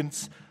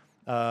 Descendants,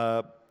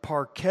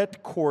 Parquet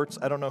Courts,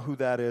 I don't know who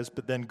that is,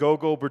 but then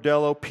Gogo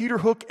Bordello, Peter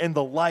Hook and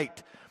The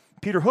Light.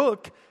 Peter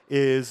Hook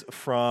is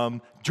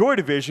from Joy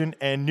Division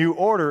and New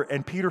Order,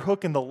 and Peter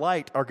Hook and The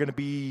Light are going to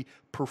be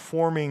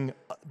performing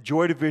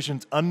Joy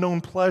Division's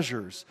Unknown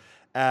Pleasures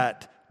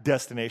at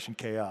Destination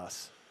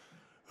Chaos.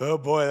 Oh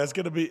boy, that's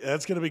gonna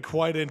be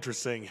quite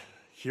interesting.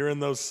 Hearing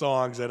those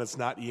songs and it's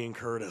not Ian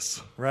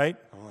Curtis, right?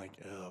 I'm like,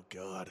 oh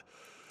god.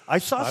 I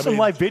saw some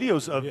live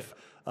videos of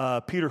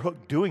Peter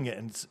Hook doing it,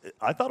 and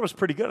I thought it was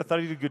pretty good. I thought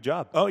he did a good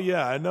job. Oh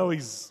yeah, I know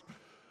he's.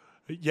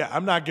 Yeah,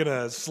 I'm not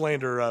gonna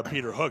slander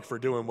Peter Hook for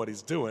doing what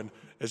he's doing.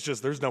 It's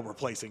just there's no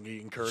replacing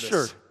Ian Curtis.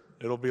 Sure,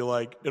 it'll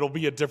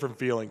be a different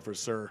feeling for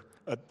sure.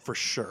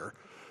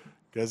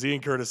 Because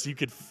Ian Curtis, you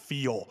could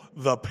feel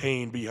the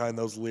pain behind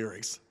those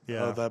lyrics.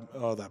 Yeah.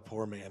 That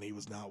poor man. He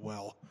was not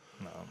well.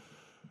 No.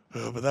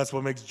 But that's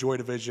what makes Joy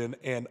Division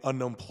and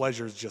Unknown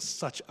Pleasures just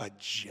such a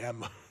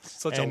gem,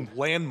 such a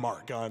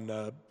landmark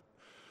on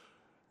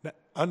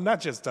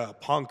not just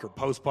punk or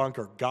post-punk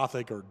or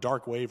gothic or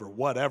dark wave or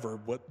whatever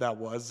what that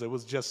was. It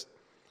was just,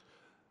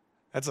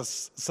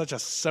 such a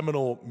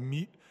seminal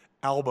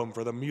album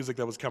for the music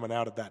that was coming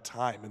out at that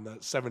time in the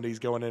 70s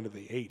going into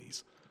the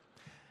 80s.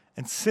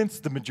 And since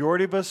the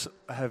majority of us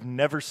have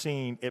never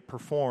seen it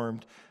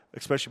performed,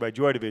 especially by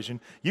Joy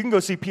Division, you can go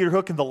see Peter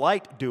Hook and the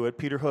Light do it,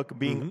 Peter Hook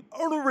being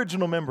an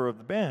original member of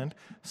the band.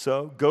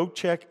 So go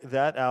check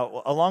that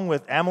out, along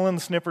with Amelin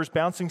the Sniffers,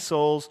 Bouncing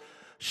Souls,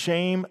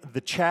 Shame,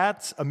 The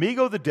Chats,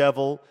 Amigo the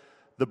Devil,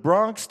 The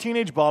Bronx,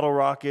 Teenage Bottle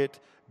Rocket,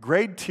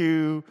 Grade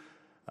 2,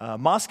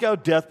 Moscow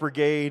Death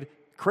Brigade,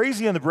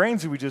 Crazy on the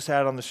Brains, who we just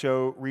had on the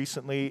show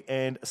recently,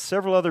 and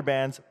several other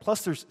bands.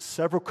 Plus, there's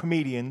several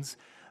comedians.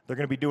 They're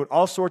going to be doing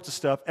all sorts of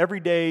stuff. Every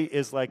day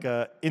is like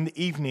in the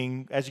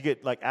evening, as you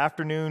get like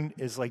afternoon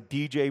is like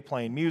DJ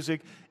playing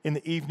music. In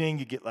the evening,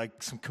 you get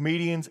like some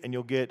comedians, and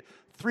you'll get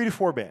 3 to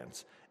 4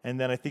 bands. And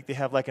then I think they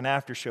have like an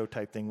after show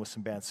type thing with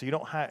some bands. So you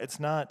don't have,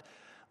 it's not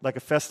like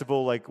a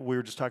festival like we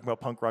were just talking about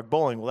Punk Rock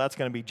Bowling. Well, that's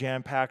going to be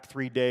jam-packed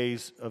 3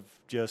 days of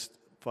just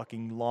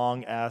fucking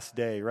long-ass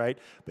day, right?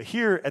 But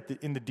here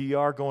in the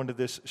DR, going to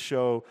this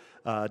show,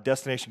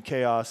 Destination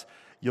Chaos,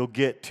 you'll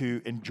get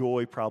to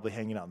enjoy probably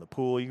hanging out in the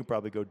pool. You can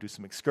probably go do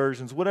some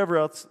excursions, whatever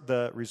else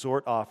the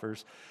resort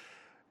offers.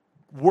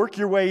 Work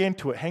your way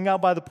into it. Hang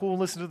out by the pool and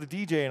listen to the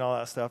DJ and all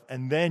that stuff.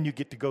 And then you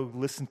get to go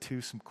listen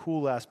to some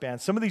cool-ass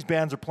bands. Some of these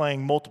bands are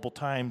playing multiple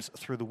times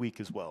through the week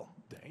as well.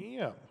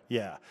 Damn.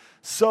 Yeah.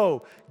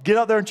 So get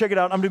out there and check it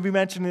out. I'm going to be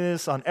mentioning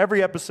this on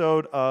every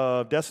episode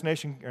of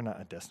Destination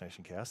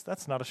Cast.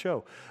 That's not a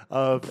show.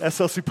 Of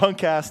SLC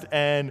Punkcast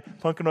and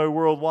Punkanoid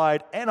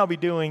Worldwide. And I'll be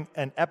doing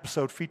an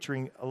episode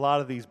featuring a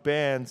lot of these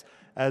bands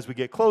as we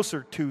get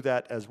closer to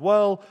that as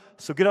well.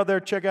 So get out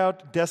there, check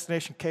out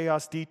Destination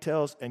Chaos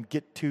details, and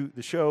get to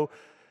the show.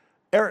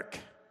 Eric,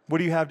 what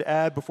do you have to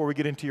add before we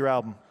get into your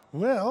album?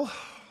 Well,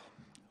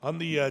 on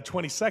the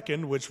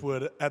 22nd, which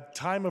would, at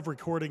time of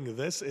recording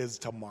this, is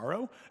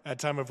tomorrow. At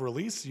time of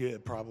release,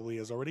 it probably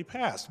has already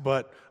passed.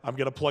 But I'm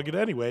going to plug it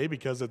anyway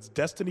because it's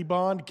Destiny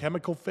Bond,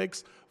 Chemical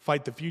Fix,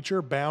 Fight the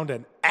Future, Bound,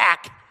 and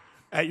ACK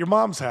at your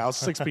mom's house,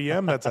 6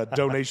 p.m. That's a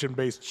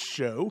donation-based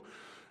show.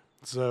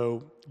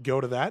 So go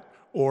to that.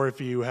 Or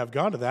if you have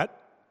gone to that,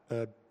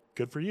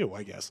 good for you,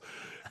 I guess.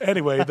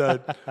 Anyway,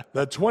 the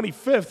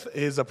 25th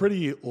is a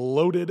pretty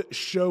loaded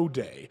show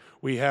day.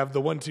 We have the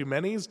One Too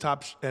Many's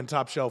Top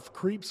Shelf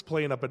Creeps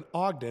playing up in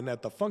Ogden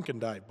at the Funkin'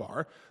 Dive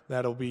Bar.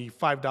 That'll be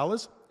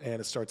 $5, and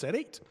it starts at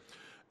 8.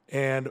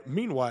 And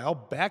meanwhile,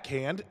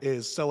 Backhand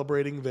is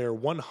celebrating their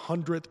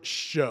 100th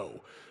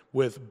show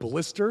with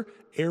Blister,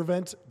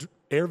 Airvent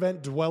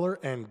Dweller,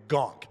 and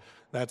Gonk.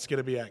 That's going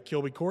to be at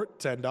Kilby Court,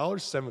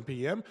 $10, 7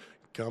 p.m.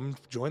 Come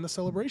join the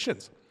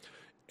celebrations.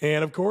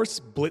 And, of course,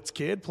 Blitz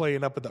Kid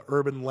playing up at the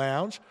Urban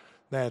Lounge.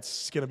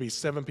 That's going to be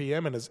 7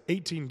 p.m. and is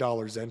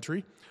 $18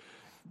 entry.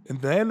 And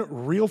then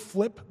Real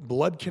Flip,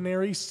 Blood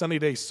Canary, Sunny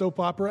Day Soap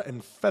Opera,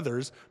 and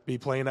Feathers be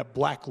playing at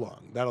Black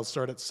Lung. That'll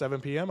start at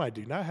 7 p.m. I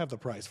do not have the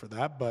price for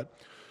that, but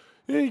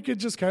you could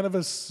just kind of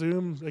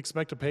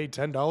expect to pay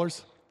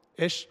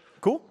 $10-ish.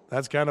 Cool.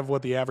 That's kind of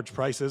what the average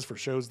price is for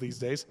shows these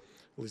days,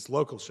 at least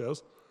local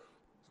shows.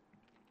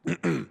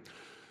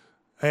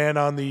 And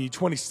on the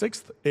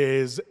 26th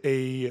is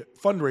a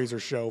fundraiser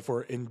show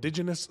for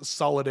Indigenous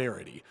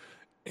Solidarity.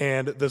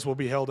 And this will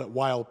be held at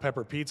Wild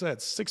Pepper Pizza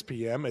at 6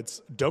 p.m.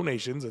 It's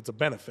donations. It's a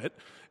benefit.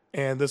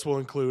 And this will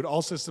include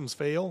All Systems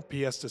Fail,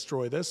 PS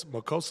Destroy This,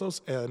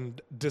 Mocosos, and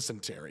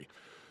Dysentery.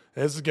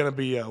 This is going to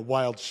be a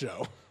wild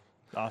show.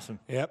 Awesome.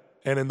 Yep.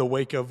 And in the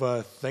wake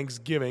of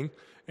Thanksgiving,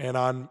 and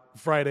on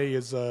Friday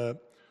is, what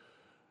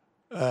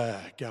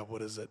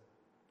is it?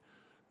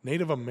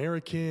 Native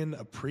American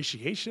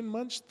Appreciation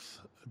Month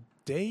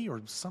Day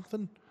or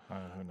something?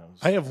 Who knows?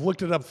 I have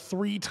looked it up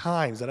 3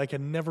 times and I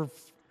can never...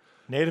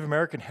 Native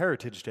American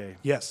Heritage Day.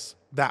 Yes,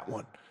 that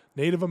one.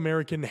 Native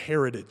American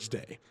Heritage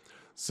Day.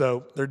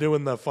 So they're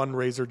doing the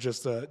fundraiser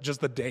just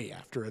the day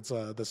after. It's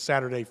the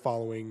Saturday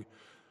following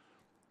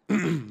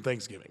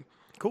Thanksgiving.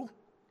 Cool.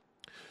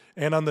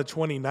 And on the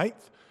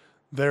 29th,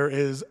 there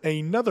is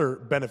another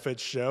benefit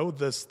show.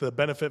 The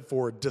benefit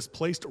for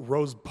displaced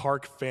Rose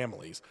Park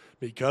families.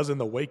 Because in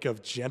the wake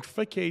of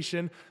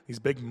gentrification, these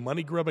big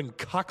money-grubbing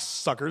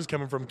cocksuckers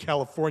coming from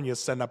California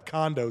send up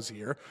condos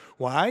here.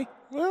 Why?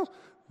 Well,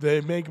 they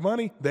make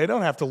money. They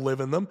don't have to live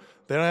in them.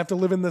 They don't have to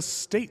live in this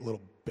state,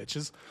 little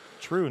bitches.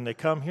 True, and they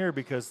come here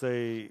because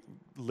they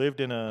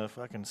lived in a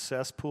fucking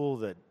cesspool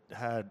that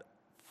had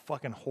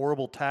fucking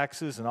horrible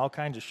taxes and all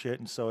kinds of shit,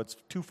 and so it's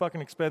too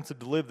fucking expensive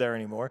to live there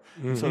anymore.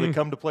 Mm-hmm. So they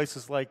come to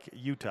places like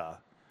Utah.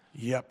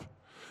 Yep.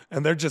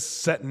 And they're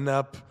just setting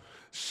up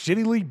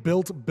shittily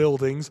built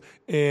buildings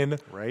in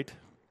the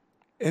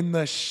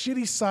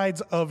shitty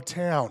sides of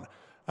town.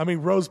 I mean,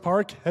 Rose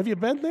Park, have you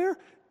been there?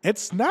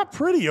 It's not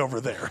pretty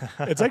over there.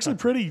 It's actually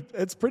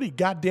pretty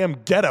goddamn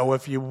ghetto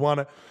if you want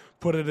to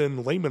put it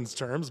in layman's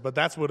terms, but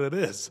that's what it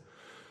is.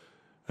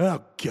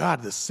 Oh,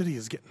 God, the city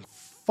is getting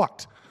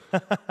fucked.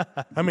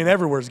 I mean,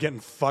 everywhere's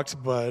getting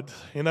fucked, but,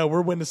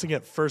 we're witnessing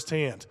it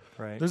firsthand.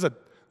 Right. There's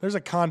there's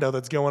a condo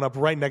that's going up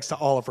right next to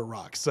Oliver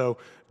Rock. So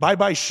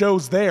bye-bye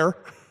shows there.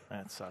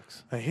 That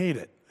sucks. I hate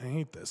it. I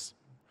hate this.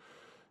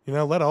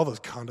 Let all those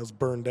condos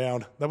burn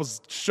down. That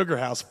was Sugar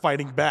House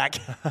fighting back.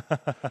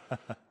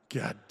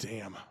 God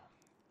damn.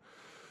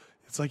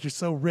 It's like you're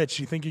so rich,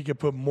 you think you could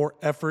put more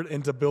effort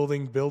into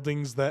building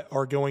buildings that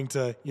are going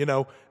to,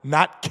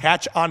 not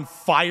catch on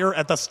fire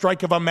at the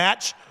strike of a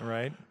match?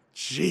 Right.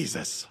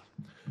 Jesus.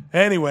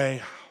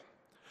 Anyway,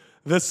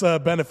 this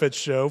benefits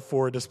show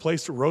for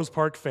displaced Rose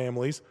Park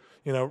families,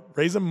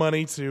 raising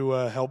money to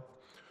help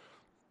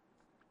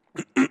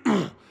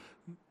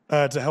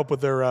with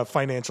their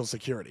financial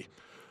security.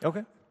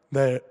 Okay.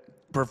 The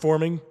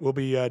performing will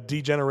be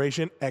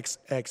D-Generation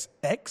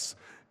XXX,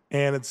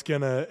 and it's going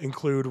to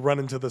include Run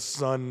Into the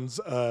Sun's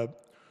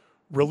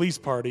release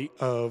party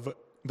of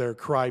their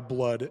Cry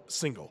Blood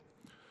single.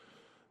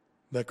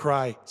 The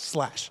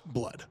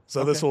Cry/Blood.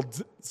 So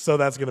so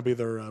that's going to be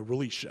their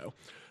release show.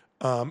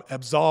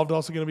 Absolved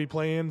also going to be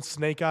playing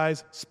Snake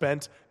Eyes,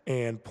 Spent,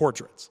 and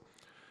Portraits.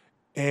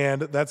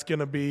 And that's going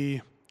to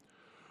be,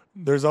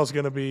 there's also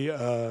going to be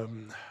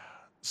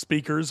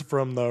speakers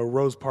from the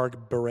Rose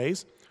Park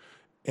Berets.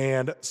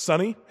 And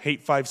Sonny,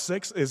 Hate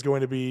 56, is going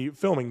to be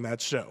filming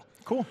that show.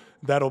 Cool.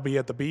 That'll be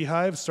at the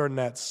Beehive starting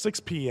at 6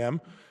 p.m.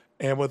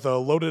 And with a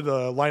loaded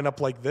lineup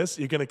like this,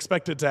 you can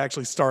expect it to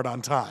actually start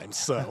on time.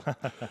 So,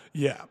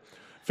 yeah.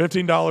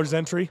 $15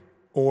 entry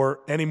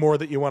or any more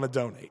that you want to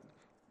donate.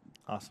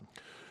 Awesome.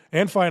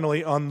 And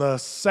finally, on the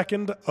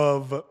 2nd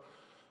of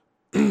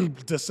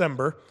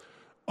December,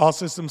 All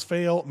Systems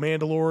Fail,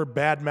 Mandalore,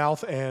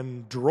 Badmouth,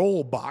 and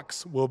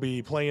Drollbox will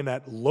be playing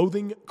at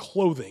Loathing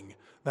Clothing.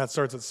 That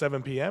starts at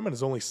 7 p.m. and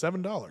is only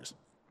 $7.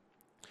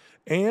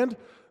 And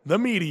the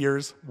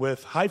Meteors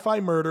with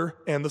Hi-Fi Murder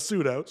and the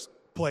Pseudos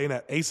playing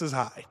at Aces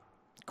High.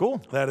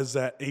 Cool. That is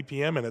at 8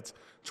 p.m. and it's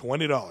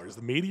 $20.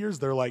 The Meteors,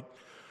 they're like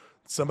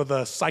some of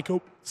the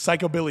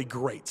psychobilly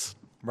greats.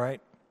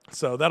 Right.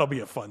 So that'll be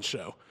a fun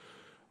show.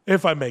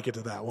 If I make it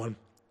to that one.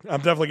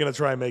 I'm definitely going to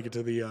try and make it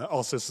to the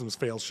All Systems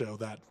Fail show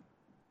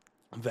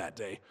that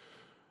day.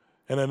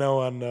 And I know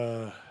on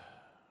the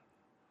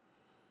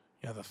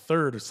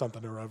 3rd or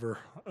something or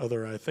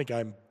other, I think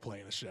I'm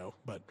playing a show.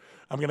 But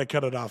I'm going to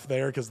cut it off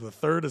there because the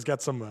 3rd has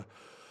got some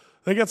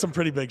they got some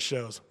pretty big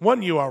shows.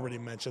 One you already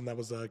mentioned, that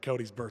was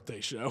Cody's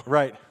birthday show.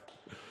 Right.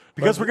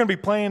 Because we're going to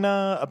be playing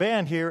a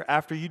band here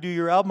after you do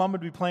your album. I'm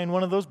going to be playing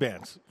one of those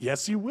bands.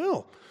 Yes, you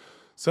will.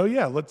 So,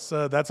 yeah, let's.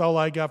 That's all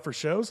I got for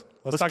shows.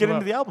 Let's get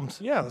into the albums.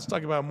 Yeah, let's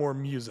talk about more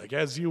music.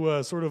 As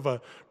you sort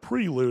of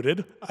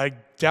preluded, I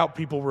doubt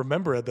people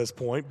remember at this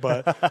point,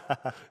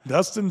 but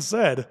Dustin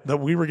said that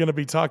we were going to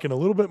be talking a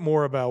little bit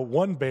more about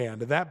one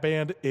band, and that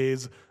band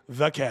is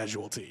The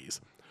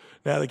Casualties.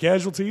 Now, The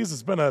Casualties,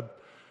 it's been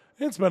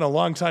a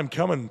long time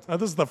coming.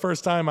 This is the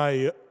first time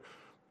I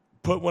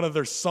put one of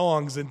their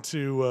songs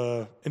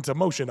into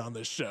motion on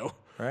this show,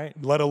 right?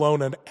 Let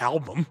alone an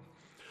album.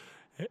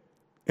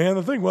 And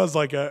the thing was,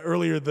 like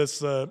earlier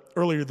this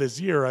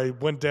year, I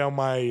went down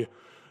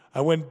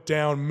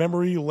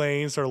memory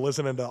lane, started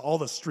listening to all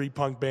the street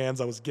punk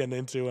bands I was getting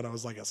into, and I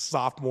was like a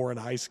sophomore in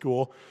high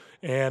school.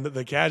 And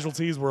The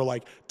Casualties were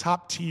like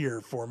top tier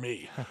for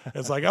me.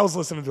 It's like I was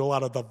listening to a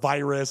lot of The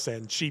Virus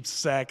and Cheap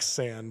Sex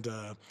and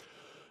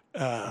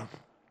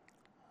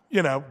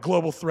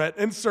Global Threat.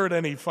 Insert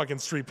any fucking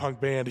street punk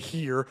band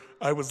here.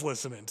 I was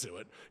listening to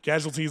it.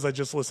 Casualties, I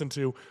just listened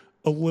to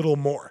a little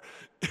more.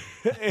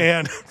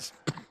 And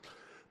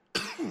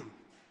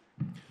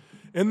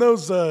in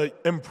those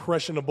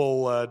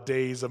impressionable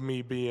days of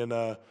me being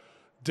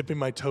dipping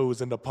my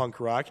toes into punk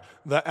rock,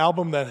 the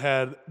album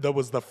that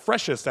was the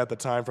freshest at the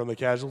time from The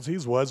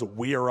Casualties was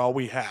We Are All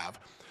We Have.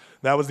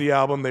 That was the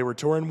album they were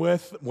touring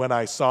with when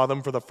I saw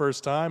them for the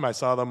first time. I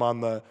saw them on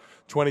the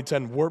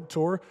 2010 Warped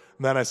Tour,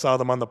 and then I saw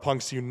them on the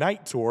Punks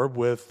Unite tour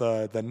with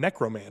the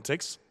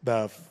Necromantics.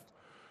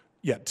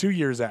 2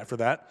 years after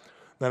that.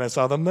 Then I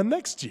saw them the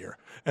next year,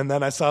 and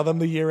then I saw them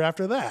the year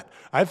after that.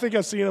 I think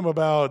I've seen them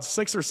about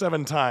 6 or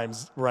 7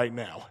 times right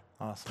now.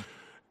 Awesome.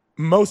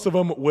 Most of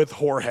them with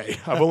Jorge.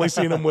 I've only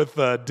seen them with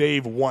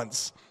Dave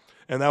once,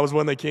 and that was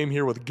when they came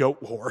here with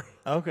Goat Whore.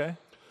 Okay.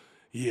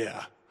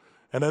 Yeah.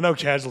 And I know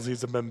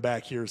Casualties have been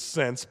back here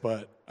since,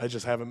 but I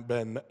just haven't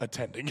been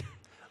attending.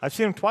 I've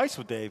seen him twice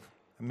with Dave.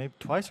 Maybe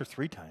twice or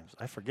 3 times.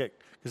 I forget.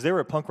 Because they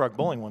were at Punk Rock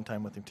Bowling one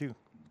time with him, too.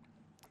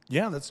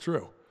 Yeah, that's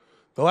true.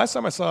 The last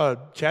time I saw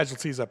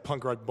Casualties at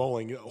Punk Rock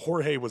Bowling,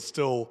 Jorge was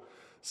still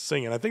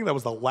singing. I think that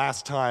was the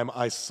last time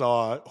I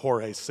saw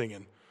Jorge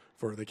singing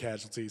for The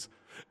Casualties.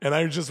 And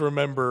I just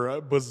remember,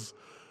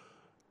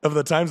 of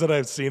the times that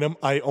I've seen him,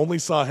 I only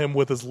saw him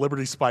with his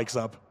Liberty Spikes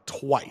up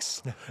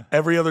twice.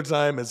 Every other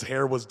time, his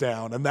hair was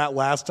down. And that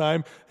last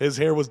time, his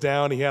hair was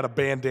down. He had a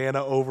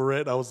bandana over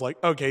it. I was like,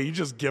 okay, you're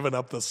just giving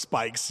up the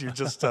spikes. You're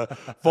just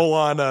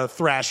full-on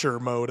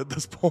Thrasher mode at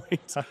this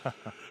point.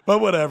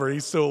 But whatever, he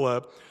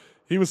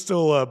was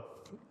still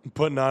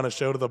putting on a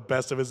show to the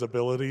best of his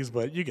abilities,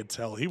 but you could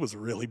tell he was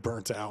really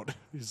burnt out.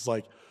 He's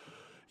like,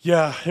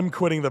 yeah, him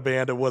quitting the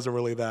band, it wasn't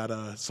really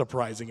that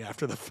surprising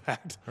after the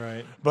fact.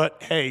 Right.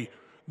 But hey,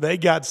 they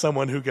got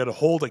someone who could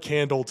hold a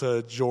candle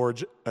to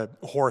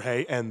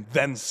Jorge, and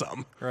then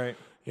some. Right.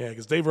 Yeah,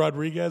 because Dave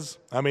Rodriguez,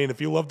 I mean,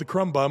 if you love the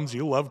Crumb Bums,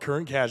 you love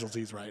Current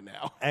Casualties right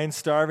now. And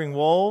Starving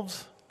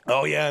Wolves.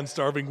 Oh, yeah, and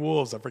Starving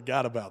Wolves. I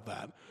forgot about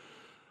that.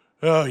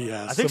 Oh,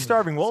 yeah. I think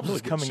Starving Wolves really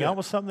is good coming shit. out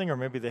with something, or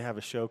maybe they have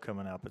a show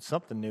coming out, but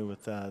something new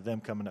with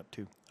them coming up,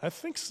 too. I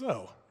think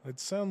so. It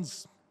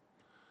sounds...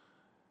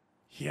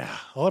 Yeah,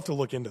 I'll have to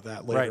look into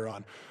that later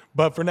on.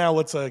 But for now,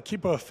 let's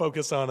keep a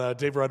focus on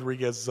Dave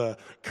Rodriguez's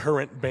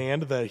current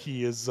band that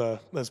he is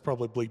that's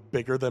probably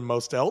bigger than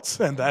most else,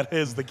 and that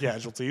is The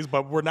Casualties.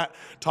 But we're not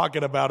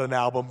talking about an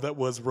album that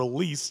was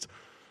released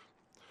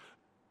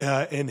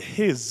in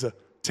his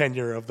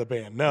tenure of the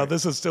band. No,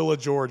 this is still a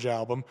George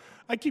album.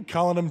 I keep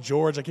calling him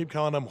George. I keep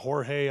calling him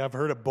Jorge. I've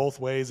heard it both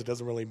ways. It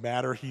doesn't really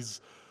matter.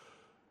 He's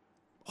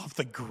off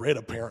the grid,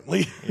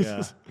 apparently.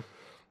 Yeah.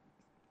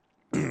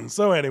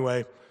 So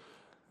anyway...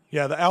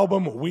 Yeah, the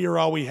album We Are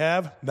All We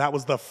Have, that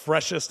was the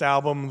freshest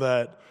album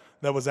that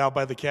was out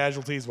by The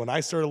Casualties when I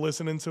started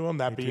listening to them,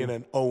 that being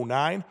in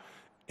 2009,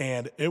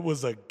 and it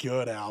was a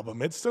good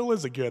album. It still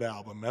is a good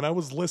album, and I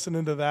was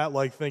listening to that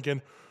like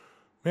thinking,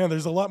 man,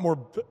 there's a lot more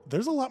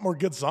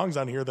good songs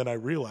on here than I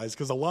realized,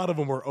 because a lot of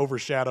them were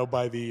overshadowed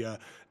by the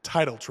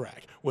title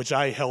track, which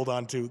I held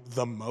on to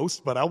the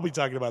most, but I'll be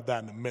talking about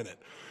that in a minute.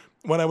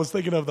 When I was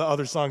thinking of the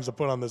other songs to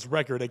put on this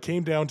record, it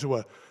came down to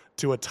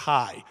a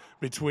tie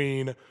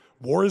between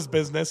War is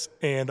Business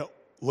and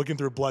Looking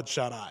Through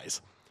Bloodshot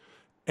Eyes.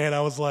 And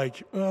I was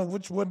like,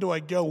 which one do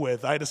I go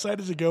with? I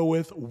decided to go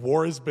with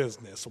War is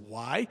Business.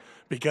 Why?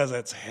 Because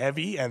it's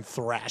heavy and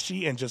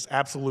thrashy and just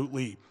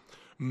absolutely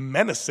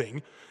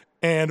menacing.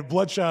 And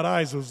Bloodshot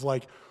Eyes was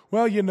like,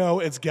 well, you know,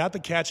 it's got the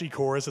catchy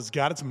chorus, it's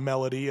got its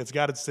melody, it's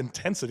got its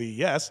intensity,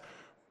 yes.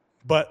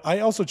 But I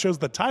also chose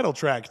the title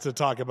track to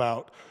talk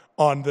about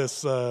on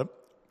this, on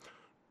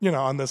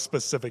this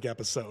specific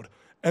episode.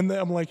 And then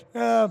I'm like,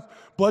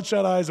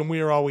 Bloodshot Eyes and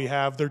We Are All We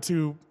Have, they're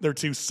too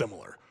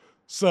similar.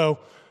 So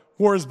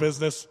War is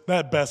Business,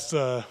 that best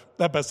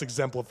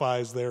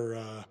exemplifies their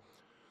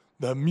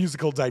the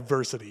musical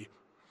diversity,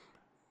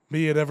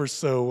 be it ever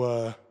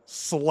so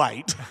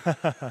slight.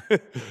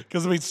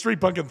 Because, I mean, street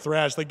punk and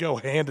thrash, they go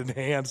hand in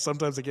hand.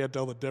 Sometimes I can't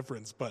tell the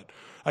difference, but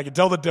I can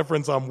tell the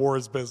difference on War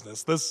is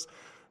Business. This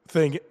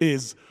thing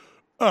is...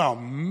 Oh,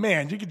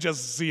 man, you could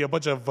just see a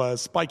bunch of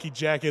spiky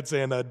jackets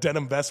and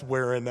denim vests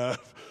wearing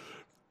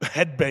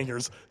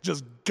headbangers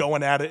just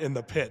going at it in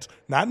the pit.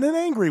 Not in an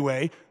angry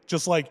way,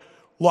 just like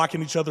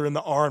locking each other in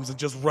the arms and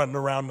just running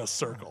around in a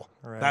circle.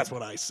 Right. That's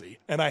what I see.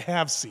 And I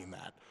have seen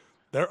that.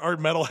 There are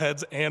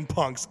metalheads and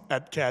punks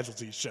at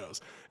Casualty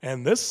shows.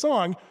 And this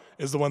song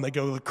is the one they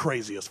go the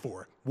craziest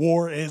for.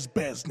 War is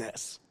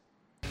Business.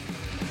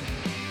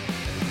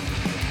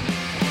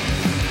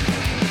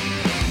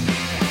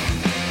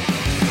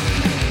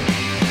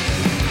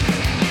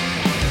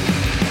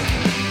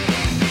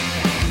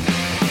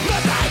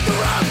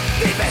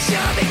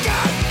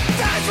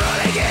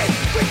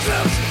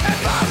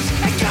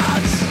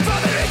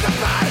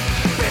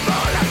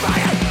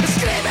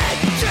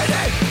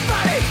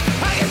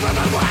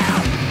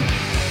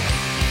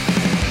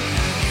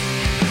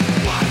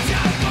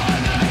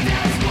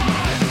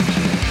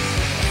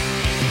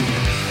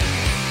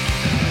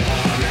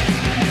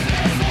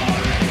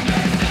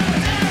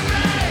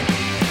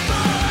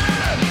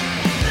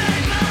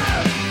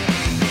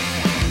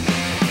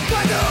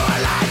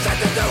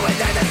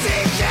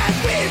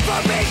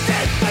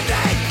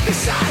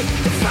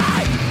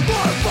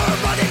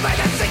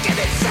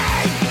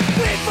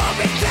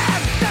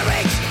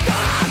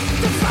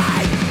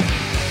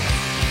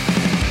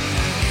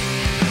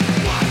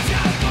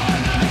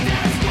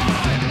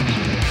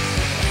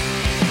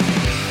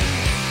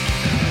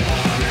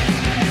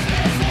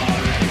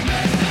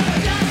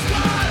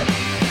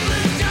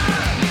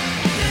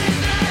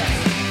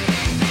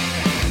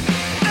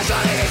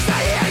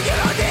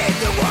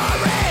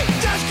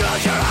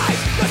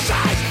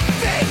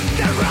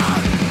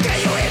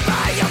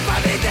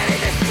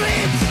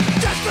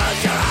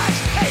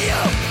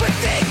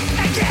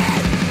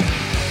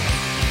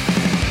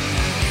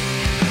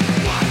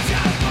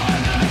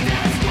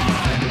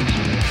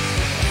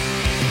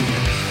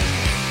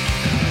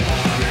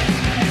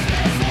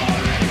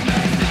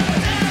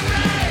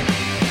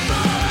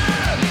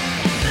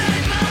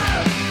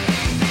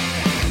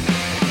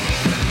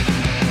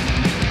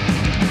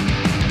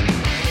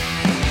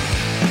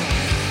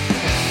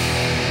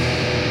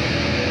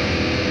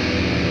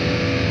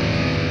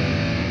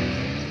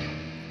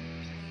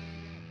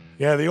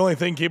 Yeah, the only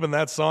thing keeping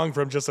that song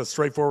from just a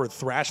straightforward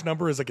thrash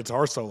number is a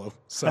guitar solo.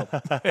 So,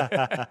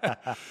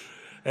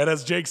 and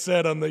as Jake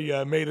said on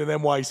the Made in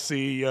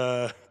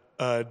NYC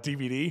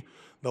DVD,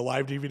 the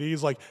live DVD,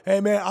 he's like,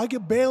 hey man, I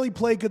can barely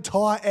play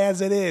guitar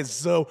as it is,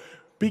 so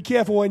be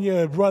careful when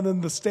you're running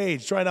the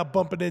stage. Try not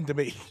bumping into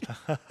me.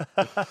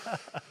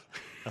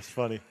 That's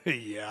funny.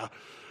 Yeah.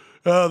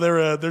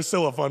 They're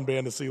still a fun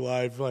band to see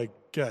live. Like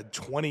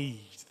 30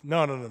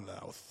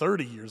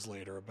 years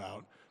later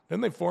about.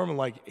 Didn't they form in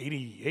like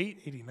 88,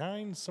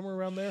 89, somewhere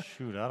around there?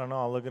 Shoot, I don't know.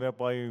 I'll look it up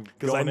while you.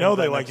 Because I know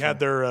they like had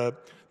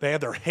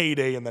their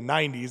heyday in the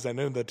 90s, and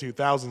in the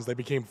 2000s they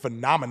became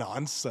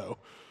phenomenons. So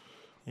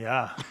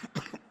Yeah,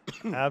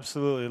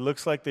 absolutely. It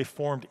looks like they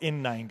formed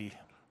in 90.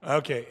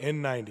 okay,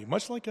 in 90,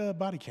 much like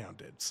Body Count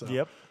did. So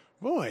Yep.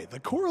 boy, the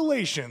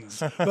correlations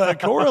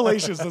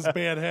this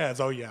band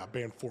has. Oh yeah,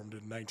 band formed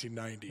in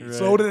 1990. Right.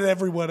 So did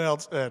everyone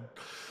else.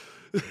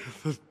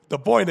 The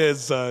point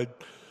is,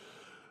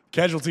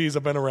 Casualties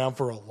have been around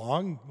for a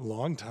long,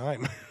 long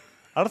time.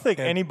 I don't think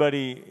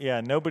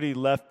nobody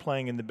left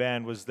playing in the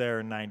band was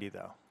there in 90,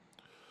 though.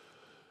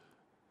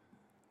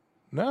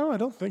 No, I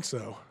don't think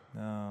so.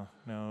 No,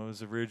 it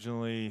was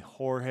originally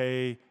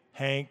Jorge,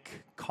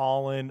 Hank,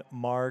 Colin,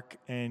 Mark,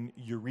 and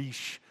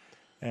Urish.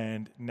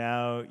 And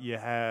now you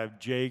have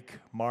Jake,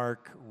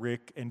 Mark,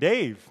 Rick, and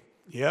Dave.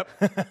 Yep.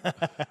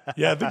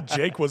 Yeah, I think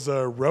Jake was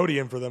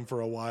roadieing for them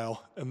for a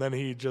while, and then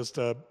he just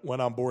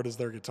went on board as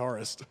their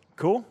guitarist.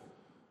 Cool.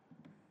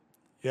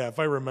 Yeah, if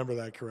I remember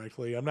that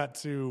correctly. I'm not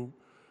too...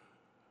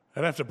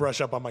 I'd have to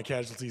brush up on my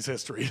Casualties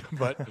history,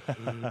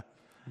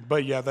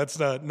 but yeah, that's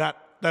not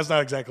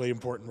exactly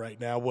important right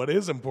now. What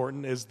is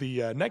important is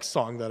the next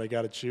song that I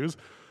got to choose,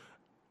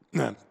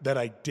 that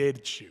I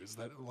did choose.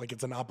 That like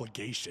it's an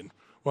obligation.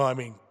 Well, I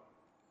mean,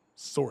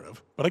 sort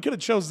of. But I could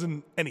have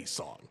chosen any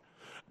song.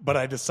 But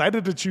I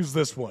decided to choose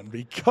this one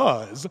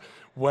because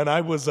when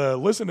I was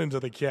listening to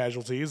the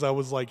Casualties, I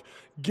was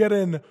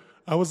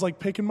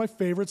picking my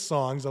favorite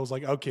songs. I was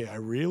like, okay, I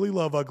really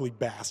love Ugly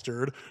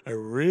Bastard. I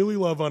really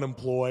love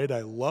Unemployed.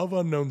 I love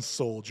Unknown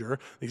Soldier.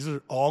 These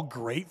are all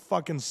great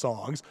fucking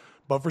songs.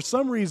 But for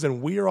some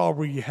reason, We Are All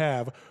We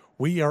Have.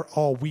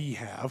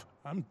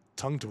 I'm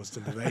tongue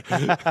twisting today.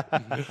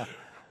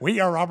 We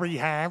are all we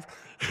have.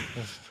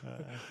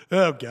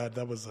 Oh, God,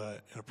 that was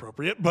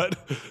inappropriate. But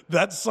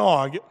that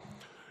song,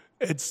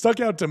 it stuck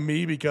out to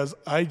me because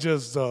I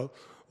just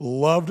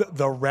loved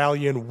the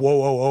rallying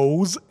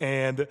whoa-oh-ohs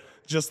and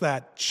just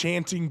that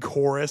chanting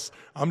chorus.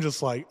 I'm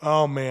just like,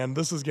 oh, man,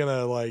 this is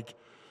gonna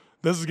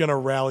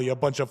rally a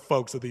bunch of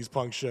folks at these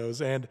punk shows.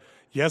 And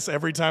yes,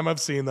 every time I've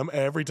seen them,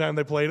 every time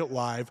they played it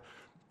live,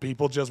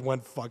 people just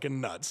went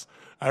fucking nuts.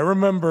 I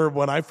remember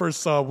when I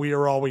first saw We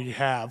Are All We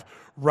Have,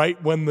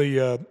 right when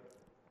the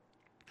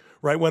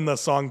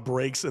song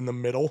breaks in the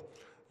middle,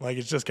 like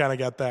it's just kind of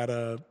got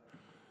that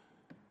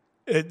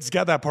it's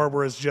got that part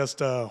where it's just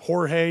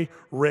Jorge,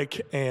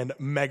 Rick, and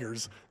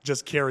Meggers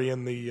just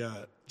carrying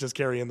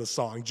the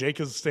song. Jake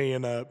is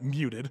staying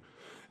muted,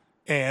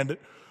 and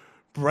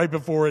right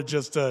before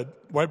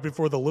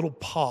the little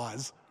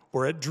pause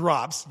where it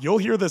drops, you'll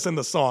hear this in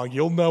the song.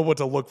 You'll know what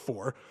to look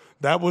for.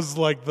 That was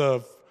like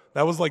the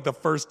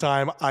first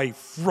time I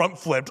front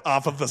flipped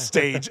off of the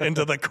stage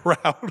into the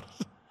crowd.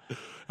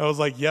 I was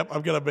like, yep,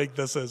 I'm going to make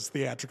this as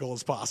theatrical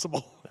as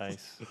possible.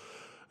 Nice.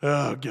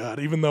 Oh, God,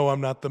 even though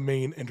I'm not the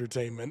main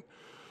entertainment.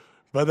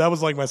 But that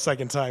was like my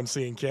second time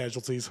seeing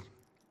Casualties.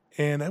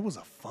 And that was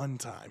a fun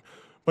time.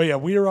 But yeah,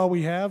 We Are All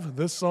We Have,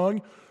 this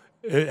song,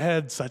 it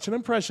had such an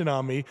impression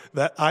on me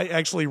that I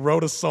actually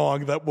wrote a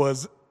song that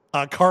was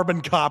a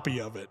carbon copy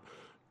of it.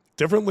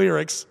 Different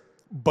lyrics,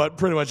 but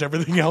pretty much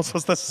everything else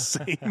was the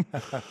same.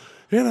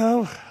 You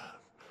know,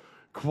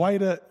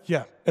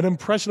 an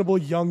impressionable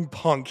young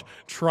punk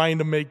trying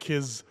to make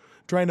his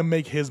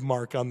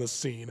mark on the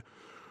scene.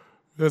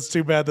 It's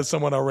too bad that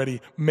someone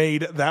already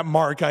made that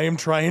mark I am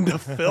trying to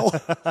fill.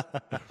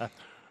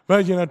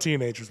 But,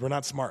 teenagers, we're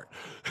not smart.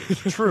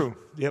 True.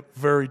 Yep,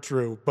 very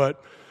true.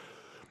 But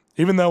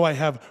even though I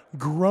have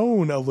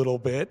grown a little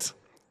bit,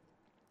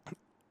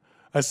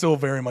 I still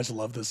very much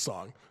love this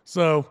song.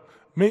 So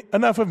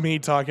enough of me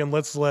talking.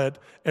 Let's let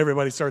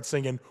everybody start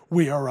singing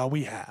We Are All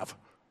We Have.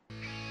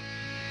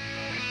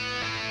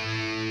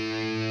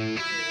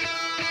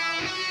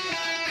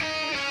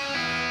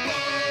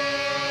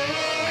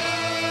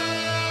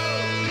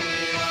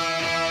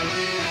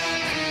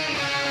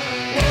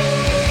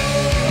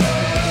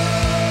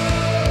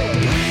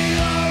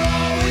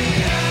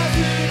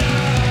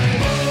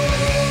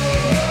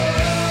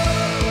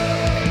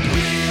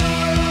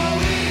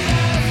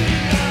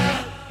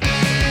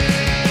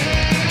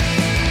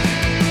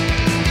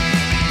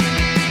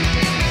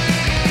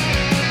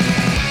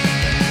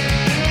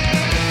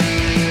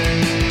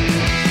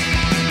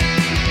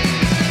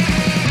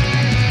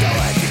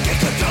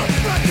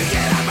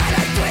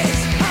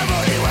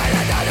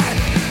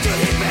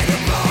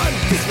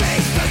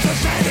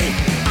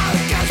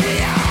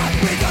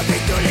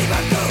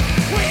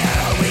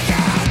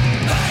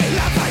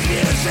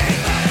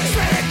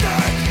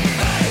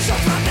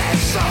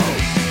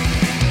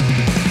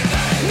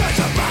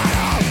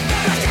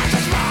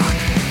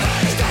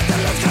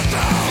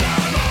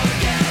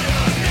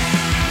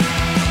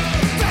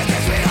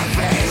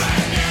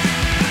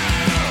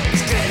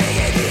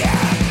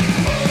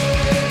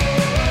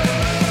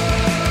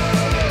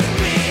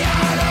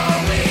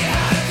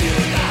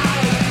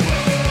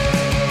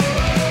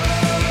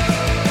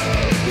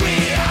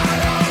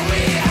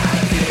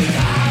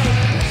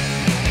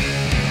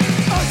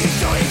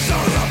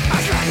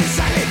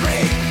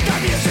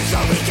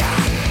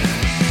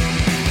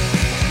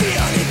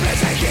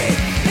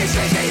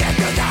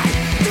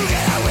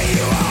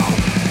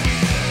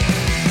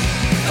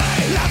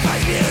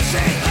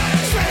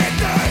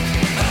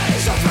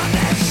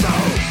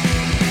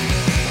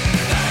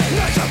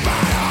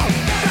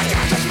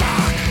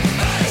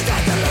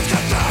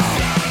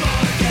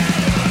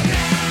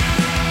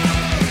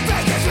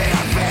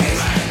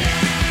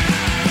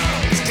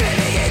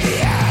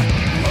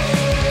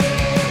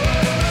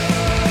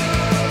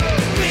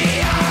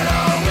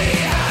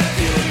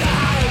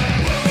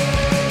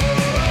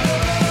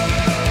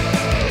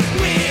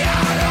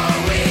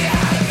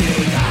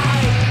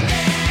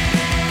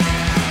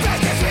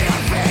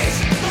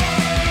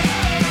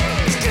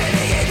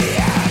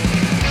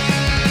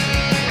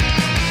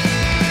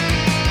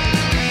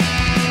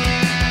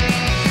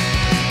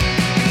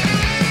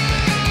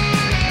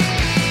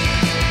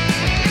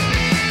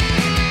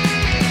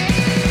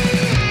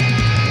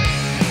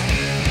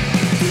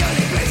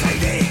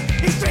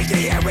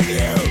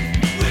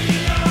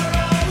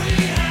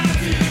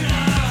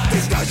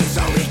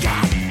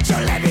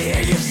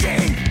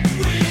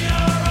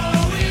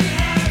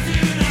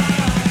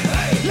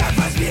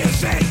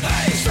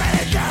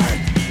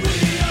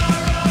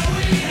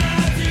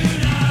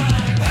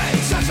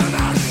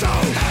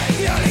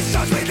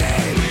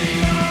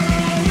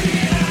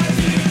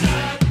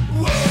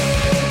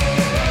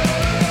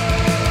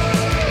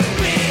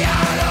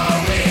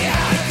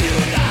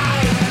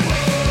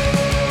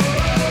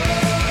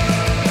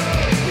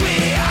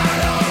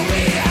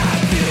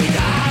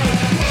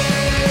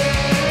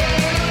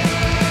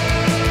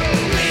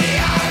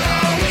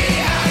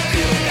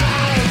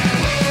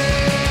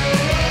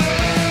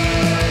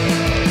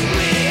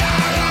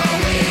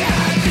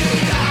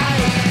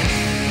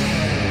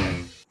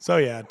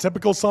 yeah,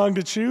 typical song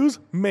to choose?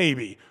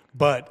 Maybe.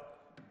 But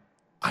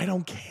I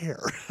don't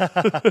care.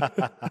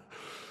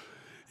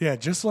 Yeah,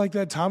 just like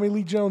that Tommy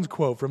Lee Jones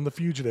quote from The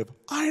Fugitive.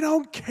 I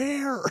don't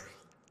care.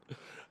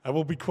 I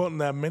will be quoting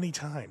that many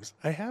times.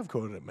 I have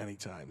quoted it many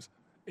times.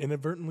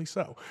 Inadvertently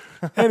so.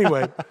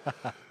 Anyway.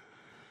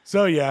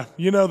 So yeah,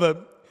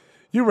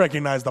 you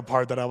recognize the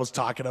part that I was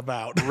talking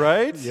about.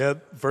 Right? Yeah,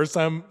 first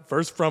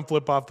front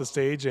flip off the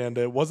stage, and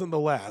it wasn't the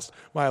last.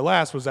 My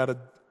last was at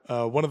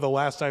one of the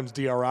last times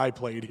DRI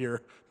played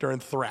here during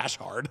Thrash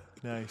Hard.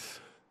 Nice.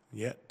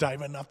 Yeah,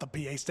 diving off the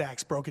PA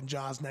stacks, broken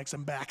jaws, necks,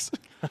 and backs.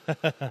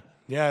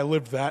 Yeah, I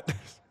lived that.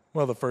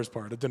 Well, the first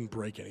part, it didn't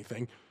break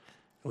anything.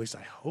 At least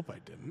I hope I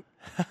didn't.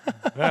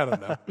 I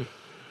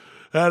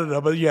don't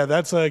know. But yeah,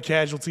 that's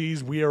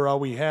Casualties. We Are All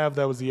We Have.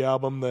 That was the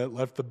album that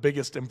left the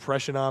biggest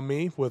impression on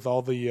me with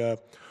all the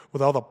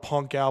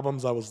punk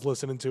albums I was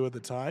listening to at the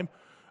time.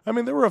 I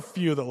mean, there were a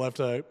few that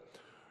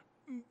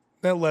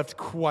left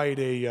quite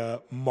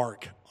a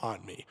mark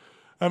on me.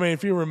 I mean,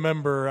 if you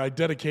remember, I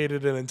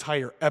dedicated an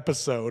entire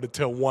episode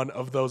to one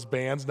of those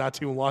bands not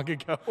too long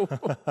ago.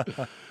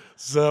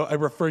 So I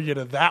refer you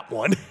to that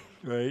one.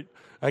 Right.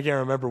 I can't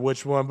remember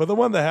which one, but the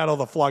one that had all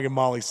the Flogging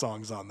Molly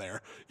songs on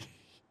there.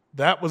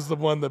 That was the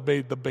one that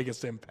made the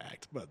biggest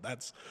impact. But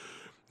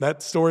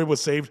that story was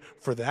saved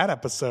for that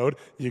episode.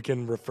 You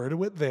can refer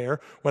to it there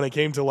when it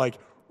came to like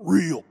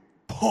real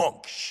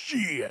punk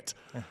shit.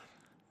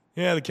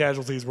 Yeah, the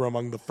Casualties were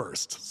among the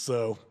first.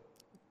 So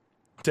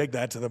take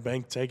that to the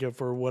bank, take it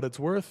for what it's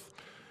worth.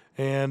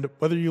 And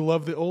whether you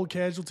love the old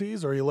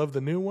Casualties or you love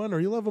the new one or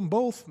you love them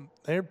both,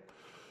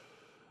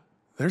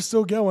 they're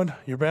still going.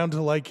 You're bound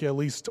to like at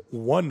least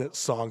one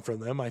song from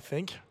them, I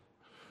think.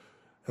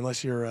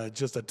 Unless you're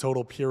just a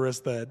total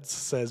purist that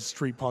says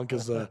street punk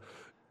is the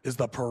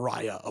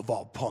pariah of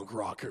all punk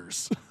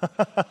rockers.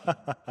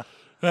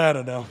 I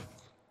don't know.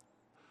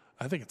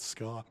 I think it's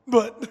ska.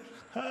 But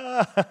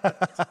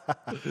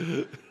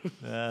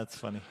that's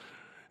funny.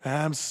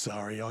 I'm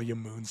sorry, all you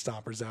moon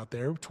stompers out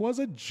there. It was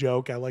a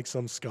joke. I like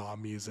some ska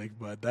music,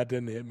 but that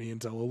didn't hit me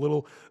until a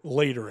little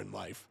later in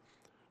life.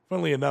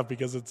 Funnily enough,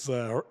 because it's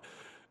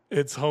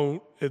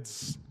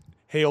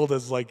hailed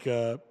as like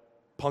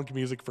punk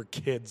music for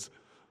kids.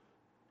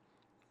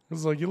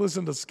 It's like you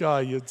listen to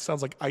ska, it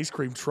sounds like ice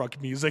cream truck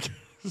music.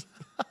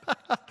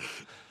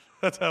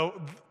 That's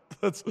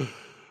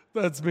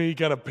me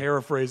kind of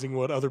paraphrasing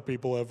what other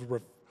people have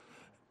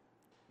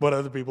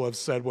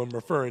said when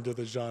referring to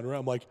the genre.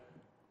 I'm like,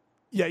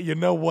 yeah, you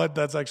know what?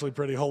 That's actually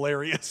pretty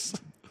hilarious.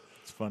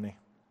 It's funny.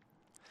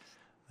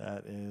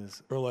 That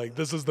is. Or like,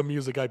 this is the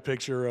music I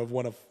picture of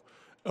when a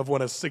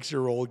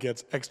 6-year-old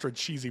gets extra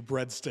cheesy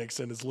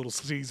breadsticks in his Little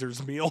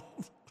Caesars meal.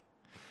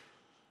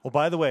 Well,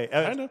 by the way,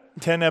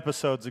 10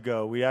 episodes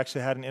ago, we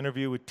actually had an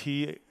interview with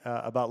T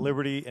about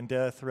Liberty or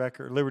Death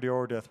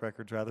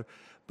Records, rather.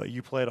 But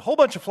you played a whole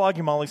bunch of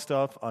Flogging Molly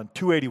stuff on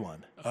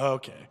 281.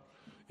 Okay,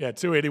 yeah,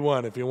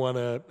 281. If you want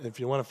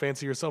to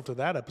fancy yourself to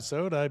that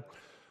episode, of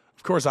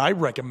course I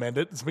recommend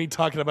it. It's me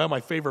talking about my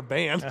favorite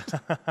band.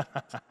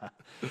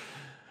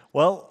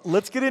 Well,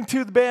 let's get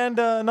into the band,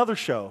 another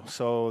show.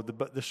 So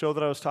the show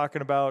that I was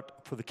talking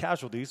about for the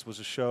Casualties was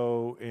a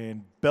show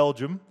in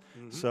Belgium.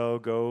 Mm-hmm. So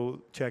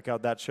go check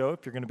out that show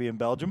if you're going to be in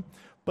Belgium.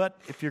 But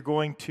if you're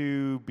going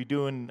to be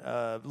doing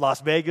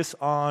Las Vegas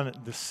on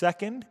the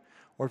 2nd,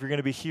 or if you're going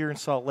to be here in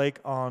Salt Lake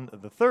on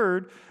the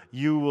 3rd,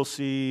 you will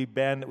see a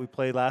band that we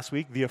played last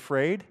week, The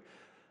Afraid,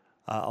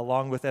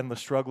 along with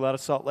Endless Struggle out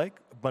of Salt Lake.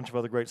 A bunch of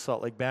other great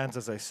Salt Lake bands,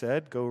 as I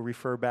said. Go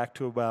refer back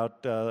to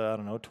about,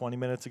 20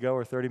 minutes ago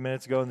or 30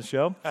 minutes ago in the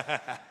show.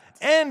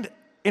 And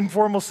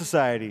Informal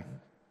Society.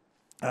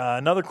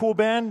 Another cool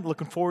band.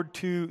 Looking forward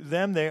to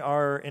them. They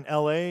are in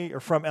L.A., or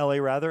from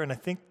L.A. rather, and I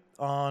think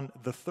on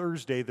the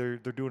Thursday they're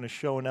doing a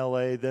show in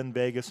L.A., then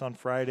Vegas on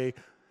Friday,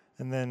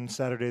 and then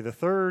Saturday the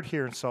 3rd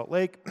here in Salt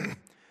Lake.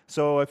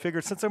 So I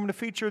figured since I'm going to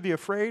feature The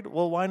Afraid,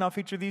 well, why not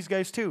feature these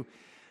guys too?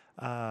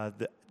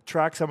 The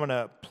tracks I'm going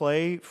to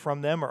play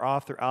from them are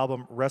off their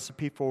album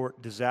Recipe for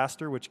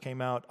Disaster, which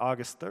came out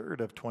August 3rd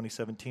of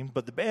 2017.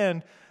 But the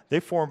band, they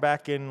formed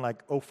back in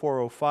like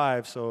 04,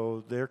 05,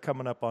 so they're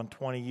coming up on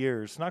 20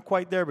 years. Not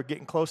quite there, but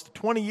getting close to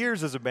 20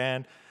 years as a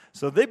band.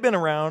 So they've been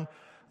around.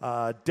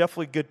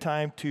 Definitely good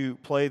time to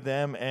play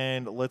them,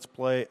 and let's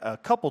play a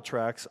couple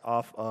tracks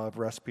off of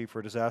Recipe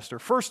for Disaster.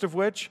 First of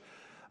which,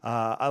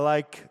 I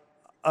like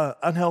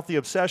Unhealthy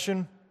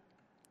Obsession.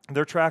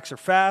 Their tracks are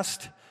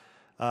fast.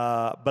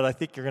 But I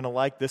think you're going to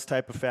like this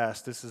type of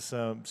fast. This is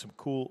some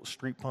cool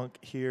street punk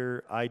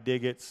here. I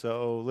dig it.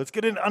 So let's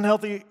get into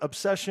Unhealthy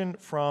Obsession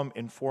from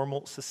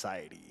Informal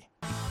Society.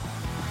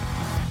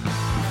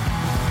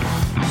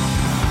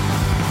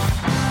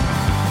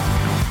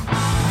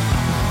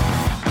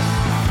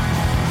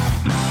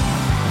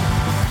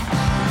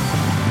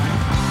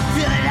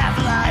 Feeling half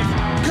alive,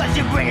 cause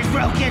your brain is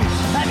broken.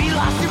 Have you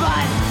lost your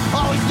mind?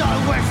 Always know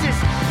it works this.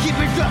 Keep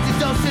your drugs in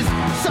doses.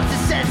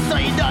 Substance sense so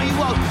you know you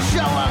won't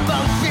show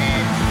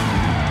emotion.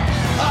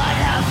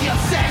 Unhealthy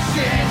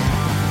obsession.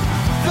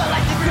 Felt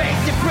like the Great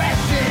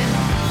Depression.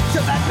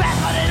 Took my back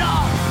on it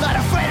all. Not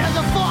a afraid of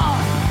the fall.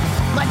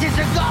 My days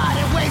are gone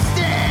and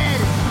wasted.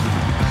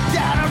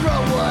 Down on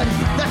Roadwood,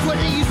 that's where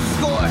they used to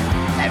score.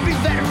 Every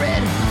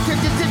veteran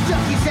turns into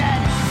junkie's head.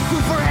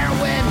 Food for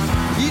heroin.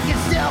 You can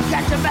still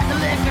catch them at the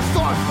liquor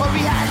store or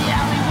behind the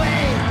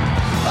alleyway.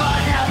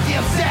 Unhealthy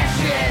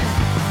obsession.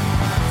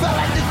 Felt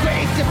like the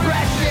Great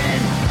Depression.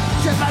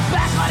 Turn my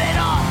back on it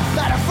all,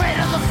 not afraid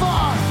of the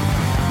fall.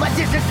 My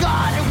days are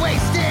gone and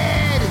wasted.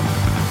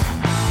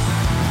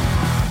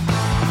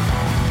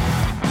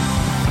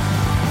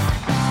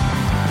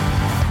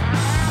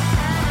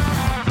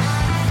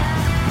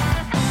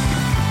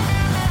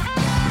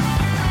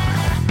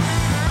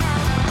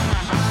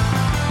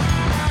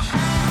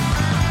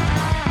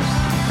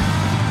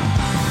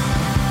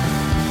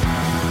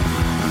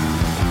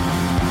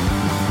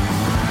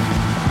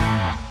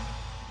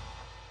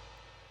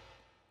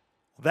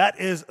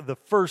 That is the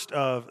first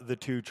of the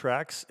two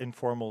tracks,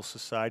 Informal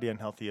Society,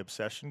 Unhealthy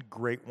Obsession.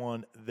 Great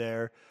one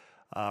there.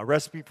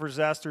 Recipe for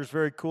Disaster is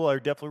very cool. I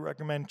definitely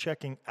recommend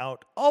checking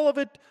out all of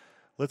it.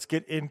 Let's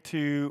get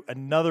into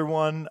another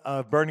one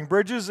of Burning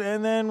Bridges,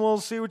 and then we'll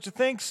see what you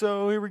think.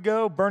 So here we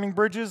go. Burning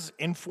Bridges,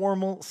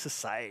 Informal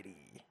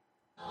Society.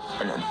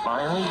 And then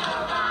finally,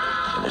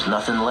 when there's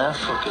nothing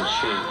left, fucking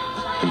shit.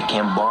 You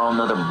can't borrow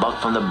another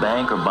buck from the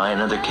bank or buy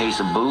another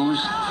case of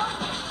booze,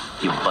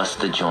 you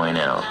bust the joint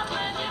out.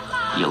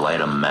 You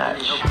light a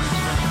match. I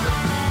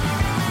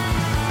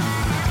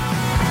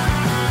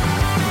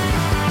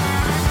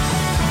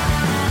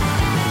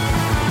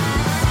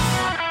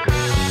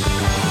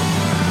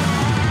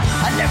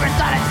never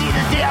thought I'd see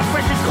the day of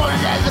friends as cold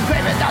as the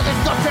grave, and now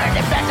there's no turning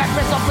back. I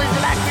press on place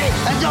to lack me.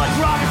 I know it's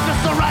wrong, it's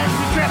just so right. It's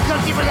the trip,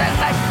 comes deeper than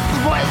life.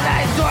 The boys that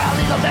I adore, I'll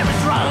leave them never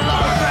strong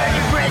alone.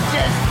 Burning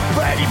bridges,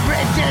 burning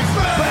bridges,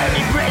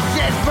 burning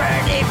bridges,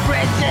 burning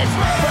bridges,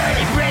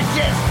 burning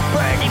bridges,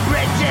 burning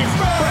bridges,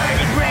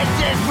 burning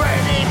bridges,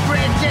 burning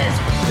bridges.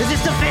 Is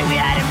this the thing we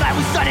had in mind?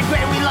 We started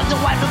great, we loved the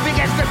wine, but big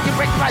ass script can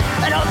break the mind.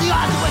 And all the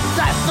odds of waste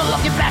time, still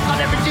looking back on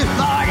every two.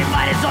 My heart and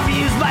mind is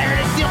overused, my heart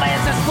is steal my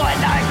ancestors' blood.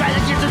 Now I cry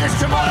the tears of this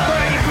tremor.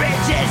 Burning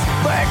bridges,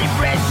 burning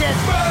bridges,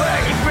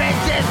 burning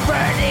bridges,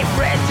 burning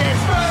bridges,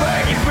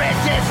 burning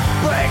bridges,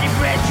 burning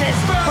bridges,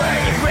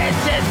 burning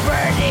bridges,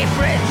 burning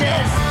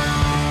bridges.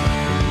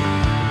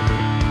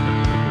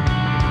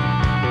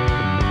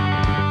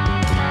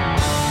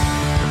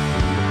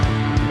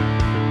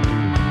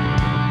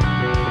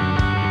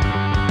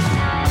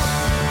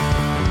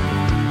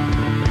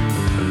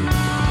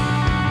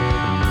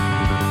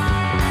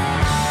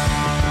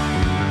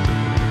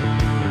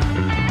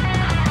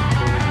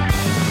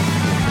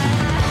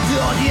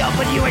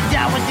 When you were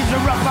down, when things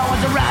were rough, I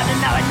was around. And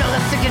now I know the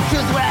sick and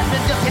truth where I've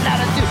been looking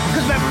out of do.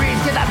 Cause memories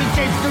cannot be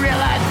changed to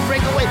realize, to break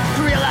away,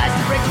 to realize,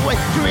 to break away,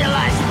 to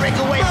realize, to break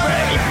away.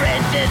 Burning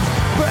bridges,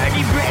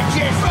 burning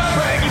bridges,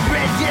 burning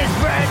bridges,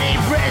 burning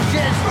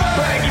bridges,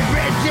 burning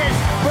bridges,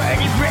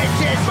 burning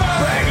bridges,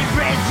 burning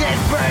bridges,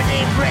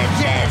 burning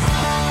bridges.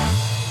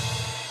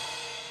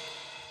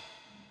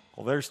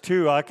 Well, there's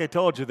two. Like I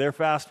told you, they're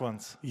fast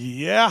ones.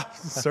 Yeah,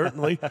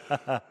 certainly.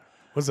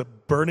 Was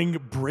it burning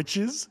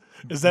britches?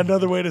 Is that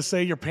another way to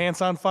say your pants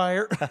on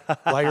fire?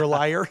 Liar,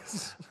 liar.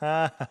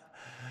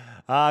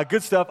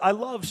 Good stuff. I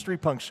love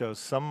street punk shows.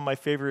 Some of my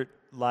favorite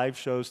live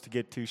shows to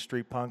get to,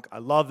 street punk. I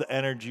love the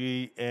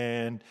energy,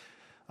 and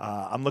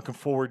I'm looking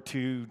forward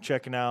to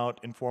checking out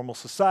Informal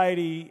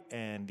Society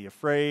and The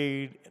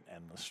Afraid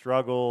and The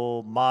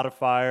Struggle,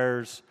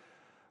 Modifiers,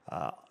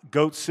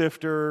 Goat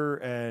Sifter,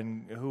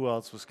 and who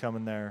else was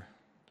coming there?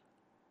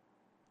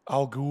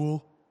 Al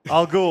Ghul.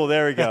 Al Ghul,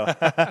 there we go.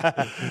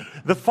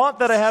 The font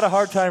that I had a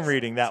hard time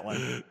reading, that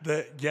one.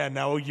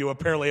 Now you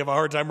apparently have a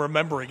hard time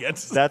remembering it.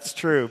 That's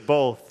true,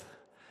 both.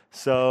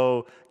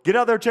 So get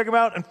out there, check them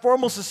out.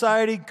 Informal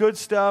Society, good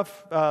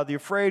stuff. The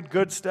Afraid,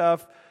 good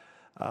stuff.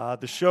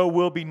 The show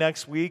will be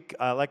next week.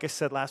 Like I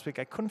said last week,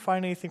 I couldn't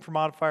find anything for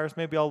Modifiers.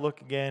 Maybe I'll look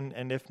again,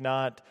 and if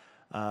not,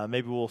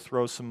 maybe we'll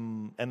throw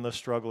some Endless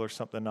Struggle or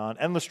something on.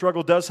 Endless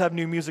Struggle does have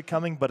new music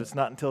coming, but it's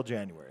not until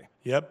January.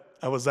 Yep.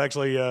 I was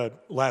actually,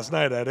 last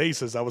night at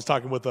Aces, I was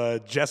talking with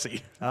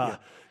Jesse. Yeah.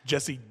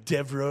 Jesse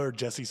Devra, or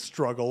Jesse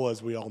Struggle,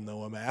 as we all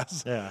know him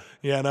as. Yeah.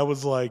 Yeah, and I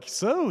was like,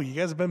 so, you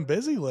guys have been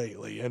busy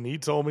lately? And he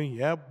told me,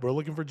 yeah, we're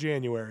looking for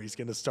January. He's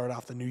going to start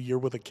off the new year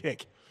with a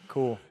kick.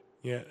 Cool.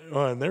 Yeah,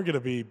 and they're going to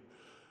be,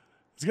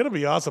 it's going to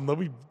be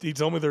awesome. He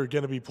told me they're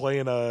going to be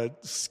playing a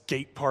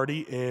skate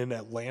party in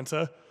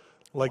Atlanta.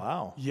 Like,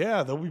 wow.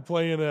 Yeah, they'll be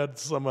playing at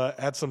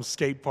some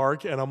skate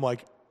park, and I'm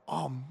like,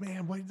 oh,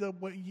 man,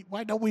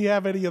 why don't we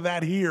have any of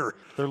that here?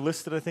 They're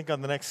listed, I think,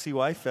 on the next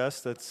CY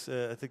Fest. That's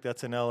I think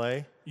that's in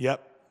L.A.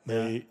 Yep.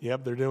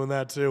 They're doing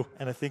that, too.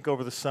 And I think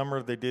over the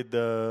summer they did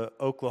the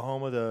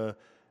Oklahoma, the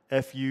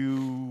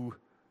FU,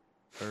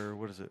 or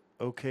what is it?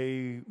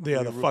 Okay.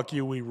 Yeah, the Fuck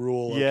You, We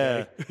Rule.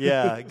 Yeah, okay.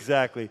 Yeah,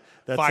 exactly.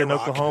 That's Fire in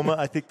Rock. Oklahoma.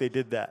 I think they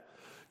did that.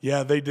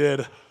 Yeah, they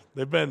did.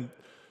 They've been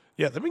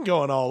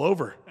going all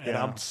over. And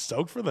Yeah. I'm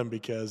stoked for them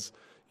because,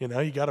 you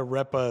got to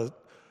rep a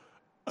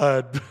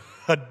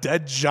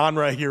dead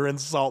genre here in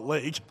Salt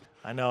Lake.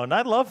 I know, and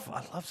I love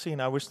seeing.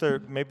 I wish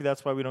maybe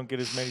that's why we don't get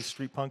as many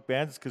street punk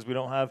bands, because we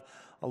don't have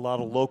a lot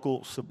of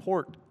local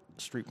support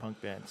street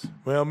punk bands.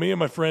 Well, me and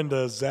my friend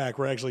Zach,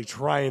 we're actually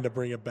trying to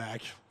bring it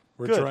back.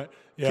 We're Good.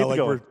 Yeah, Keep it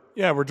going.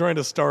 we're trying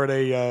to start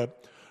a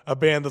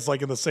band that's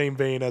like in the same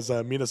vein as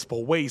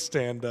Municipal Waste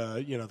and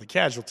the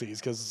Casualties,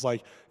 because it's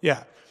like,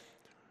 yeah,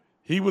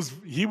 he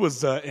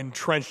was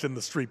entrenched in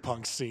the street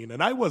punk scene,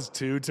 and I was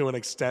too, to an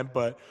extent.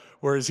 But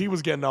whereas he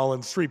was getting all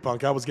in street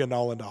punk, I was getting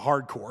all into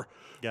hardcore.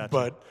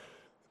 Gotcha.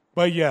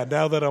 But yeah,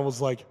 now that I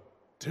was like,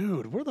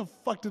 dude, where the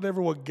fuck did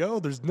everyone go?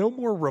 There's no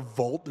more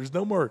Revolt. There's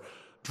no more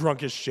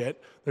Drunk as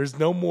Shit. There's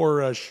no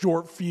more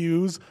Short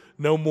Fuse.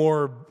 No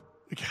more.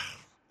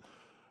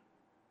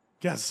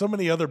 Yeah, so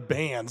many other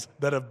bands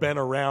that have been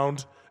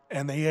around,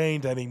 and they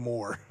ain't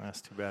anymore.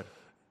 That's too bad.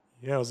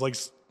 Yeah, it was like,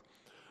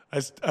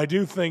 I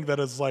do think that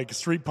it's like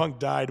street punk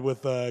died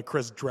with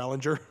Chris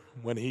Drellinger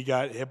when he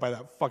got hit by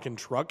that fucking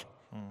truck.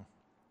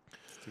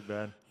 It's too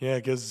bad. Yeah,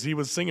 because he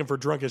was singing for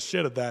Drunk as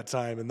Shit at that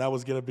time, and that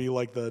was going to be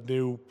like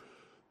the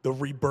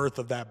rebirth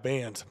of that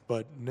band.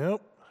 But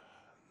nope,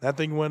 that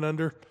thing went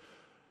under,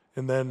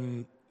 and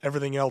then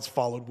everything else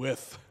followed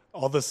with.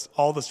 All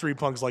the street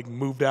punks like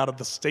moved out of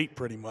the state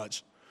pretty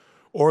much,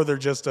 or they're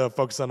just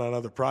focusing on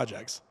other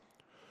projects.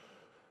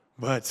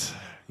 But,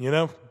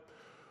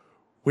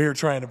 we're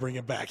trying to bring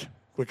it back.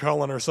 We're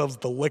calling ourselves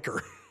The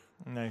Liquor.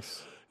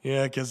 Nice.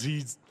 Yeah, because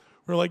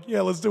we're like,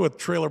 yeah, let's do a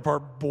Trailer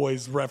Park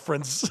Boys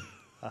reference.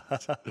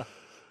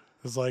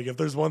 It's like, if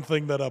there's one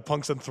thing that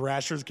punks and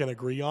thrashers can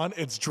agree on,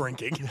 it's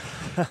drinking.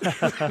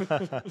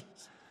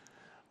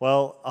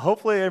 Well,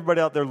 hopefully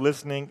everybody out there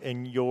listening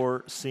in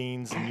your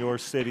scenes, in your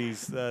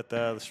cities, that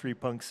the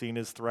street punk scene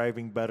is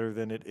thriving better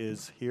than it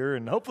is here.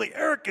 And hopefully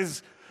Eric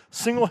is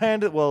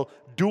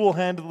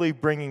dual-handedly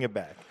bringing it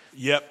back.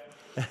 Yep.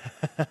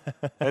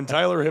 And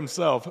Tyler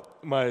himself,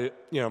 my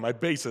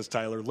bassist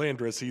Tyler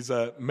Landris, he's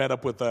met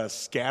up with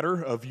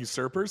Scatter of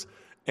Usurpers,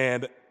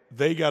 and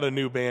they got a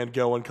new band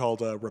going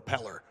called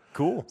Repeller.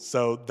 Cool.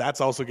 So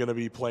that's also going to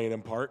be playing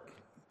in part.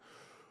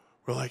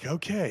 We're like,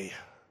 okay,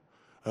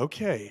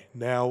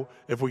 now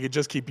if we could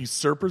just keep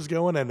Usurpers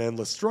going and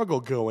Endless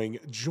Struggle going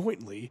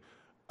jointly,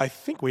 I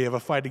think we have a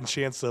fighting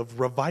chance of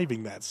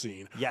reviving that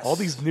scene. Yes. All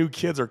these new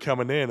kids are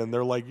coming in, and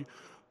they're like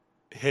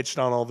hitched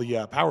on all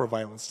the power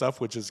violence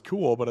stuff, which is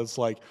cool, but it's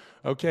like,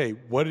 okay,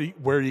 where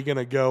are you going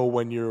to go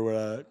when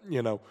you're,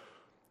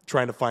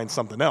 trying to find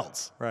something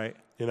else? Right.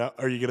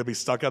 Are you going to be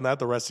stuck on that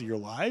the rest of your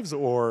lives,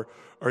 or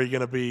are you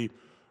going to be,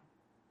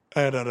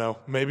 I don't know,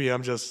 maybe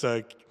I'm just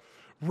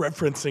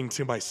referencing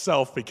to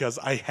myself because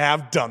I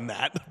have done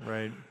that.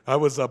 Right. I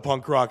was a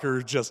punk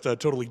rocker just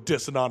totally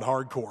dissing on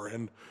hardcore,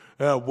 and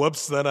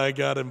whoops, then I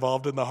got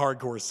involved in the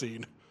hardcore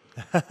scene.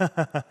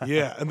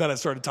 Yeah, and then I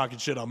started talking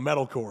shit on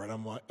metalcore, and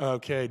I'm like,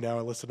 okay, now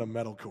I listen to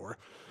metalcore.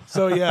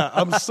 So yeah,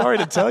 I'm sorry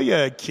to tell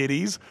you,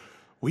 kiddies,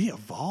 we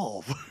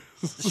evolve.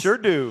 Sure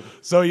do.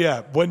 So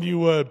yeah, when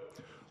you,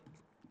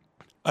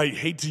 I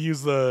hate to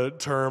use the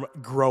term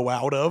grow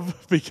out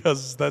of,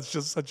 because that's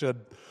just such a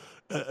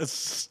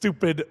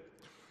stupid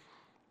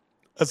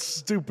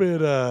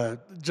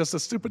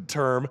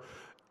term.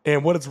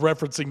 And what it's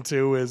referencing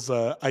to is,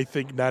 I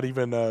think, not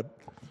even,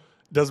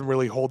 doesn't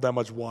really hold that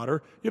much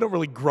water. You don't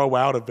really grow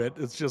out of it.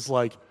 It's just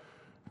like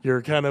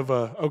you're kind of,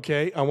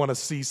 okay, I want to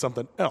see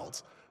something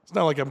else. It's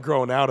not like I'm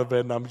growing out of it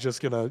and I'm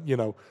just going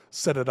to,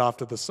 set it off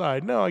to the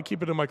side. No, I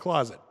keep it in my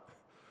closet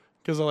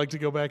because I like to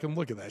go back and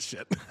look at that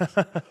shit.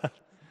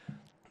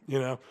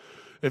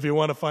 If you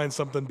want to find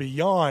something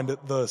beyond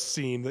the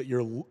scene that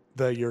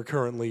you're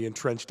currently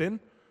entrenched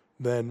in,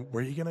 then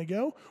where are you going to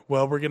go?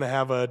 Well, we're going to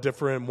have a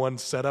different one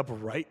set up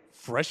right,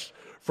 fresh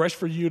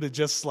for you to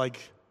just like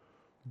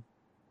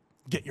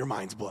get your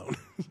minds blown.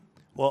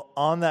 Well,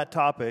 on that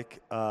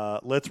topic,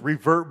 let's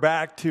revert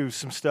back to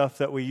some stuff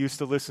that we used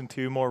to listen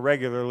to more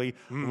regularly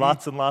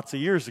lots and lots of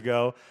years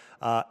ago.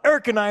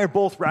 Eric and I are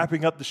both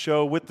wrapping up the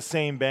show with the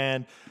same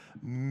band,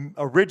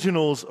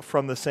 originals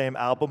from the same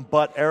album,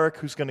 but Eric,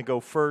 who's going to go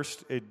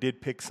first,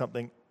 did pick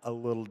something a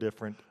little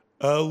different.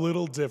 A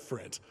little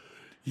different.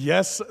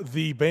 Yes,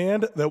 the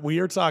band that we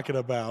are talking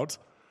about,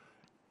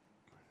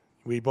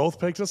 we both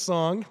picked a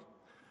song,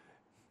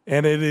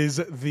 and it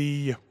is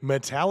the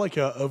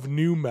Metallica of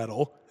nu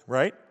metal.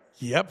 Right?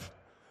 Yep.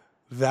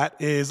 That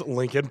is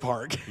Linkin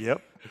Park.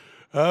 Yep.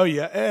 Oh,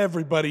 yeah.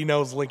 Everybody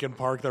knows Linkin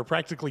Park. They're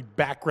practically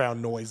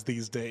background noise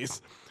these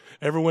days.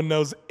 Everyone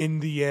knows In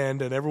the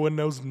End, and everyone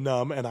knows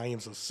Numb, and I am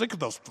so sick of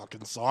those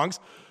fucking songs.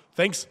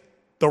 Thanks,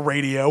 the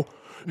radio.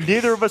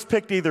 Neither of us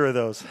picked either of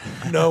those.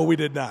 No, we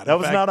did not. That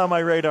was not on my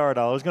radar at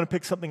all. I was going to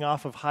pick something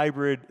off of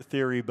Hybrid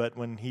Theory, but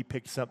when he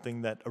picked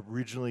something that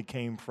originally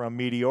came from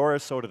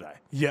Meteora, so did I.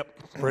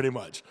 Yep, pretty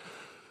much.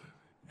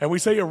 And we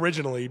say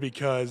originally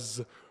because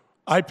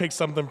I picked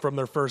something from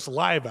their first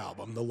live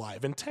album, the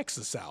Live in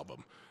Texas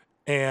album.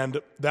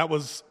 And that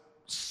was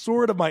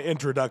sort of my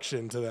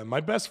introduction to them. My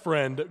best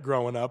friend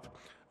growing up,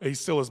 he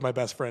still is my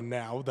best friend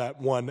now, that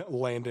one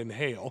Landon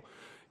Hale.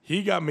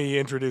 he got me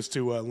introduced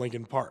to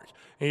Linkin Park.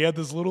 And he had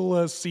this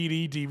little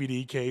CD,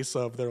 DVD case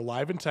of their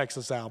Live in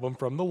Texas album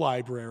from the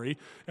library,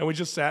 and we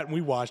just sat and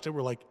we watched it.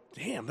 We're like,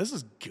 damn, this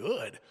is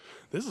good.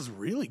 This is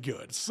really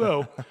good.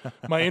 So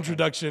my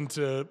introduction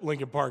to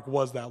Linkin Park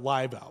was that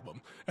live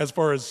album. As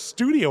far as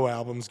studio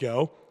albums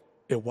go,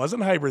 it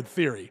wasn't Hybrid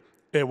Theory.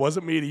 It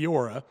wasn't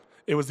Meteora.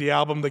 It was the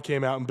album that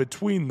came out in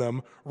between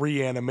them,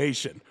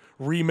 Reanimation.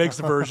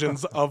 Remixed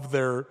versions of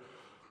their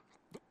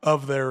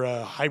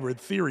Hybrid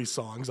Theory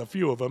songs, a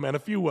few of them, and a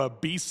few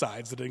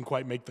B-sides that didn't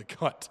quite make the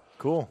cut.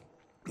 Cool.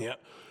 Yeah.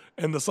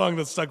 And the song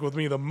that stuck with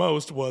me the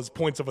most was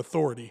Points of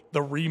Authority,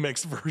 the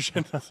remixed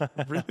version,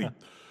 really,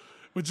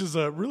 which is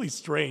really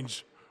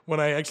strange. When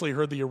I actually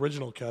heard the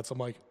original cuts, I'm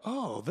like,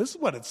 oh, this is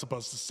what it's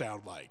supposed to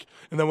sound like.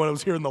 And then when I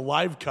was hearing the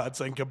live cuts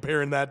and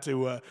comparing that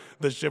to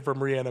the shit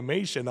from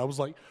Reanimation, I was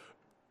like,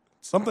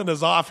 something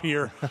is off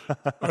here.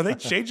 Are they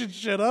changing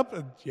shit up?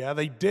 And yeah,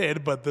 they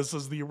did, but this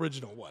is the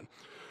original one.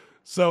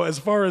 So as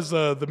far as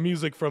the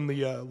music from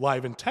the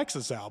Live in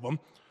Texas album,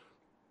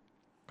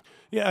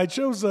 yeah, I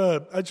chose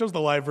the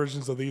live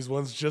versions of these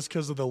ones just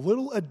because of the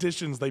little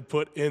additions they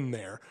put in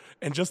there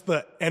and just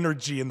the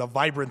energy and the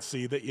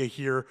vibrancy that you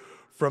hear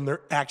from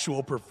their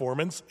actual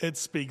performance. It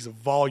speaks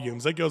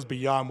volumes. It goes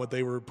beyond what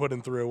they were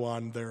putting through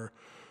on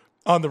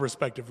the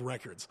respective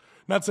records.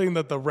 Not saying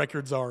that the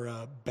records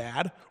are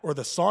bad or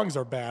the songs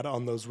are bad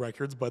on those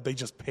records, but they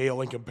just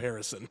pale in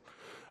comparison.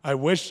 I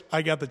wish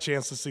I got the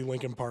chance to see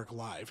Linkin Park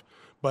live,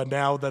 but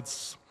now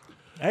that's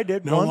I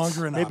did no once,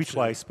 longer an maybe option.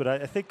 twice, but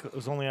I think it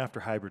was only after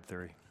Hybrid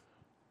Theory.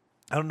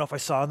 I don't know if I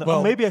saw them.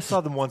 Well, maybe I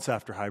saw them once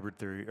after Hybrid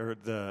Theory or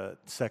the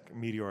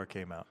Meteora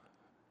came out.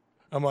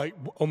 I'm like,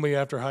 only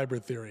after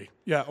Hybrid Theory.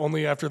 Yeah,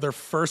 only after their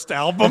first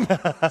album.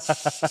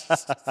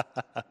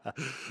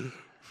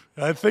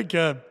 I think,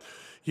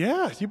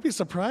 yeah, you'd be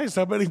surprised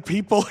how many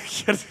people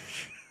can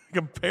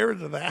compare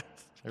to that,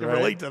 can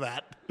relate to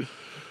that.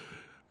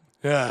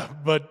 Yeah,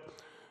 but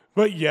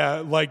yeah,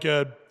 like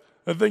the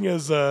thing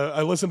is,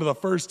 I listened to the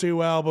first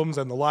two albums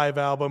and the live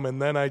album,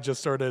 and then I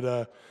just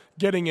started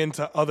getting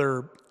into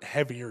other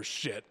heavier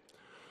shit.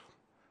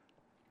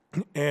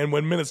 And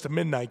when Minutes to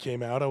Midnight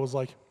came out, I was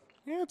like,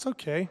 yeah, it's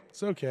okay.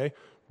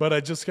 But I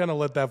just kind of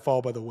let that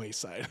fall by the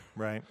wayside.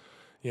 Right.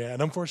 Yeah,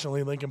 and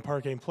unfortunately, Linkin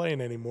Park ain't playing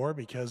anymore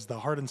because the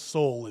heart and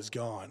soul is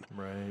gone.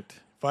 Right.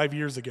 5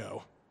 years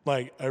ago.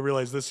 Like, I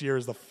realized this year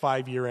is the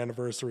 5-year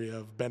anniversary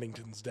of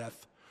Bennington's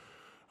death.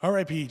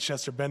 R.I.P.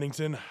 Chester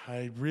Bennington.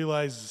 I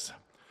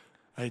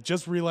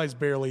just realized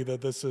barely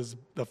that this is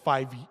the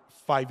five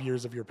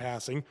years of your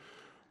passing.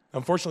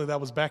 Unfortunately, that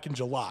was back in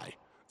July.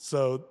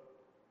 So,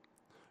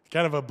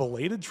 kind of a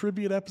belated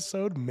tribute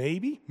episode,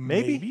 maybe.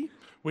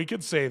 We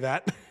could say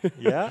that.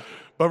 Yeah.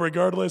 But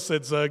regardless,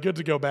 it's good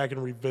to go back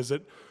and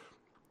revisit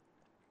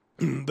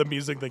the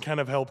music that kind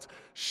of helped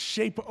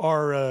shape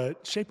our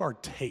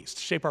taste,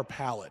 shape our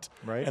palate.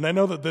 Right. And I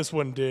know that this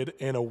one did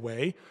in a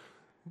way,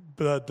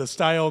 but the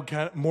style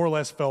kind of more or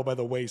less fell by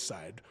the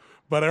wayside.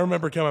 But I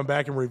remember coming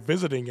back and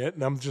revisiting it,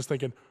 and I'm just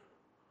thinking,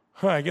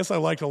 I guess I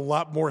liked a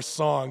lot more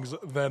songs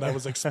than I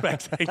was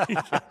expecting.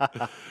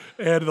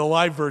 And the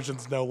live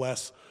versions, no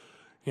less.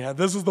 Yeah,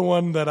 this is the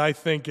one that I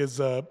think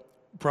is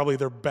probably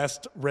their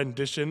best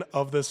rendition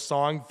of this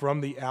song from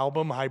the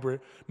album,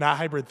 not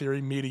Hybrid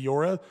Theory,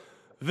 Meteora.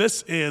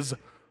 This is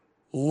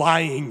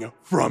Lying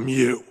From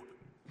You.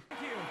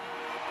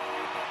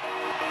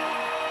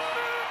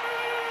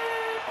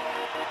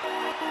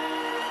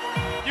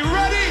 You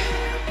ready?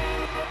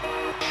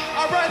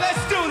 All right,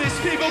 let's do this,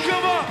 people.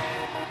 Come on.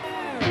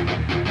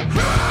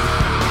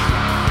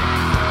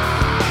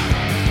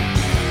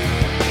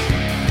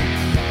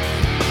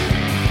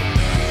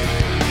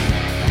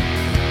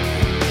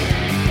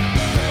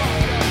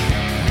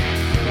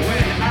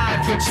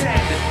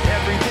 Pretend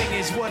everything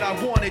is what I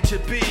want it to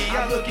be.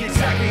 I look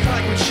exactly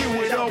like what you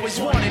would always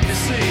wanted to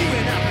see.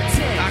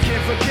 I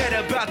can't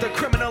forget about the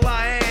criminal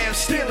I am,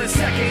 stealing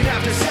second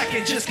after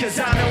second just cause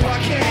I know I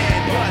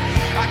can. But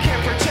I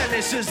can't pretend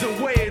this is the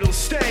way it'll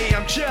stay.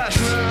 I'm just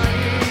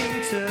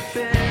trying to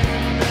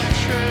bend the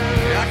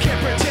truth. I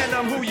can't pretend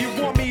I'm who you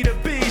want me to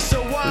be,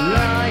 so I'm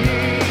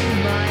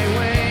lying my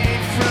way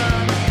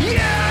from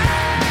you.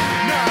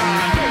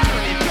 Nah, no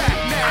turning back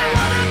now. I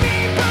wanna be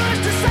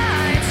pushed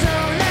aside, so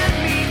let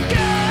me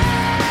go.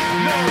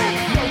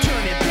 No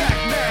turning back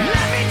now.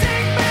 Let me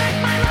take back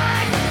my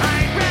life.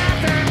 I'd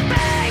rather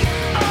be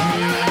all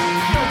alone.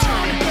 No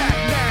turning back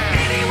now.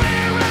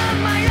 Anywhere on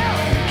my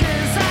own,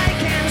 cause I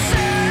can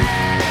say,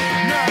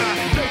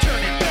 nah, no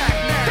turning back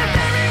now. The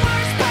very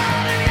worst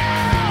part of you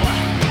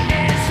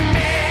is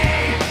me.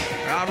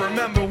 I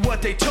remember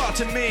what they taught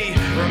to me.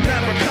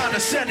 Remember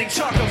condescending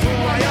talk of who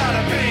I ought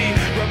to be.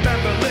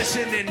 Remember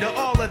listening to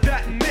all of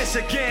that and this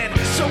again.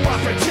 So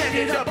I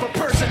pretended up a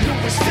person who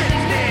was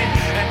fitting in.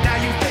 And now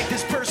you think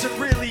this person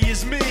really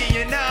is me.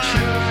 And I'm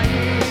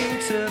trying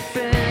to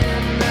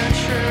bend the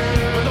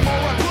truth. But the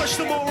more I push,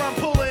 the more I'm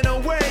pulling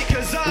away.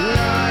 Cause I'm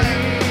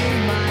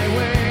lying my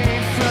way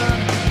from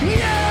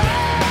you.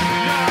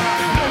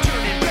 Nah, no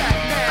turning back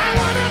now. I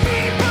wanna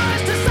be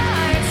pushed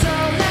aside, so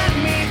let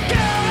me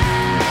go.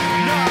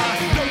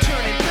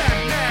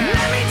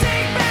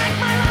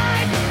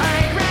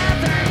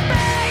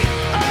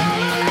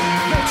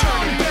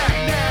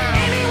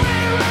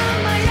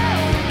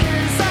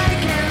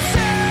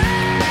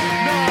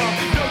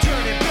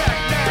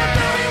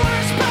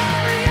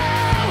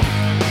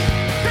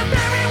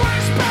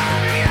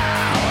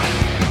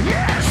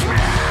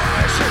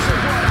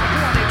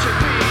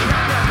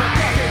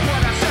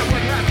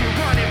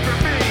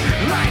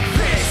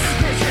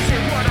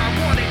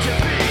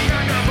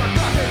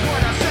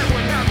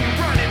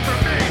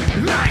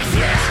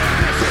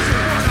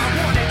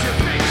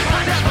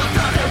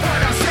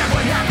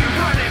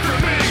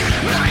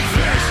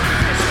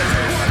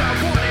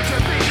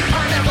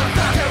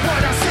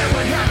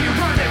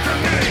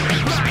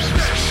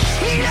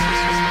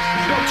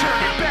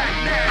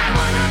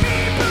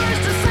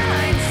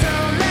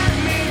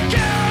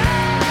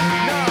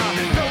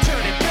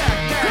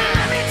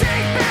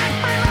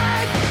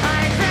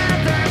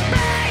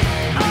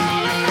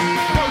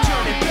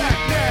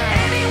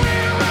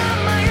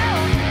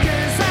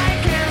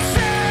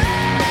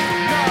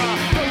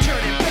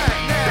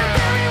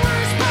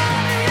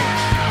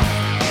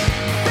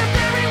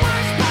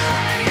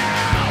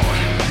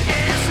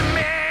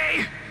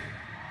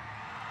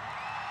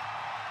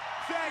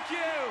 Thank you.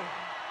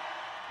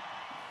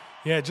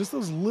 Yeah, just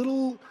those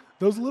little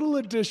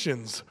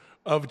additions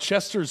of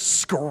Chester's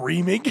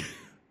screaming,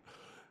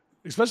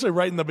 especially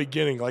right in the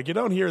beginning. Like, you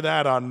don't hear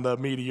that on the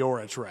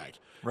Meteora track.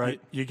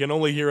 Right. You can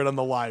only hear it on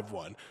the live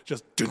one.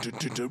 Just dun, dun,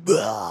 dun, dun,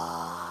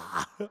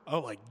 blah.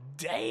 I'm like,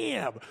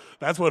 damn.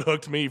 That's what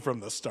hooked me from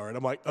the start.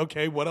 I'm like,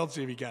 okay, what else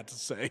have you got to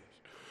say?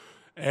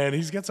 And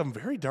he's got some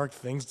very dark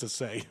things to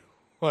say.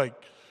 Like,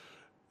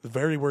 the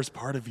very worst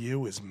part of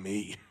you is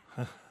me.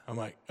 I'm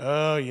like,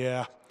 oh,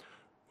 yeah.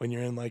 When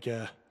you're in, like,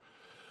 a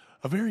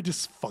very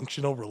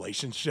dysfunctional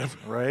relationship.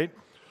 Right.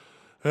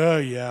 Oh,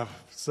 yeah.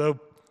 So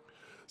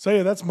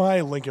yeah, that's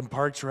my Linkin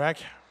Park track.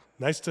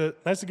 Nice to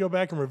go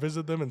back and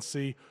revisit them and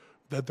see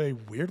that they,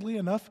 weirdly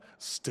enough,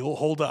 still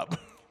hold up.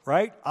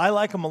 Right? I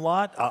like them a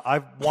lot.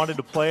 I wanted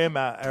to play them.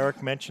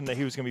 Eric mentioned that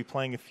he was going to be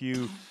playing a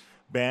few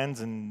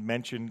bands and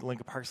mentioned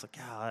Linkin Park's like,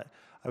 yeah,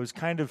 I was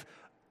kind of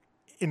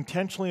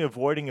intentionally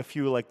avoiding a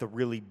few like the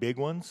really big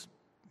ones.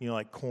 You know,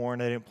 like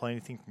Korn. I didn't play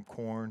anything from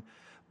Korn.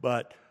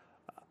 But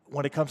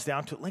when it comes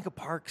down to it, Linkin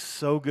Park's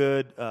so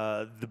good.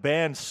 The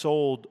band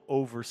sold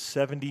over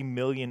 70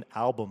 million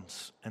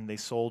albums, and they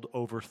sold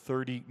over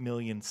 30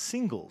 million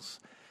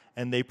singles.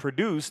 And they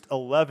produced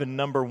 11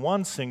 number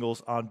one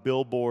singles on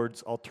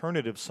Billboard's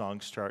alternative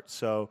songs chart.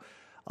 So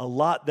a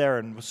lot there.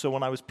 And so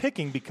when I was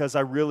picking, because I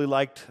really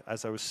liked,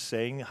 as I was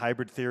saying,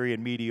 Hybrid Theory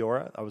and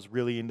Meteora, I was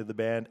really into the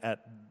band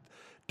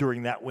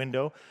during that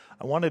window.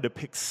 I wanted to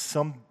pick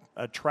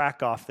a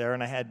track off there,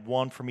 and I had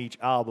one from each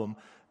album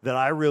that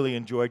I really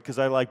enjoyed because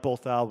I like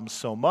both albums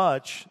so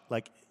much,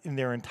 like in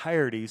their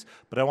entirities,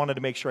 but I wanted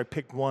to make sure I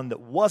picked one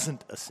that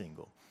wasn't a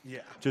single.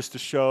 Yeah. Just to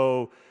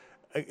show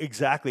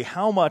exactly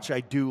how much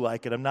I do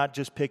like it. I'm not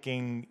just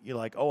picking,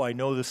 like, oh, I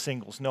know the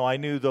singles. No, I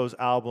knew those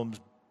albums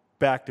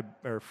back to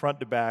or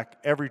front to back.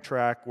 Every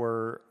track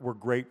were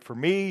great for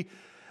me.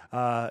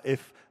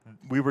 If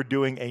we were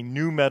doing a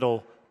new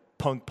metal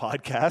punk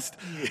podcast,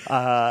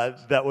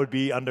 that would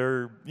be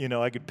under,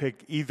 I could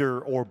pick either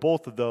or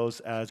both of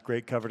those as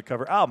great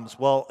cover-to-cover albums.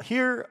 Well,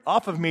 here,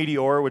 off of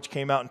Meteora, which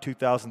came out in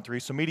 2003,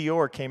 so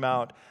Meteora came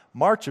out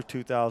March of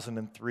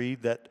 2003,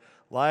 that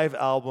live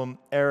album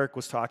Eric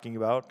was talking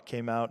about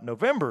came out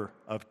November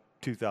of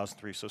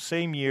 2003, so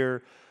same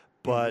year,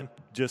 but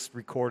just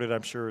recorded,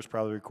 I'm sure it was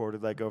probably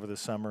recorded like over the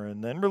summer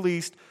and then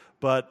released,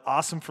 but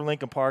awesome for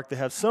Linkin Park. They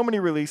have so many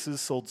releases,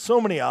 sold so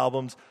many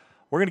albums.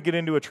 We're going to get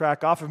into a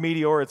track off of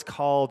Meteora. It's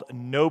called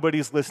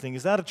Nobody's Listening.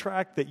 Is that a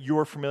track that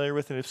you're familiar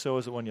with? And if so,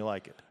 is it one you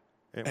like it?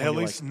 At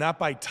least not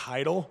by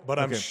title, but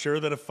I'm sure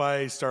that if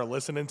I start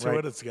listening to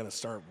it, it's going to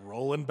start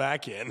rolling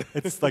back in.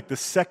 It's like the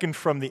second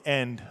from the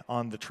end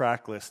on the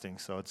track listing.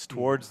 So it's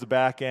towards the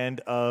back end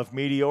of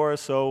Meteora.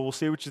 So we'll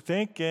see what you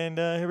think. And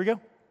here we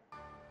go.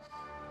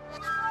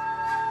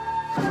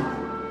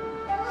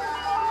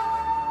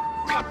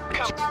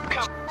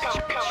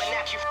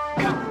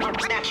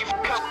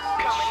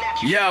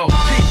 Yo,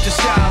 peep the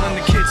style and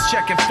the kids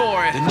checking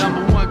for it. The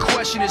number one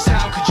question is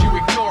how could you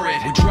ignore it?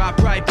 We drop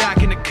right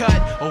back in the cut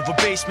over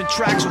basement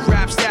tracks with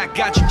raps that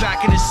got you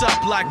backing us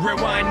up like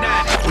rewind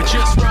that. We're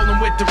just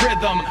rolling with the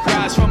rhythm,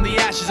 rise from the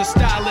ashes of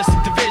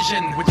stylistic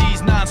division. With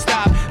these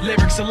non-stop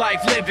lyrics of life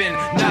living,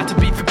 not to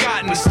be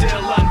forgotten, but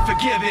still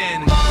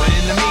unforgiven. But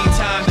in the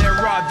meantime, there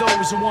are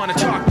those who want to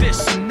talk this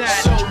and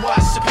that. So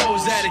I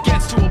suppose that it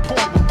gets to a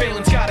point where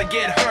feelings gotta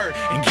get hurt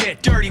and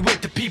get dirty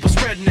with the people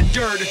spreading the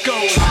dirt. It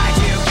goes.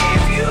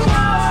 You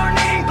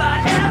warning, but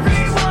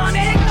everyone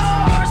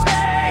ignores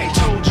me.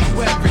 Told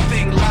you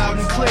everything loud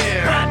and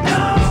clear, but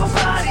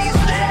nobody's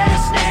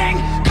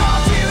listening.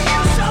 Called to you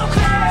so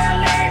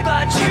clearly,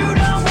 but you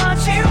don't want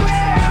to hear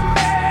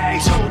me.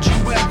 Told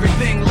you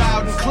everything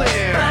loud and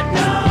clear, but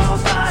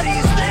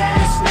nobody's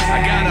listening.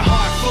 I got a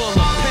heart full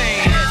of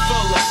pain, head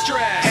full of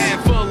stress,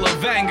 hand full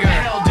of anger,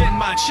 held in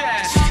my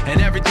chest, and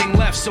everything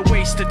left's a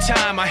waste of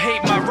time. I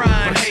hate my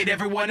rhymes, but hate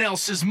everyone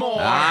else's more.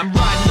 I'm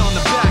riding on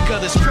the back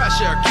of this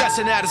pressure,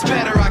 guessing that it's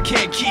better. I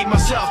can't keep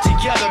myself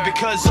together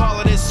because all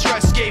of this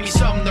stress gave me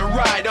something to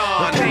ride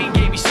on. The pain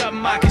gave me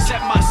something I can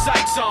set my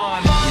sights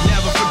on. You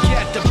never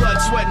forget the blood,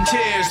 sweat, and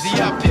tears,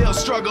 the uphill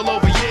struggle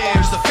over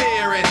years, the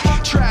fear and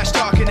trash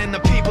talking, and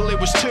the people it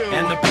was too,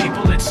 and the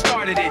people that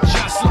started it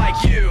just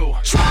like you.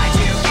 Try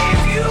to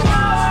give you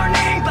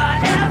warning, but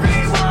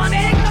everyone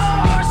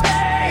ignores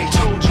me.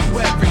 Told you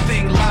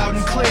everything loud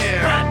and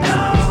clear, but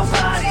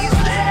nobody's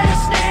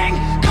listening.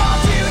 Called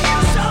to you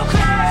so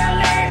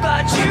clearly,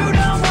 but you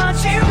don't want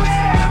to hear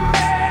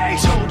me.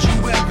 Told you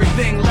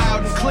everything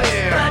loud and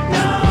clear, but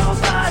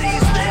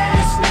nobody's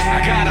listening.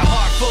 I got a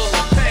heart full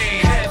of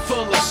pain, head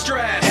full of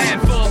stress,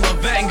 hand full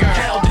of anger,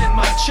 held in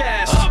my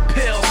chest,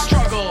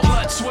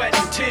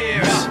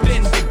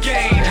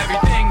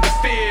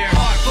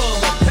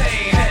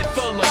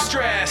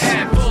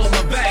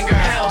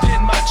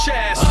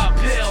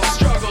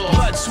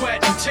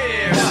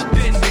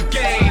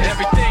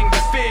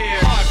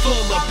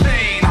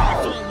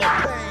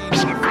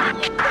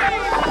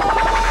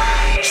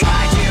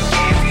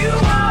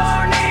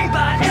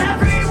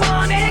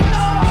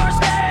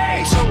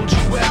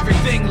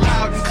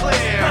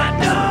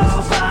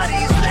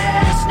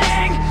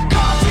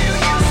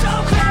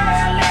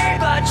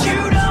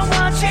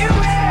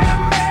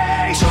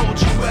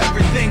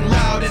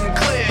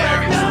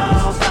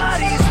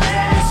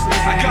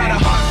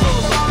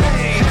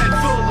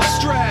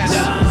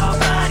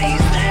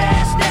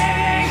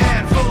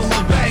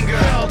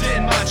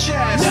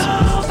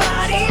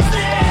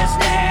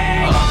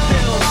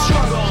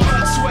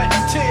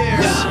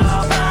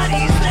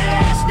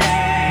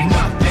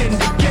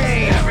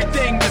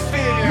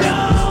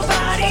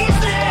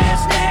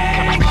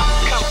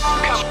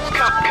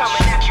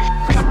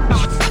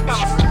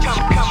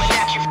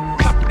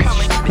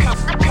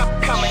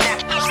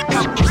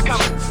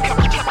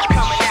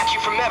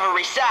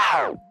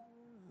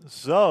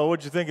 So,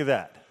 what'd you think of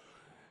that?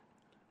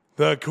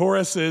 The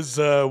chorus is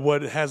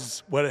what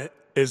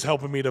is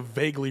helping me to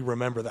vaguely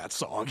remember that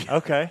song.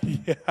 Okay.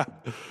 Yeah.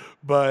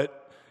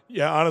 But,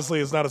 yeah, honestly,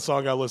 it's not a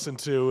song I listen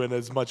to in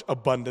as much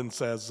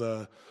abundance as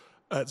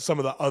some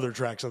of the other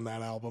tracks on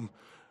that album.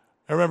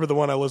 I remember the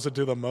one I listened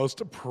to the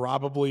most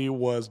probably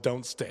was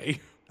Don't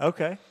Stay.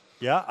 Okay.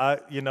 Yeah,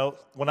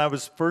 when I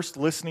was first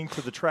listening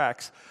to the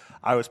tracks,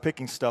 I was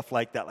picking stuff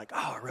like that, like,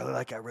 oh, I really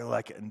like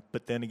it.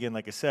 But then again,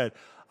 like I said,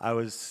 I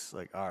was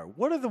like, all right,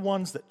 what are the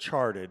ones that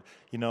charted?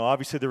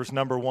 Obviously there was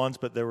number ones,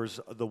 but there was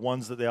the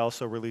ones that they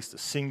also released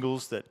as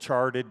singles that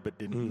charted but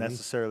didn't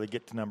necessarily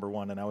get to number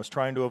one. And I was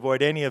trying to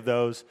avoid any of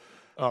those,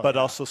 but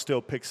also still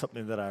pick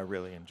something that I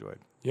really enjoyed.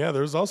 Yeah,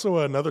 there's also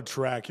another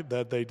track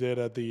that they did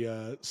at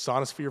the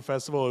Sonosphere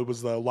Festival. It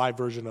was the live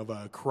version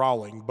of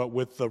Crawling, but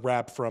with the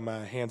rap from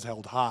Hands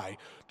Held High,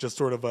 just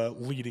sort of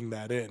leading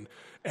that in.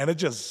 And it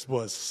just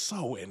was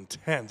so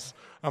intense.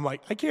 I'm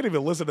like, I can't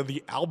even listen to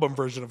the album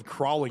version of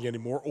Crawling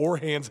anymore or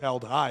Hands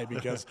Held High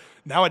because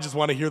now I just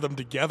want to hear them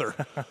together.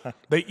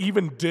 They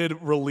even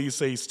did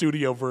release a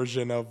studio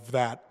version of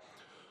that.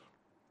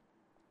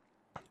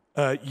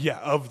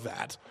 Of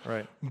that.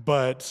 Right.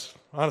 But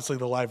honestly,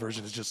 the live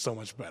version is just so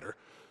much better.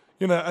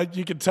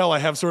 You can tell I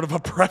have sort of a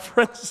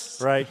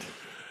preference. Right.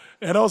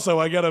 And also,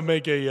 I got to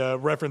make a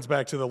reference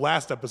back to the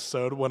last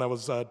episode when I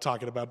was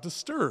talking about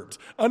Disturbed,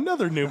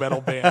 another new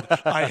metal band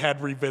I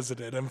had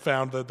revisited and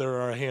found that there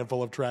are a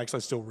handful of tracks I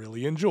still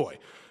really enjoy,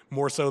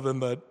 more so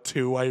than the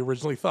 2 I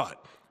originally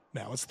thought.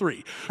 Now it's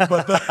 3.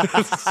 But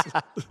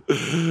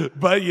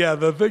but yeah,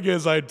 the thing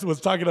is, I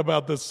was talking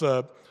about this.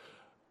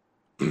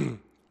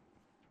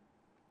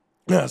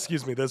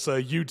 Excuse me, this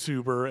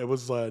YouTuber. It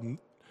was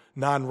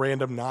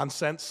Non-Random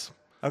Nonsense.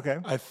 Okay.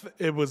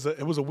 It was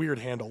a weird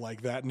handle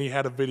like that, and he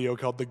had a video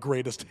called "The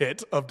Greatest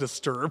Hit of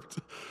Disturbed,"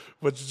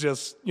 which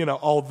just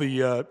all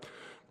the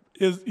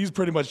he's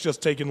pretty much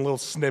just taking little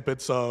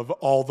snippets of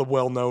all the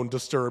well-known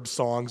Disturbed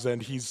songs,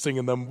 and he's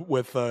singing them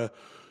with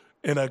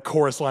in a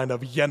chorus line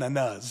of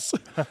 "Yana-nas,"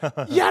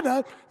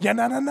 "Yana,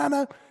 yana na na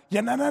na,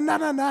 yana na na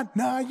na na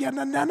na,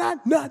 yana na na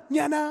na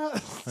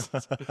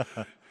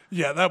yana."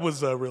 Yeah, that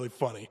was really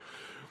funny.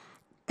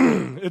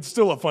 It's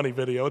still a funny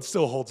video. It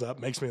still holds up,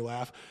 makes me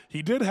laugh.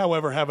 He did,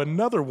 however, have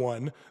another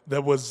one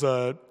that was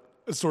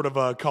sort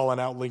of calling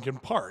out Linkin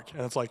Park.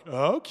 And it's like,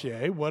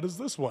 okay, what is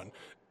this one?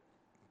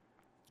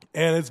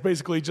 And it's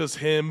basically just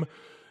him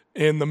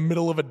in the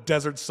middle of a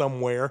desert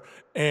somewhere,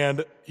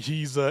 and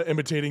he's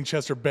imitating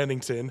Chester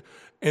Bennington.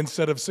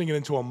 Instead of singing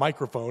into a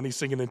microphone, he's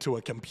singing into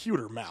a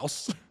computer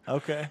mouse.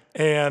 Okay.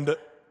 And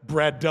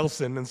Brad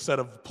Delson, instead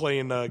of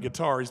playing a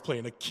guitar, he's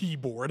playing a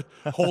keyboard,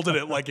 holding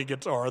it like a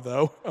guitar,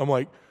 though. I'm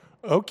like,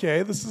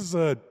 okay, this is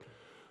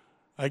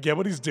I get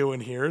what he's doing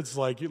here. It's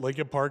like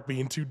Linkin Park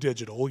being too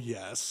digital.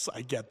 Yes,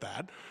 I get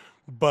that.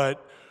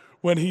 But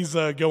when he's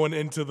going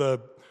into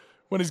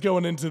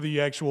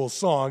the actual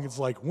song, it's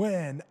like,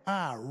 when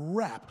I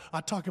rap,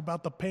 I talk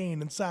about the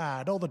pain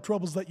inside, all the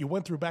troubles that you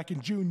went through back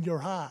in junior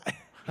high.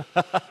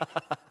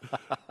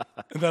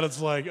 And then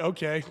it's like,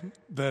 okay,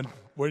 then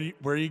where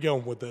are you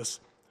going with this?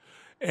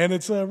 And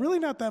it's really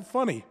not that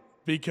funny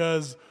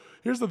because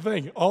here's the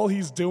thing. All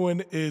he's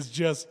doing is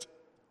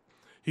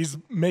he's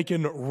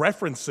making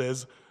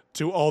references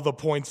to all the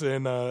points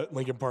in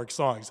Linkin Park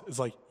songs. It's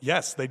like,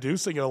 yes, they do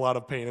sing a lot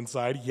of pain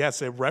inside.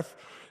 Yes, it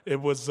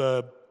was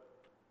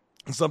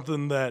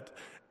something that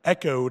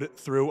echoed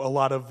through a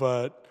lot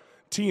of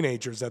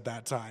teenagers at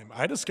that time.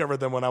 I discovered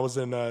them when I was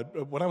in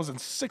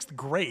 6th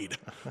grade.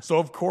 So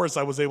of course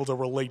I was able to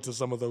relate to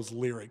some of those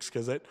lyrics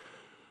because it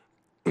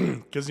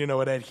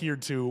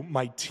adhered to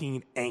my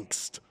teen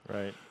angst.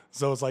 Right.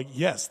 So it's like,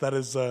 yes, that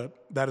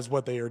is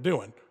what they are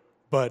doing.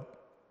 But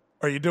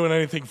are you doing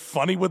anything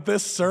funny with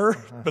this, sir?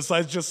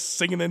 Besides just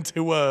singing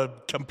into a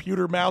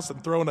computer mouse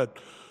and throwing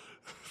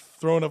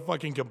a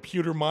fucking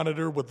computer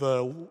monitor with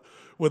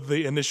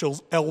the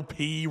initials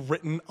LP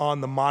written on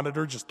the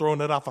monitor, just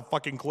throwing it off a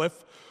fucking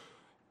cliff?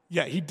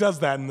 Yeah, he does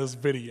that in this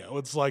video.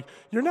 It's like,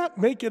 you're not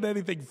making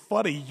anything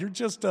funny. You're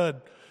just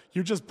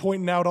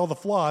pointing out all the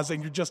flaws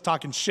and you're just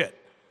talking shit.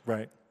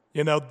 Right.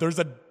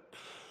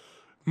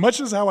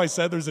 Much as how I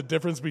said there's a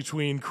difference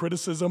between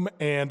criticism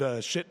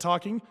and shit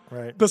talking,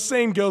 right. The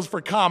same goes for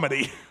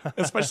comedy,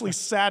 especially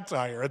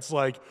satire. It's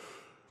like,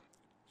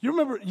 you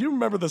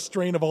remember the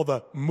strain of all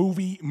the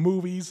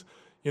movies,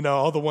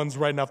 all the ones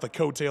riding off the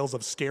coattails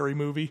of Scary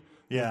Movie,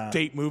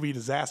 date movie,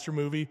 disaster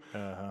movie.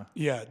 Uh-huh.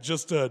 Yeah,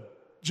 just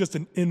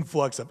an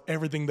influx of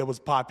everything that was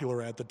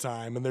popular at the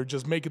time, and they're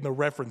just making the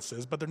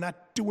references, but they're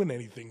not doing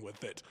anything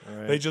with it.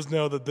 Right. They just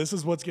know that this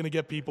is what's going to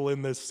get people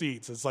in the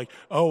seats. It's like,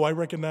 oh, I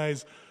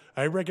recognize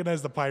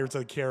the Pirates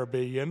of the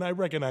Caribbean. I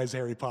recognize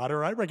Harry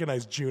Potter. I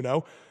recognize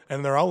Juno.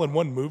 And they're all in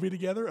one movie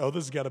together? Oh,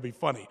 this has got to be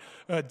funny.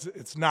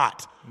 It's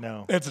not.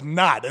 No. It's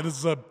not. It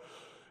is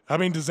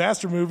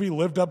disaster movie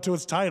lived up to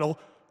its title.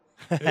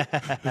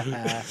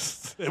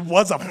 It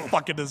was a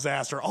fucking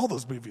disaster. All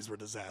those movies were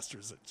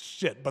disasters.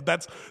 Shit. But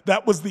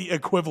that was the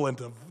equivalent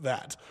of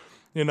that.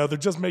 They're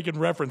just making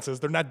references.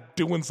 They're not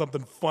doing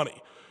something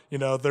funny.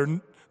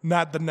 They're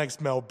not the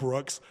next Mel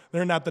Brooks.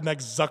 They're not the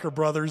next Zucker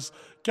brothers.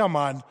 Come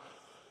on.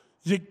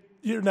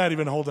 You're not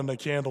even holding a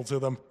candle to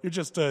them. You're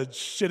just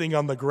shitting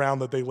on the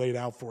ground that they laid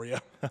out for you.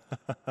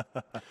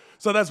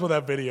 So that's what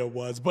that video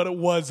was. But it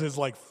was his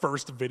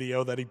first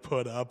video that he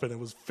put up, and it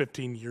was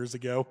 15 years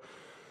ago.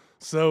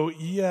 So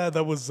yeah,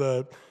 that was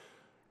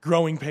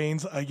growing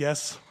pains, I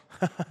guess,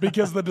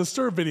 because the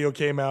Disturbed video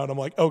came out. And I'm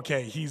like,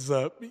 okay, he's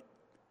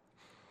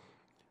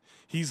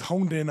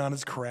honed in on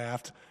his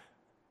craft,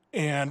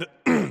 and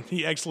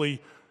he actually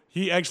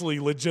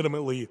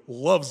legitimately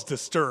loves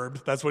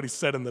Disturbed. That's what he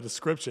said in the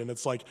description.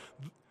 It's like,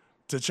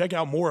 to check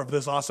out more of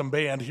this awesome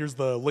band, here's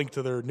the link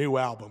to their new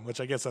album,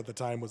 which I guess at the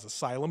time was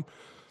Asylum.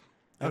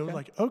 And I was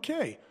like,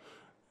 okay.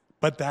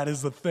 But that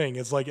is the thing.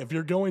 It's like, if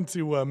you're going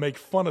to make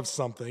fun of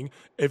something,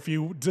 if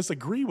you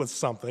disagree with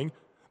something,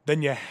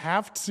 then you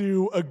have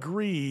to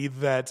agree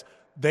that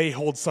they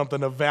hold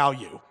something of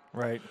value.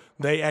 Right.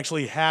 They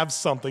actually have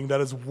something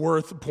that is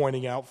worth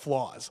pointing out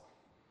flaws.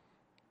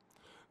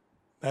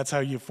 That's how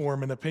you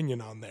form an opinion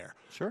on there.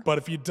 Sure. But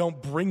if you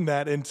don't bring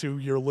that into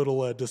your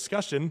little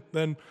discussion,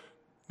 then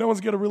no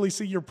one's going to really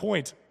see your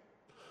point.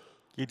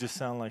 You just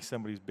sound like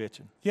somebody's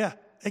bitching. Yeah,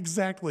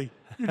 exactly.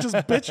 You're just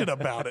bitching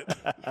about it.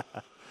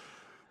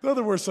 Though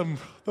there were some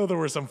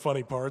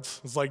funny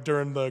parts. It's like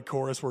during the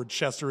chorus where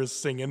Chester is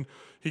singing,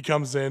 he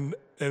comes in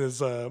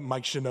his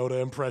Mike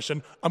Shinoda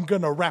impression. I'm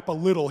gonna rap a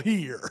little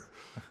here.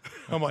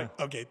 I'm like,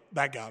 okay,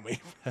 that got me.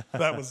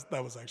 That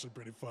was actually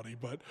pretty funny,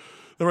 but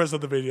the rest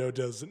of the video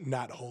does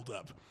not hold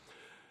up.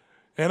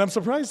 And I'm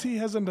surprised he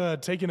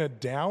hasn't taken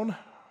it down,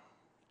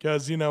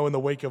 because in the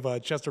wake of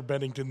Chester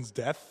Bennington's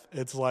death,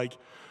 it's like,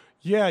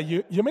 yeah,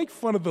 you make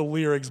fun of the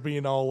lyrics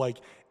being all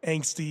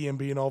angsty and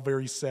being all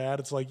very sad.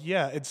 It's like,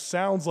 yeah, it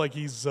sounds like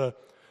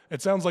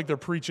they're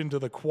preaching to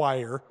the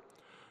choir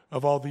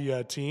of all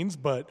the teens.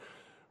 But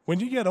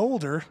when you get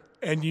older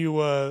and you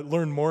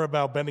learn more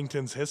about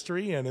Bennington's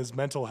history and his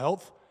mental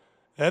health,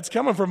 that's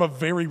coming from a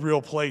very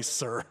real place,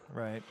 sir.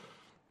 Right.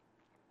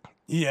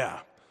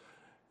 Yeah.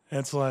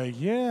 It's like,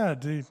 yeah,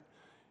 dude,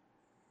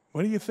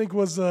 what do you think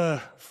was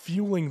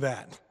fueling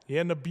that? He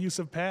had an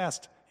abusive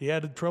past. He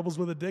had troubles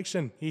with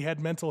addiction. He had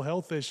mental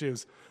health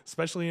issues,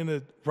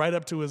 especially right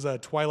up to his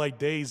twilight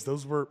days.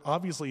 Those were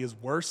obviously his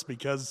worst,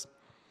 because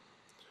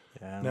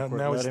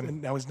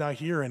now he's not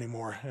here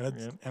anymore,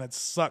 and it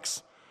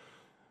sucks.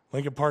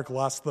 Linkin Park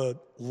lost the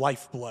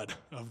lifeblood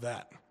of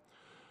that.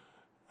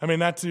 I mean,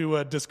 not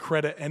to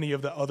discredit any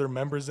of the other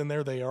members in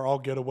there. They are all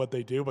good at what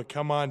they do, but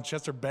come on,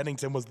 Chester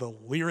Bennington was the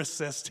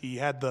lyricist. He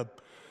had the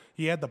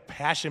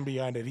passion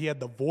behind it. He had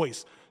the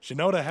voice.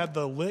 Shinoda had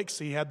the licks.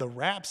 He had the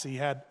raps. He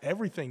had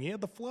everything. He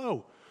had the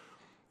flow.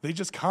 They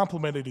just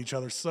complemented each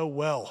other so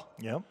well.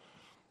 Yep.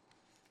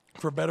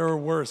 For better or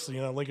worse,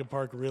 Linkin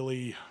Park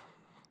really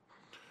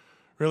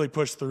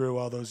pushed through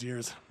all those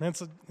years.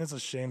 It's a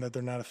shame that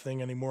they're not a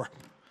thing anymore.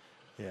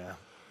 Yeah.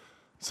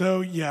 So,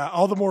 yeah,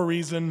 all the more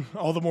reason,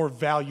 all the more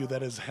value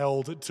that is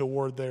held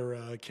toward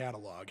their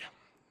catalog.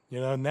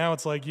 Now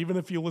it's like, even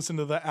if you listen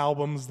to the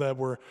albums that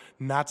were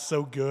not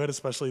so good,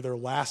 especially their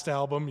last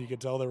album, you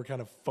could tell they were kind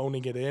of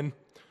phoning it in.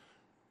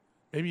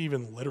 Maybe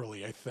even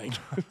literally, I think.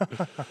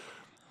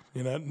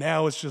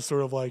 Now it's just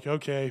sort of like,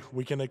 okay,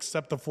 we can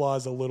accept the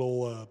flaws a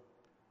little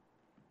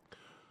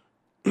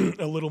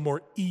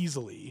more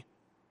easily,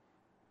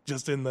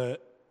 just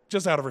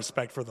out of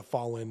respect for the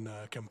fallen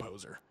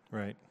composer.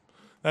 Right.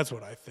 That's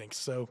what I think.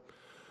 So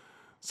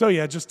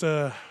yeah, just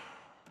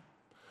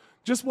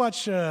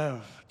watch what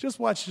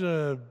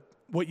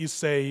you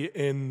say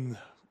in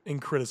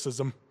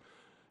criticism,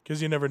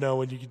 because you never know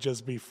when you could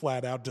just be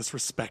flat out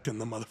disrespecting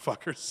the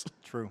motherfuckers.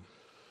 True.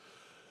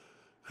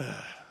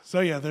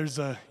 So yeah, there's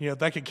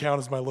that could count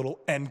as my little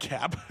end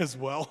cap as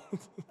well.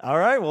 All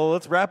right, well,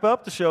 let's wrap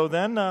up the show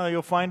then.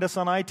 You'll find us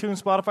on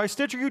iTunes, Spotify,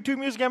 Stitcher, YouTube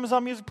Music,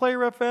 Amazon Music, Player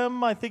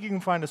FM. I think you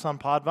can find us on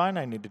Podvine.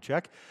 I need to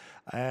check.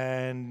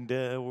 And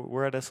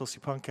we're at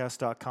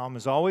slcpunkcast.com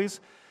as always.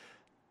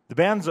 The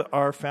bands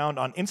are found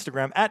on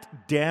Instagram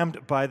at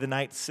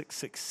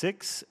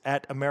damnedbythenight666,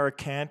 at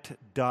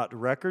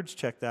americant.records.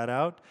 Check that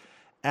out.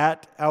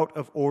 At Out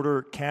of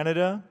Order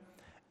Canada,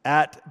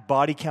 at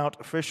Body Count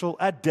Official,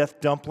 at Death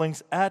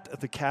Dumplings,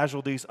 at The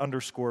Casualties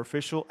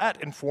 _official,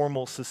 at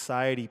Informal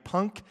Society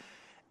Punk,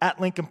 at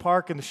Linkin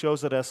Park, and the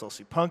show's at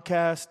SLC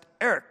Punkcast.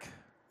 Eric,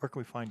 where can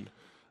we find you?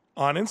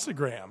 On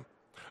Instagram,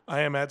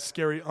 I am at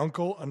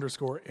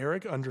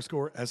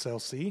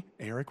scaryuncle_Eric_SLC,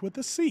 Eric with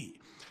a C.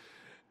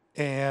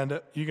 And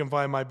you can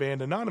find my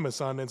band Anonymous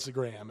on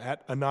Instagram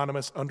at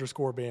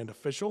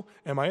anonymous_bandofficial,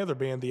 and my other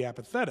band, The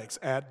Apathetics,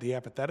 at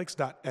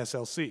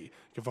theapathetics.slc. You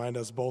can find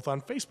us both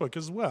on Facebook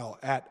as well,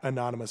 at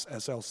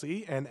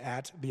AnonymousSLC and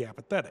at The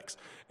Apathetics.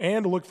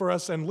 And look for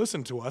us and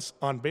listen to us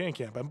on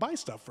Bandcamp and buy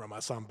stuff from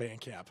us on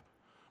Bandcamp.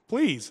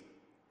 Please.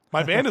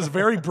 My band is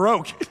very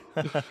broke.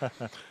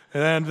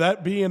 And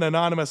that being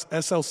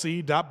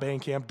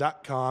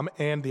anonymouSLC.bandcamp.com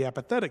and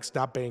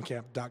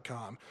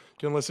theapathetics.bandcamp.com.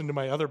 You can listen to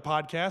my other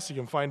podcasts. You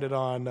can find it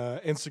on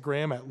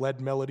Instagram at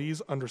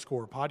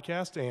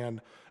leadmelodies_podcast and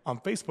on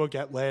Facebook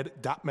at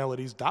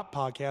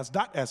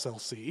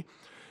led.melodies.podcast.slc.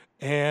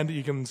 And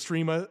you can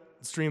stream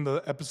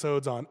the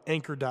episodes on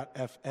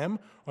anchor.fm.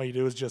 All you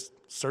do is just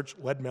search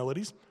Lead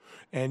Melodies.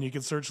 And you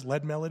can search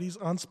Lead Melodies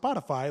on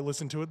Spotify.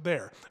 Listen to it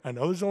there. I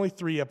know there's only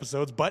 3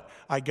 episodes, but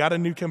I got a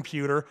new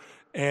computer,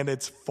 and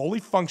it's fully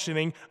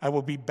functioning. I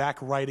will be back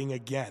writing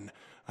again.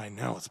 I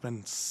know, it's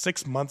been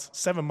 6 months,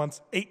 7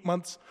 months, 8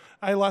 months.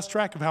 I lost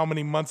track of how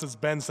many months it's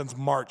been since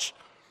March.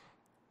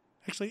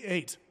 Actually,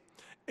 8.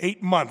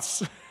 8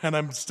 months, and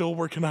I'm still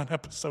working on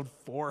episode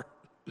 4.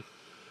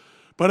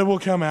 But it will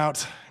come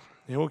out.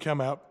 It will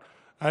come out.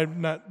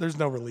 There's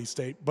no release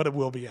date, but it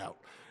will be out.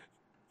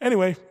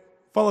 Anyway,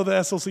 follow the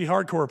SLC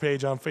Hardcore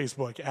page on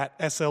Facebook at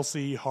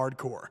SLC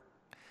Hardcore.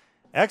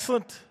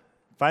 Excellent.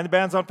 Find the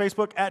bands on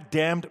Facebook at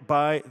Damned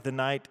by the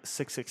Night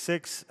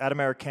 666, at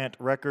Americant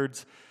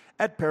Records,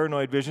 at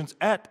Paranoid Visions,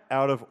 at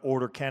Out of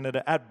Order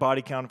Canada, at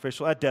Body Count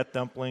Official, at Death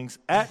Dumplings,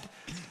 at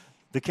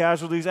The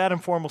Casualties, at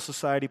Informal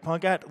Society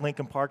Punk, at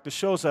Lincoln Park. The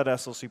show's at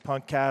SLC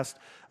Punkcast.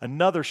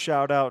 Another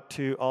shout out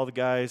to all the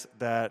guys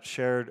that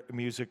shared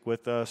music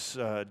with us,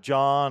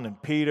 John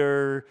and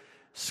Peter,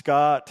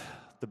 Scott,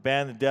 the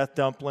band, the Death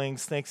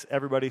Dumplings. Thanks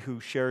everybody who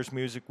shares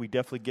music. We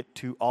definitely get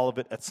to all of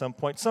it at some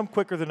point. Some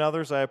quicker than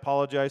others. I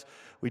apologize.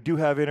 We do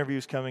have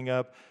interviews coming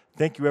up.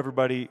 Thank you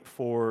everybody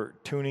for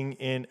tuning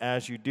in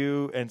as you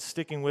do and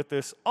sticking with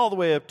us all the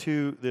way up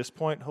to this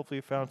point. Hopefully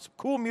you found some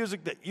cool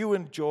music that you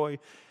enjoy,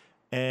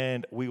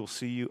 and we will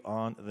see you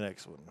on the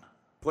next one.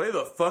 Play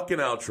the fucking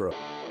outro.